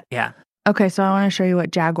that. Yeah. Okay, so I want to show you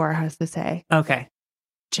what Jaguar has to say. Okay.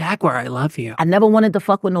 Jaguar, I love you. I never wanted to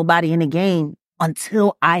fuck with nobody in the game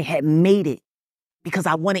until I had made it because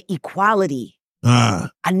I wanted equality. I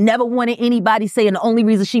never wanted anybody saying the only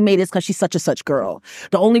reason she made it is because she's such a such girl.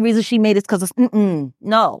 The only reason she made it is because it's,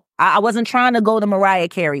 no. I wasn't trying to go the Mariah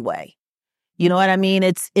Carey way. You know what I mean?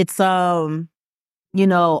 It's you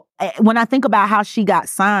know, when I think about how she got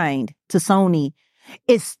signed to Sony,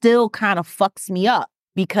 it still kind of fucks me up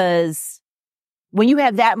because when you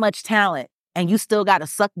have that much talent and you still got to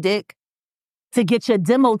suck dick to get your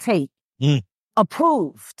demo tape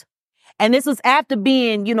approved. And this was after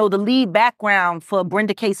being, you know, the lead background for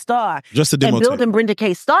Brenda K. Starr. Just a demo and building Brenda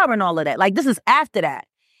K. Starr and all of that. Like, this is after that.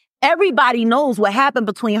 Everybody knows what happened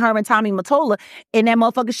between her and Tommy Mottola in that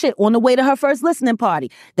motherfucking shit on the way to her first listening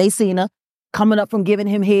party. They seen her coming up from giving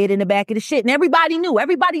him head in the back of the shit. And everybody knew.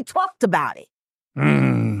 Everybody talked about it.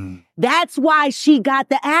 That's why she got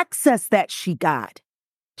the access that she got.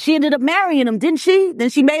 She ended up marrying him, didn't she? Then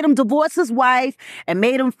she made him divorce his wife and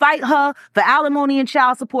made him fight her for alimony and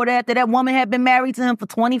child support after that woman had been married to him for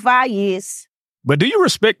 25 years. But do you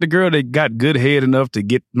respect the girl that got good head enough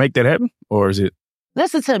to make that happen? Or is it?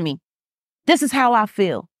 Listen to me. This is how I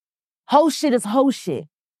feel. Whole shit is whole shit.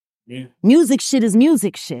 Yeah. Music shit is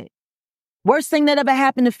music shit. Worst thing that ever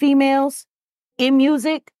happened to females in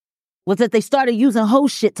music was that they started using whole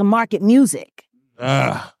shit to market music.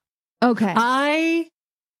 Okay. I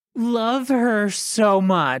love her so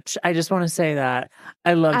much. I just want to say that.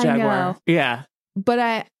 I love Jaguar. I know. Yeah.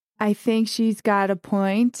 But I think she's got a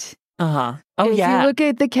point. Uh-huh. Oh, if yeah. you look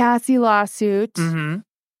at the Cassie lawsuit,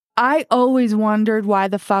 I always wondered why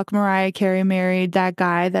the fuck Mariah Carey married that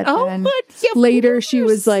guy that then later she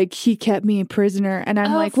was like, he kept me a prisoner. And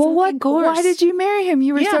I'm like, well, why did you marry him?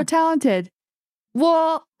 You were so talented.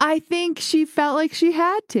 Well, I think she felt like she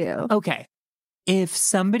had to. Okay. If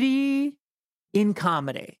somebody in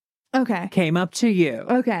comedy Okay. came up to you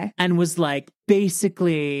Okay. and was like,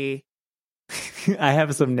 basically, I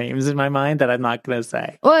have some names in my mind that I'm not going to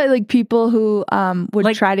say. Well, like people who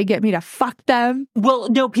would try to get me to fuck them. Well,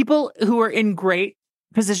 no, people who are in great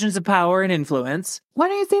positions of power and influence. Why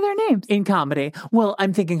don't you say their names? In comedy. Well,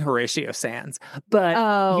 I'm thinking Horatio Sands.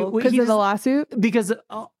 But because of the lawsuit? Because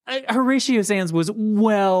Horatio Sands was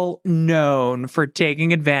well known for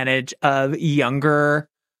taking advantage of younger,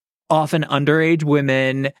 often underage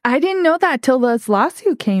women. I didn't know that till this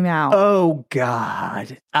lawsuit came out. Oh,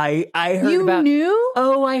 God. I heard you about... You knew?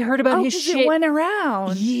 Oh, I heard about his shit. It went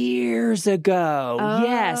around. Years ago.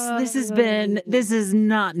 Yes. This is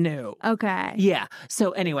not new. Okay. Yeah.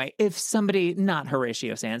 So anyway, if somebody, not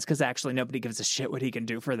Horatio Sands, because actually nobody gives a shit what he can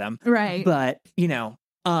do for them. Right. But, you know,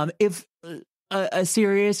 if a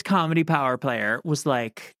serious comedy power player was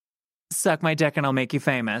like, suck my dick and I'll make you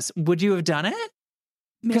famous, would you have done it?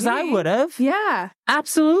 Because I would have. Yeah.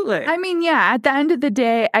 Absolutely. I mean, yeah, at the end of the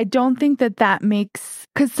day, I don't think that makes...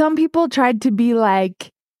 Because some people tried to be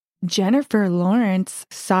like, Jennifer Lawrence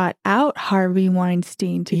sought out Harvey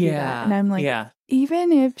Weinstein to do that. And I'm like,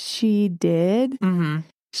 even if she did,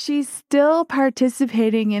 she's still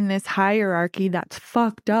participating in this hierarchy that's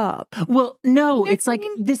fucked up. Well, no, it's like,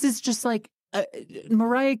 this is just like,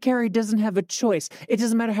 Mariah Carey doesn't have a choice. It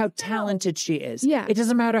doesn't matter how talented she is. Yeah. It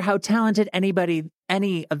doesn't matter how talented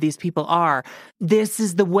any of these people are. This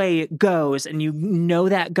is the way it goes. And you know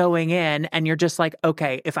that going in, and you're just like,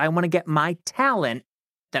 okay, if I want to get my talent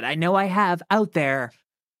that I know I have out there,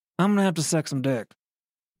 I'm going to have to suck some dick.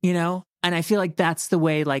 You know? And I feel like that's the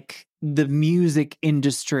way, like, the music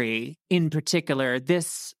industry in particular,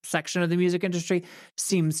 this section of the music industry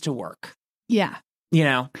seems to work. Yeah. You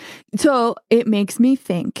know? So it makes me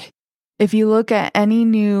think, if you look at any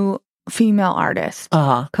new female artist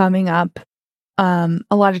coming up, a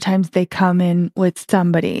lot of times they come in with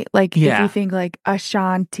somebody. Like, if you think like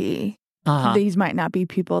Ashanti, these might not be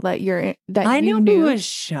people that I you know knew. who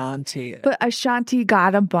Ashanti is. But Ashanti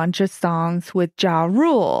got a bunch of songs with Ja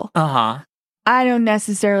Rule. I don't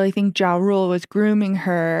necessarily think Ja Rule was grooming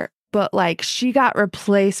her, but like she got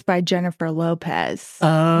replaced by Jennifer Lopez.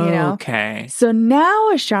 Oh, you know? okay. So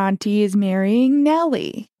now Ashanti is marrying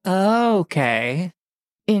Nelly. Okay.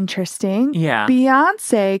 Interesting. Yeah.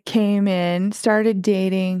 Beyonce came in, started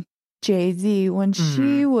dating Jay-Z when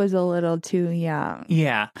she was a little too young.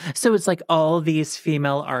 Yeah. So it's like all these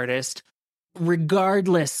female artists,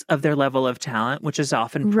 regardless of their level of talent, which is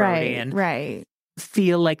often protean, right.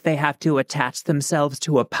 feel like they have to attach themselves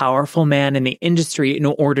to a powerful man in the industry in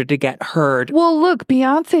order to get heard. Well, look,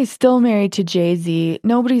 Beyonce's still married to Jay-Z.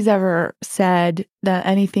 Nobody's ever said that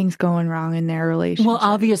anything's going wrong in their relationship. Well,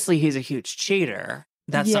 obviously he's a huge cheater.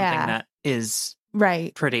 That's something that is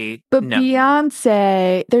right. pretty. But no.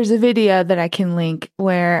 Beyonce, there's a video that I can link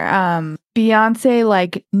where Beyonce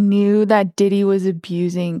like knew that Diddy was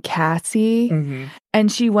abusing Cassie,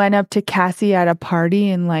 and she went up to Cassie at a party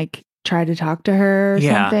and like tried to talk to her or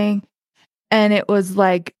something. And it was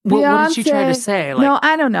like, Beyonce, what did she try to say? Like, no,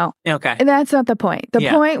 I don't know. Okay. And that's not the point. The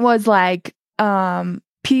point was like,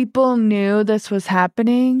 people knew this was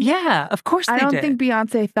happening. Yeah, of course they did. I don't think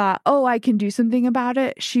Beyonce thought, oh, I can do something about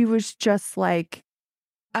it. She was just like,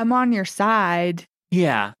 I'm on your side.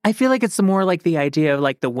 Yeah. I feel like it's more like the idea of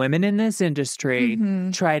like the women in this industry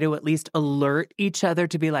try to at least alert each other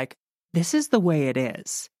to be like, this is the way it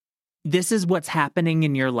is. This is what's happening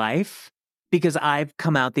in your life because I've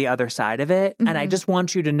come out the other side of it. And I just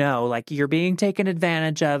want you to know, like, you're being taken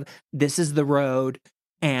advantage of. This is the road.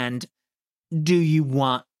 And do you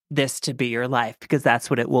want this to be your life? Because that's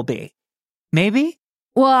what it will be. Maybe?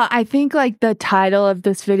 Well, I think like the title of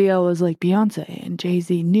this video was like Beyonce and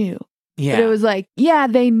Jay-Z knew. Yeah. But it was like, yeah,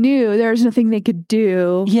 they knew there was nothing they could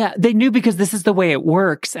do. Yeah, they knew because this is the way it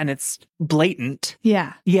works and it's blatant.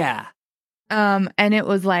 Yeah. Yeah. And it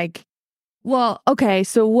was like, well, okay,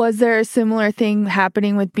 so was there a similar thing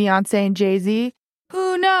happening with Beyonce and Jay-Z?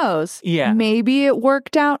 Who knows? Yeah. Maybe it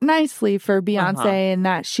worked out nicely for Beyonce in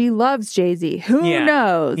that she loves Jay-Z. Who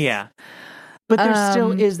knows? Yeah. But there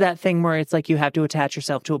still is that thing where it's like you have to attach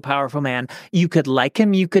yourself to a powerful man. You could like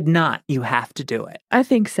him, you could not. You have to do it. I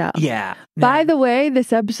think so. Yeah. By the way,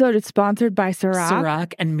 this episode is sponsored by Ciroc.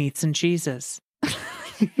 Ciroc and meats and cheeses.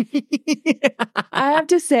 I have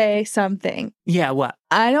to say something. Yeah, what?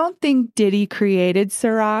 I don't think Diddy created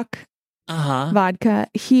Ciroc vodka.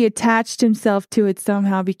 He attached himself to it,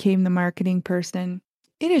 somehow became the marketing person.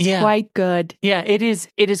 It is quite good. Yeah, it is.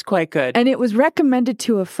 It is quite good. And it was recommended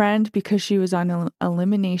to a friend because she was on an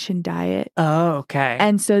elimination diet. Oh, okay.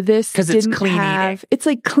 And so this because it's clean eating. It's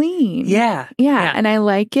like clean. Yeah. Yeah. And I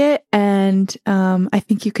like it. And I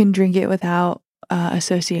think you can drink it without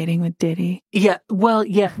associating with Diddy. Yeah. Well,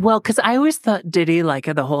 because I always thought Diddy, like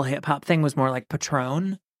the whole hip hop thing was more like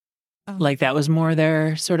Patron. Like that was more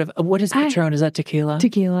their sort of, what is Patron? Is that tequila?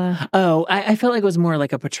 Tequila. Oh, I felt like it was more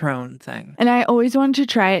like a Patron thing. And I always wanted to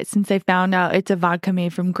try it since I found out it's a vodka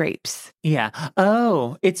made from grapes. Yeah.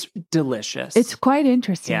 Oh, it's delicious. It's quite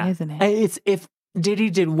interesting, isn't it? It's if Diddy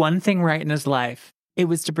did one thing right in his life, it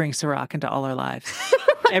was to bring Ciroc into all our lives.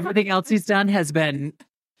 Everything else he's done has been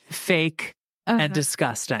fake and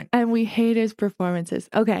disgusting. And we hate his performances.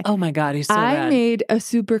 Okay. Oh my God, he's so bad. I made a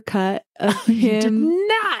super cut of him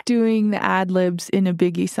doing the ad libs in a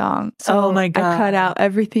Biggie song. So oh my God. I cut out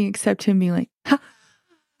everything except him being like, ha.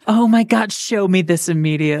 Oh my God, show me this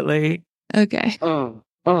immediately. Okay. Come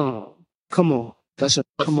on. That's a,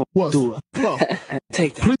 come on, do it.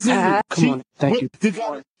 Take that. Come on. Thank you.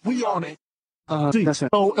 We on it. That's it.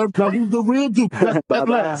 The real Duke. That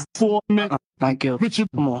last 4 minutes. Thank you.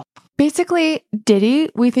 Come on. Basically, Diddy,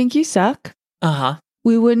 we think you suck.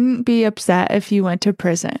 We wouldn't be upset if you went to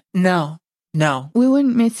prison. No. We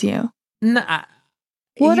wouldn't miss you. No.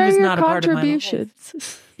 What are your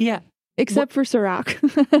contributions? Yeah. Except for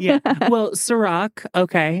Ciroc. Yeah. Well, Ciroc,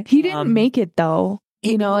 okay. He didn't make it though.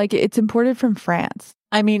 You know, like it's imported from France.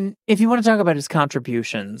 I mean, if you want to talk about his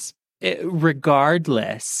contributions,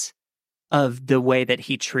 regardless of the way that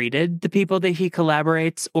he treated the people that he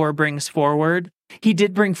collaborates or brings forward, he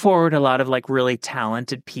did bring forward a lot of like really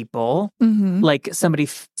talented people. Like somebody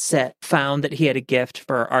found that he had a gift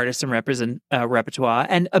for artists and repertoire,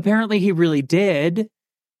 and apparently he really did.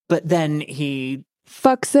 But then he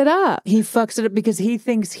fucks it up. He fucks it up because he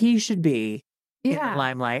thinks he should be in the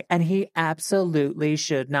limelight, and he absolutely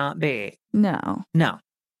should not be. No,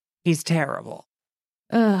 he's terrible.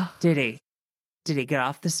 Ugh. Diddy, get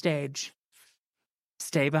off the stage,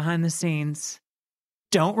 stay behind the scenes,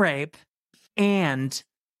 don't rape. And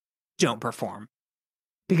don't perform,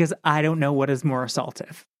 because I don't know what is more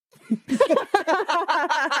assaultive.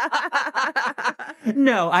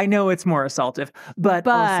 No, I know it's more assaultive, but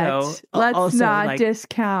also let's not like,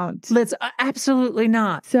 discount. Let's absolutely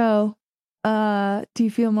not. So, do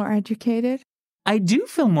you feel more educated? I do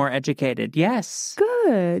feel more educated. Yes.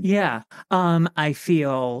 Good. Yeah. I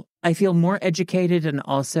feel more educated and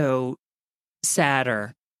also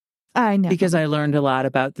sadder. I know. Because I learned a lot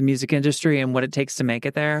about the music industry and what it takes to make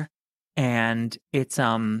it there. And it's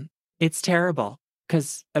terrible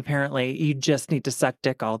because apparently you just need to suck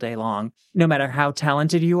dick all day long. No matter how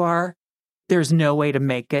talented you are, there's no way to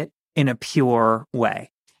make it in a pure way.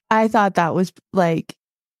 I thought that was like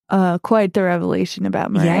quite the revelation about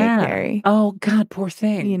Mariah Carey. Oh God, poor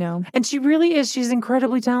thing. You know. And she really is. She's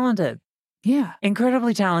incredibly talented. Yeah.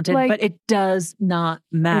 Incredibly talented, but it does not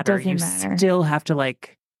matter. It doesn't matter. Still have to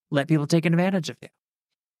like let people take advantage of you.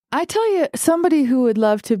 I tell you, somebody who would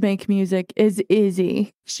love to make music is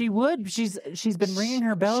Izzy. She would. She's been ringing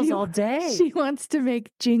her bells all day. She wants to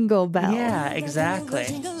make jingle bells. Yeah, exactly.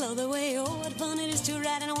 Jingle all the way, oh what fun it is to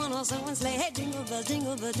ride in a one-horse open sleigh. Hey, jingle bell,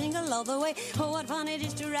 jingle all the way. Oh what fun it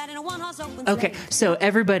is to ride in a one-horse open sleigh. Okay, so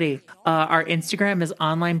everybody, our Instagram is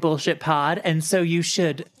Online Bullshit Pod, and so you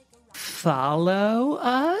should follow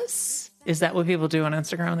us. Is that what people do on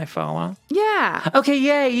Instagram? They follow? Yeah. Okay,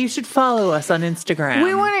 yay, you should follow us on Instagram.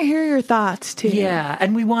 We want to hear your thoughts, too. Yeah,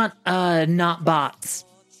 and we want not bots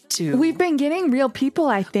to... We've been getting real people,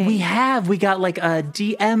 I think. We have. We got like a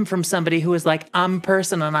DM from somebody who was like, I'm a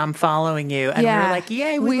person and I'm following you. And Yeah. we're like,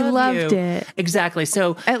 yay, We love loved you. it. Exactly.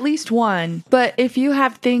 So at least one. But if you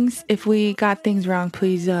have things, if we got things wrong,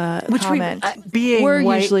 please comment. We're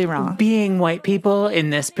usually wrong. Being white people in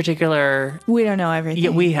this particular... We don't know everything. Yeah,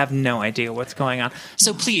 we have no idea what's going on.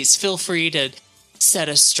 So please feel free to set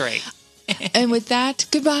us straight. And with that,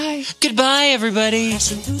 goodbye. Goodbye, everybody.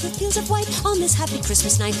 Dashing through the fields of white on this happy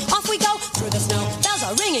Christmas night. Off we go through the snow. Bells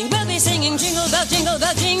are ringing. We'll be singing jingle bell, jing, jangle. Jingle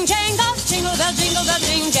bell, jing, jangle. Jingle bell,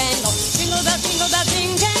 jing, jangle. Jingle bell,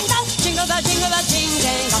 jing, jangle. Jingle bell, jangle bell.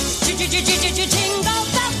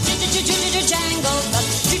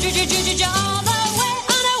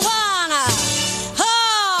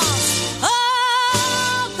 All the way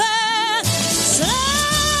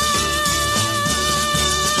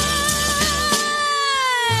on a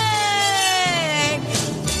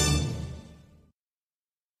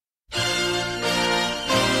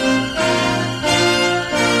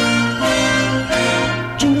one-horse open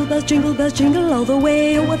sleigh. Jingle bells, jingle all the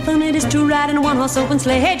way. Oh, what fun it is to ride in a one-horse open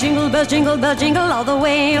sleigh. Hey, jingle bells, jingle all the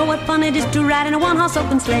way. Oh, what fun it is to ride in a one-horse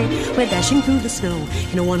open sleigh. We're dashing through the snow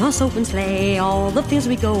in a one-horse open sleigh. All the fields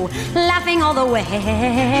we go, laughing all the way.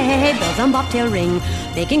 Bells on bobtail ring,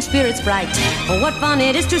 making spirits bright. Oh, what fun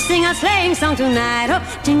it is to sing a sleighing song tonight. Oh,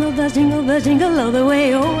 jingle bells, jingle all the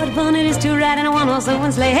way. Oh, what fun it is to ride in a one-horse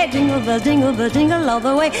open sleigh. Hey, jingle bells, jingle all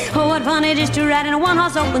the way. Oh, what fun it is to ride in a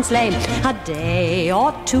one-horse open sleigh. A day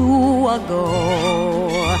or two ago,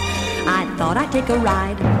 I thought I'd take a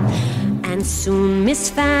ride, and soon Miss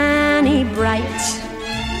Fanny Bright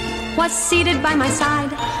was seated by my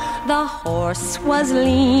side. The horse was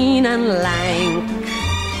lean and lank,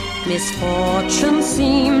 misfortune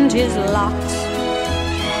seemed his lot.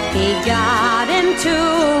 He got into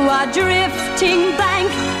a drifting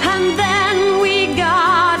bank, and then we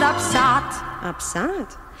got upset.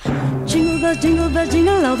 Jingle bells,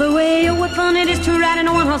 jingle all the way. Oh, what fun it is to ride in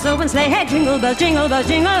a one-horse open sleigh. Hey, jingle bells, jingle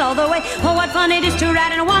all the way. Oh, what fun it is to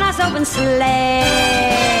ride in a one-horse open sleigh.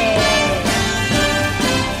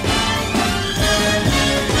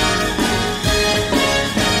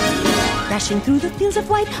 Dashing through the fields of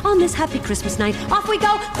white on this happy Christmas night. Off we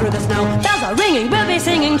go through the snow. Bells are ringing. We'll be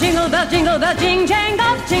singing jingle bell, jing, jangle. Jingle bell, jing, jangle.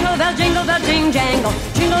 Jingle bell, jing, jangle.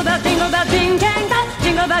 Jingle bell, jing, jangle.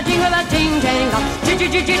 Jingle bell, jangle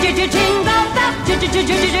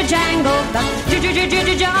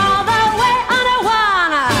bell. All the way on a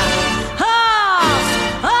one-horse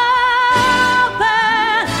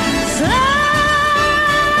open sleigh.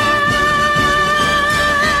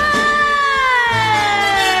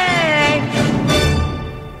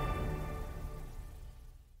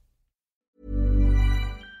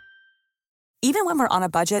 Even when we're on a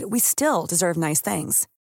budget, we still deserve nice things.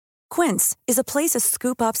 Quince is a place to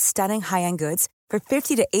scoop up stunning high-end goods for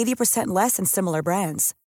 50 to 80% less than similar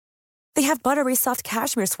brands. They have buttery soft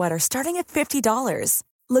cashmere sweaters starting at $50,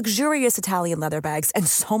 luxurious Italian leather bags, and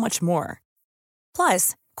so much more.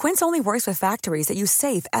 Plus, Quince only works with factories that use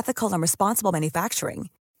safe, ethical, and responsible manufacturing.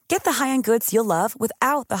 Get the high-end goods you'll love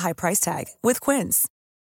without the high price tag with Quince.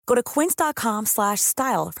 Go to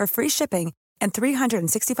quince.com/style for free shipping and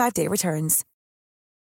 365-day returns.